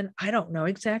generation. I don't know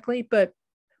exactly, but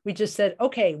we just said,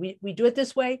 okay, we do it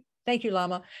this way. Thank you,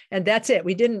 Lama. And that's it.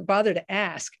 We didn't bother to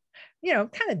ask. You know,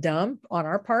 kind of dumb on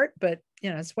our part, but you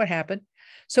know, that's what happened.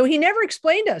 So he never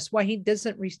explained to us why he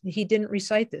didn't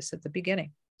recite this at the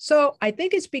beginning. So I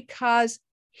think it's because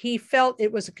he felt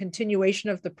it was a continuation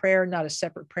of the prayer, not a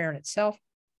separate prayer in itself.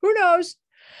 Who knows?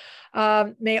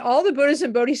 May all the Buddhas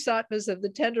and Bodhisattvas of the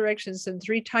 10 directions and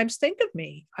 3 times think of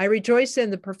me. I rejoice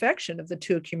in the perfection of the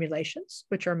 2 accumulations,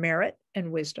 which are merit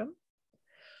and wisdom.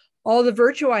 All the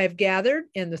virtue I have gathered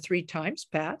in the 3 times,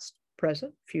 past,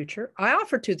 present, future, I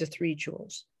offer to the 3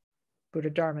 jewels, Buddha,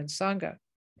 Dharma, and Sangha.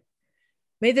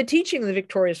 May the teaching of the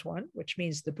victorious one, which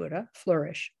means the Buddha,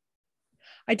 flourish.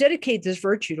 I dedicate this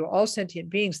virtue to all sentient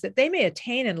beings that they may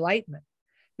attain enlightenment.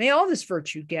 May all this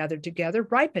virtue gathered together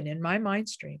ripen in my mind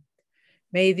stream.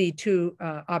 May the 2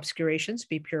 obscurations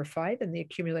be purified and the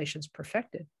accumulations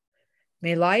perfected.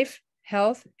 May life,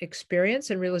 health,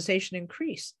 experience, and realization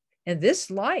increase. In this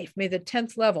life, may the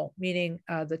 10th level, meaning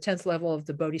the 10th level of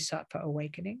the Bodhisattva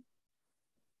awakening,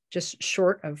 just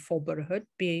short of full Buddhahood,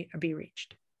 be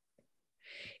reached.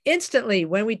 Instantly,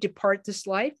 when we depart this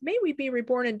life, may we be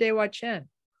reborn in Dewa Chen.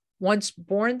 Once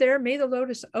born there, may the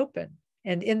lotus open,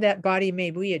 and in that body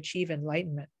may we achieve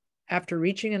enlightenment. After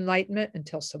reaching enlightenment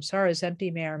until samsara is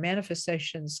empty, may our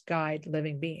manifestations guide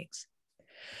living beings.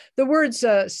 The words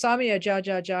samaya ja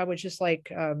ja ja, which is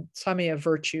like samaya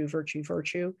virtue, virtue,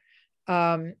 virtue,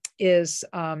 is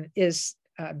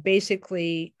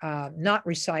basically not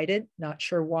recited. Not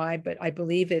sure why, but I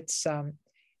believe it's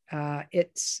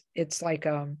like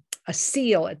a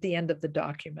seal at the end of the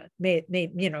document. May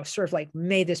sort of like,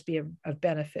 may this be of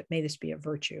benefit, may this be a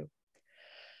virtue.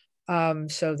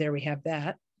 So there we have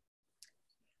that.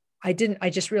 I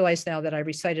just realized now that I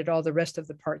recited all the rest of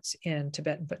the parts in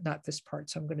Tibetan, but not this part.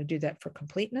 So I'm going to do that for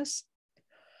completeness.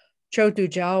 Chotu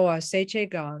Jawa Seche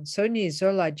Gan, Soni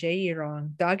Zola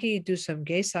Jairong, Dagi Dusum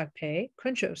Gesak Pe,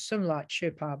 Kuncho Sumlat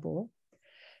Shipabu,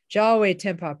 Jawe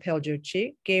Tempa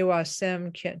Peljuchi, Gewa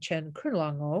Sem Chen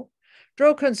Kunlango,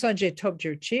 Drokun Sanje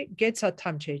Topjuchi, Getsa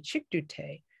Tamche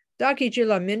Chikdute, Daki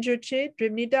Jila Minjuchi,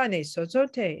 Dribnidane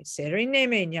Sozote, Serine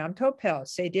Me Nyam Topel,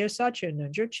 Sedir Sachu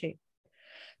Nunjuchi.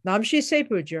 Namshi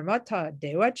Sepu Jirmata,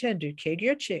 Dewa Chendu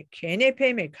Kegyochi, Kene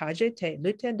Peme Kajete,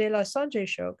 Luten de la Sanje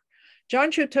Shok,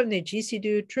 Janchu Tumne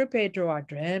Jisidu, Trupe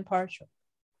Droadren Partial.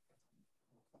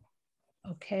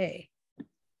 Okay,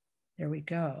 there we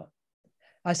go.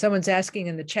 Someone's asking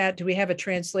in the chat, do we have a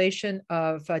translation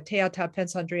of Teata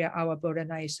Pensandria Awa Bodha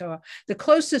Naisoa? The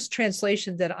closest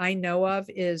translation that I know of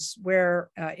is where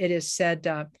it is said,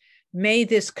 may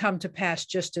this come to pass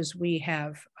just as we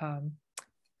have,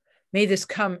 may this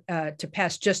come to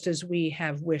pass just as we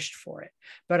have wished for it.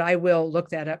 But I will look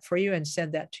that up for you and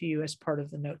send that to you as part of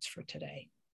the notes for today.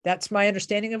 That's my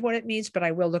understanding of what it means, but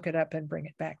I will look it up and bring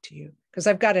it back to you because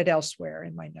I've got it elsewhere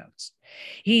in my notes.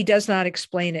 He does not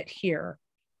explain it here.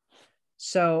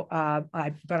 So,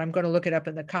 but I'm going to look it up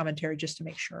in the commentary just to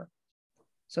make sure.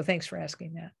 So thanks for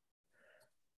asking that.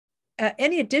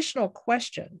 Any additional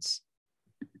questions?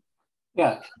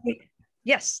 Yes.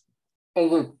 Yes.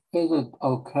 Is it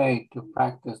okay to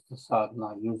practice the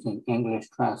sadhana using English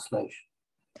translation?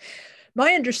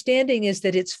 My understanding is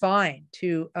that it's fine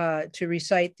to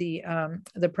recite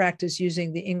the practice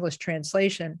using the English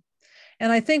translation.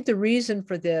 And I think the reason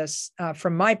for this,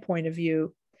 from my point of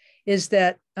view, is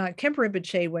that Khenpo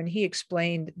Rinpoche, when he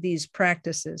explained these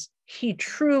practices, he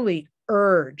truly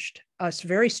urged us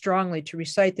very strongly to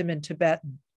recite them in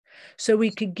Tibetan so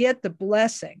we could get the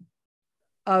blessing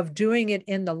of doing it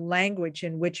in the language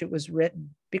in which it was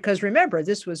written. Because remember,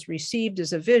 this was received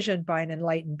as a vision by an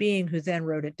enlightened being who then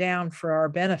wrote it down for our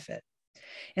benefit.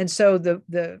 And so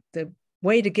the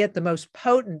way to get the most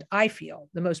potent, I feel,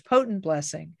 the most potent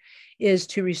blessing is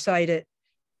to recite it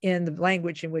in the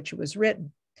language in which it was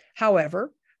written.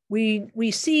 However,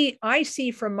 I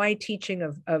see from my teaching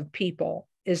of people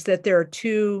is that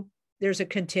there's a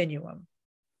continuum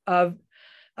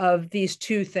of these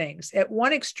two things. At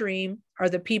one extreme are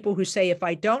the people who say, if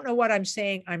I don't know what I'm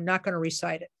saying, I'm not going to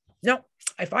recite it. No,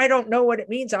 if I don't know what it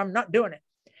means, I'm not doing it.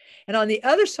 And on the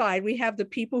other side, we have the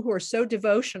people who are so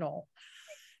devotional.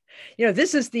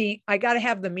 This is I got to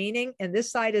have the meaning. And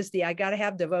this side is I got to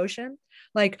have devotion.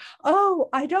 Like, oh,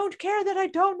 I don't care that I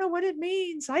don't know what it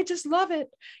means. I just love it.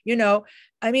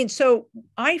 So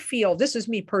I feel, this is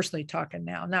me personally talking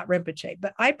now, not Rinpoche,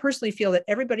 but I personally feel that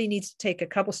everybody needs to take a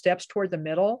couple steps toward the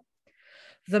middle.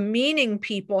 The meaning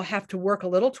people have to work a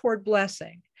little toward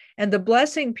blessing, and the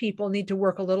blessing people need to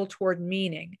work a little toward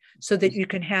meaning so that you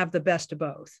can have the best of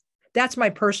both. That's my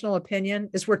personal opinion.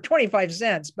 It's worth 25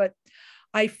 cents, but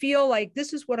I feel like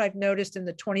this is what I've noticed in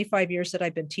the 25 years that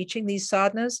I've been teaching these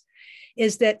sadhanas,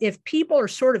 is that if people are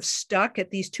sort of stuck at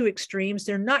these two extremes,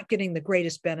 they're not getting the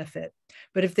greatest benefit.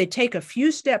 But if they take a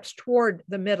few steps toward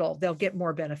the middle, they'll get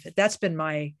more benefit. That's been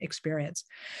my experience.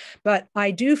 But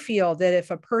I do feel that if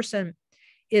a person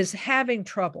is having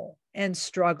trouble and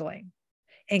struggling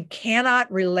and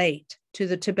cannot relate to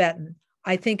the Tibetan,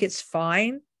 I think it's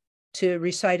fine to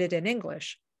recite it in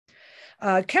English.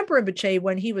 Khenpo Rinpoche,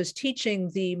 when he was teaching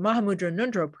the Mahamudra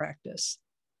Nundro practice,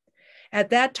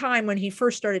 at that time when he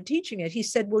first started teaching it, he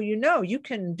said, well, you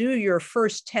can do your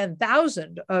first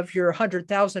 10,000 of your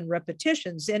 100,000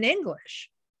 repetitions in English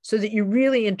so that you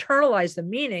really internalize the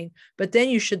meaning, but then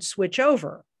you should switch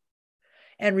over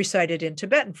and recite it in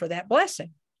Tibetan for that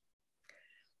blessing.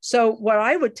 So what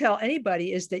I would tell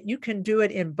anybody is that you can do it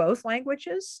in both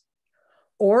languages.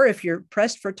 Or if you're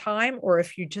pressed for time, or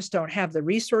if you just don't have the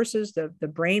resources, the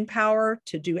brain power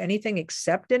to do anything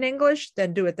except in English,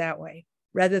 then do it that way.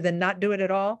 Rather than not do it at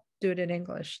all, do it in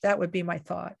English. That would be my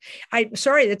thought. I'm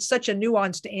sorry, it's such a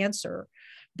nuanced answer,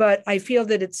 but I feel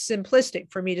that it's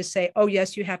simplistic for me to say, oh,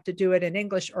 yes, you have to do it in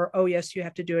English, or, oh, yes, you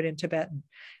have to do it in Tibetan.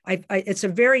 It's a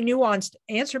very nuanced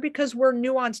answer because we're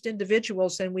nuanced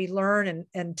individuals and we learn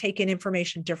and take in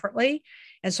information differently.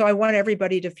 And so I want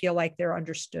everybody to feel like they're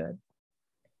understood.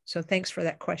 So thanks for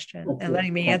that question and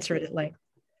letting me answer it at length.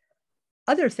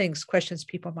 Other questions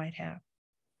people might have.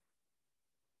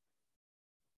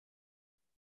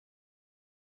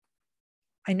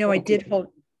 I know I did hold,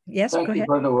 yes, go ahead. Thank you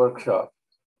for the workshop.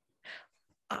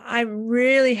 I'm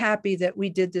really happy that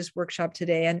we did this workshop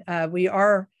today, and we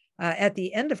are at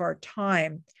the end of our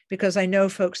time because I know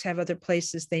folks have other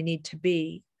places they need to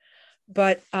be.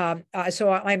 But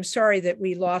so I'm sorry that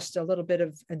we lost a little bit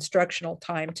of instructional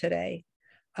time today.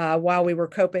 While we were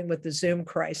coping with the Zoom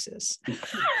crisis.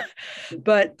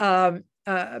 but I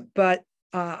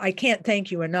can't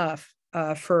thank you enough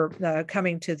for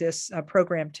coming to this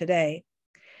program today.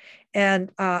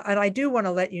 And I do want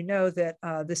to let you know that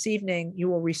this evening you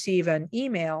will receive an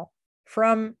email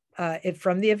from the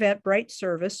Eventbrite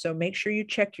service. So make sure you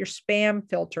check your spam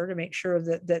filter to make sure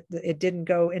that it didn't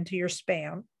go into your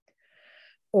spam,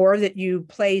 or that you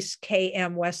place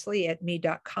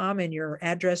kmwesley@me.com in your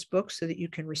address book so that you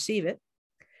can receive it.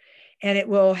 And it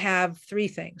will have three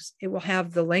things. It will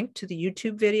have the link to the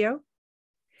YouTube video.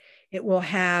 It will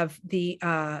have the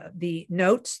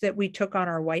notes that we took on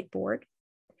our whiteboard.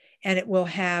 And it will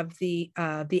have the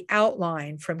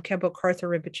outline from Khenpo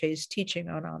Karthar Rinpoche's teaching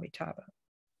on Amitabha.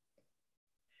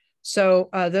 So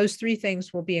those three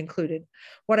things will be included.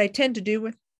 What I tend to do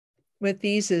with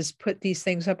these is put these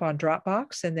things up on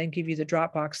Dropbox and then give you the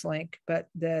Dropbox link, but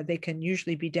they can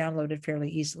usually be downloaded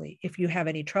fairly easily. If you have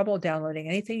any trouble downloading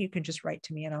anything, you can just write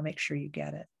to me and I'll make sure you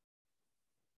get it.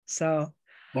 So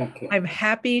I'm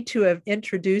happy to have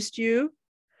introduced you,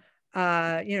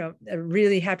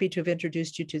 really happy to have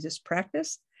introduced you to this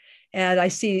practice. And I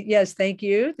see, yes, thank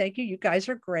you. Thank you. You guys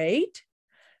are great.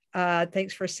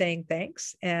 Thanks for saying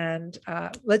thanks. And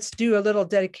let's do a little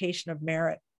dedication of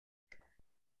merit.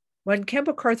 When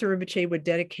Khenpo Karthar Rinpoche would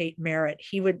dedicate merit,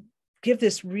 he would give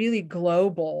this really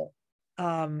global,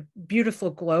 beautiful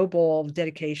global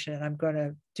dedication. And I'm going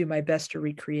to do my best to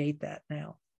recreate that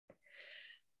now.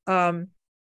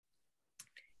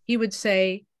 he would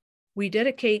say, we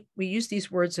use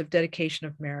these words of dedication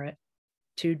of merit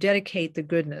to dedicate the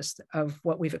goodness of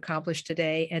what we've accomplished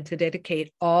today and to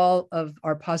dedicate all of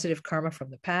our positive karma from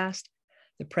the past,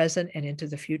 the present, and into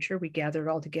the future. We gather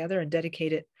it all together and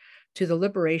dedicate it to the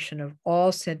liberation of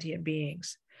all sentient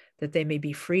beings, that they may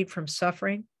be freed from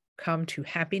suffering, come to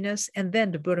happiness, and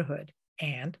then to Buddhahood.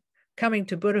 And coming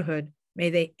to Buddhahood, may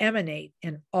they emanate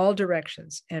in all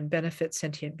directions and benefit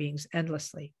sentient beings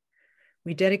endlessly.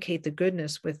 We dedicate the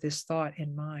goodness with this thought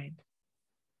in mind.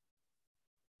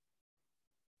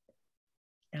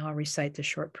 Now I'll recite the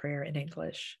short prayer in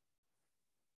English.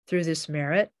 Through this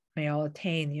merit, may all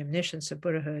attain the omniscience of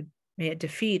Buddhahood. May it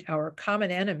defeat our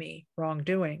common enemy,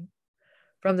 wrongdoing.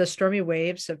 From the stormy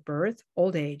waves of birth,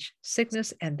 old age,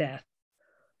 sickness, and death.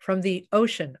 From the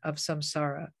ocean of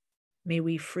samsara, may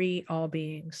we free all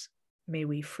beings. May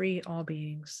we free all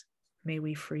beings. May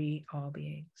we free all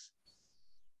beings.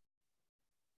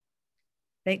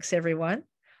 Thanks, everyone.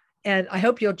 And I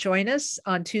hope you'll join us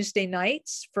on Tuesday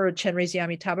nights for Chenrezig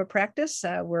Amitabha practice.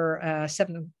 We're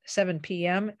 7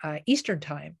 p.m. Eastern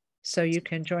time. So you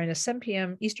can join us 7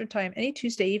 p.m. Eastern time any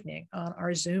Tuesday evening on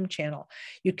our Zoom channel.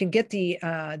 You can get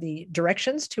the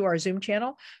directions to our Zoom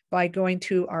channel by going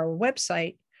to our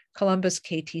website,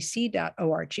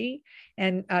 columbuskTC.org,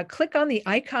 and click on the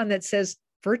icon that says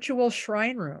Virtual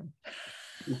Shrine Room.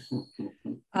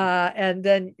 And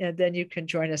then you can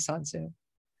join us on Zoom.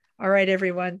 All right,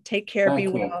 everyone. Take care. Be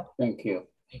well. Thank you.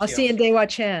 I'll see you in Dewa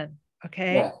Chen.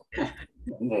 Okay. Yeah,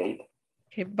 indeed.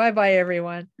 Okay. Bye-bye,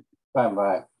 everyone.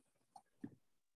 Bye-bye.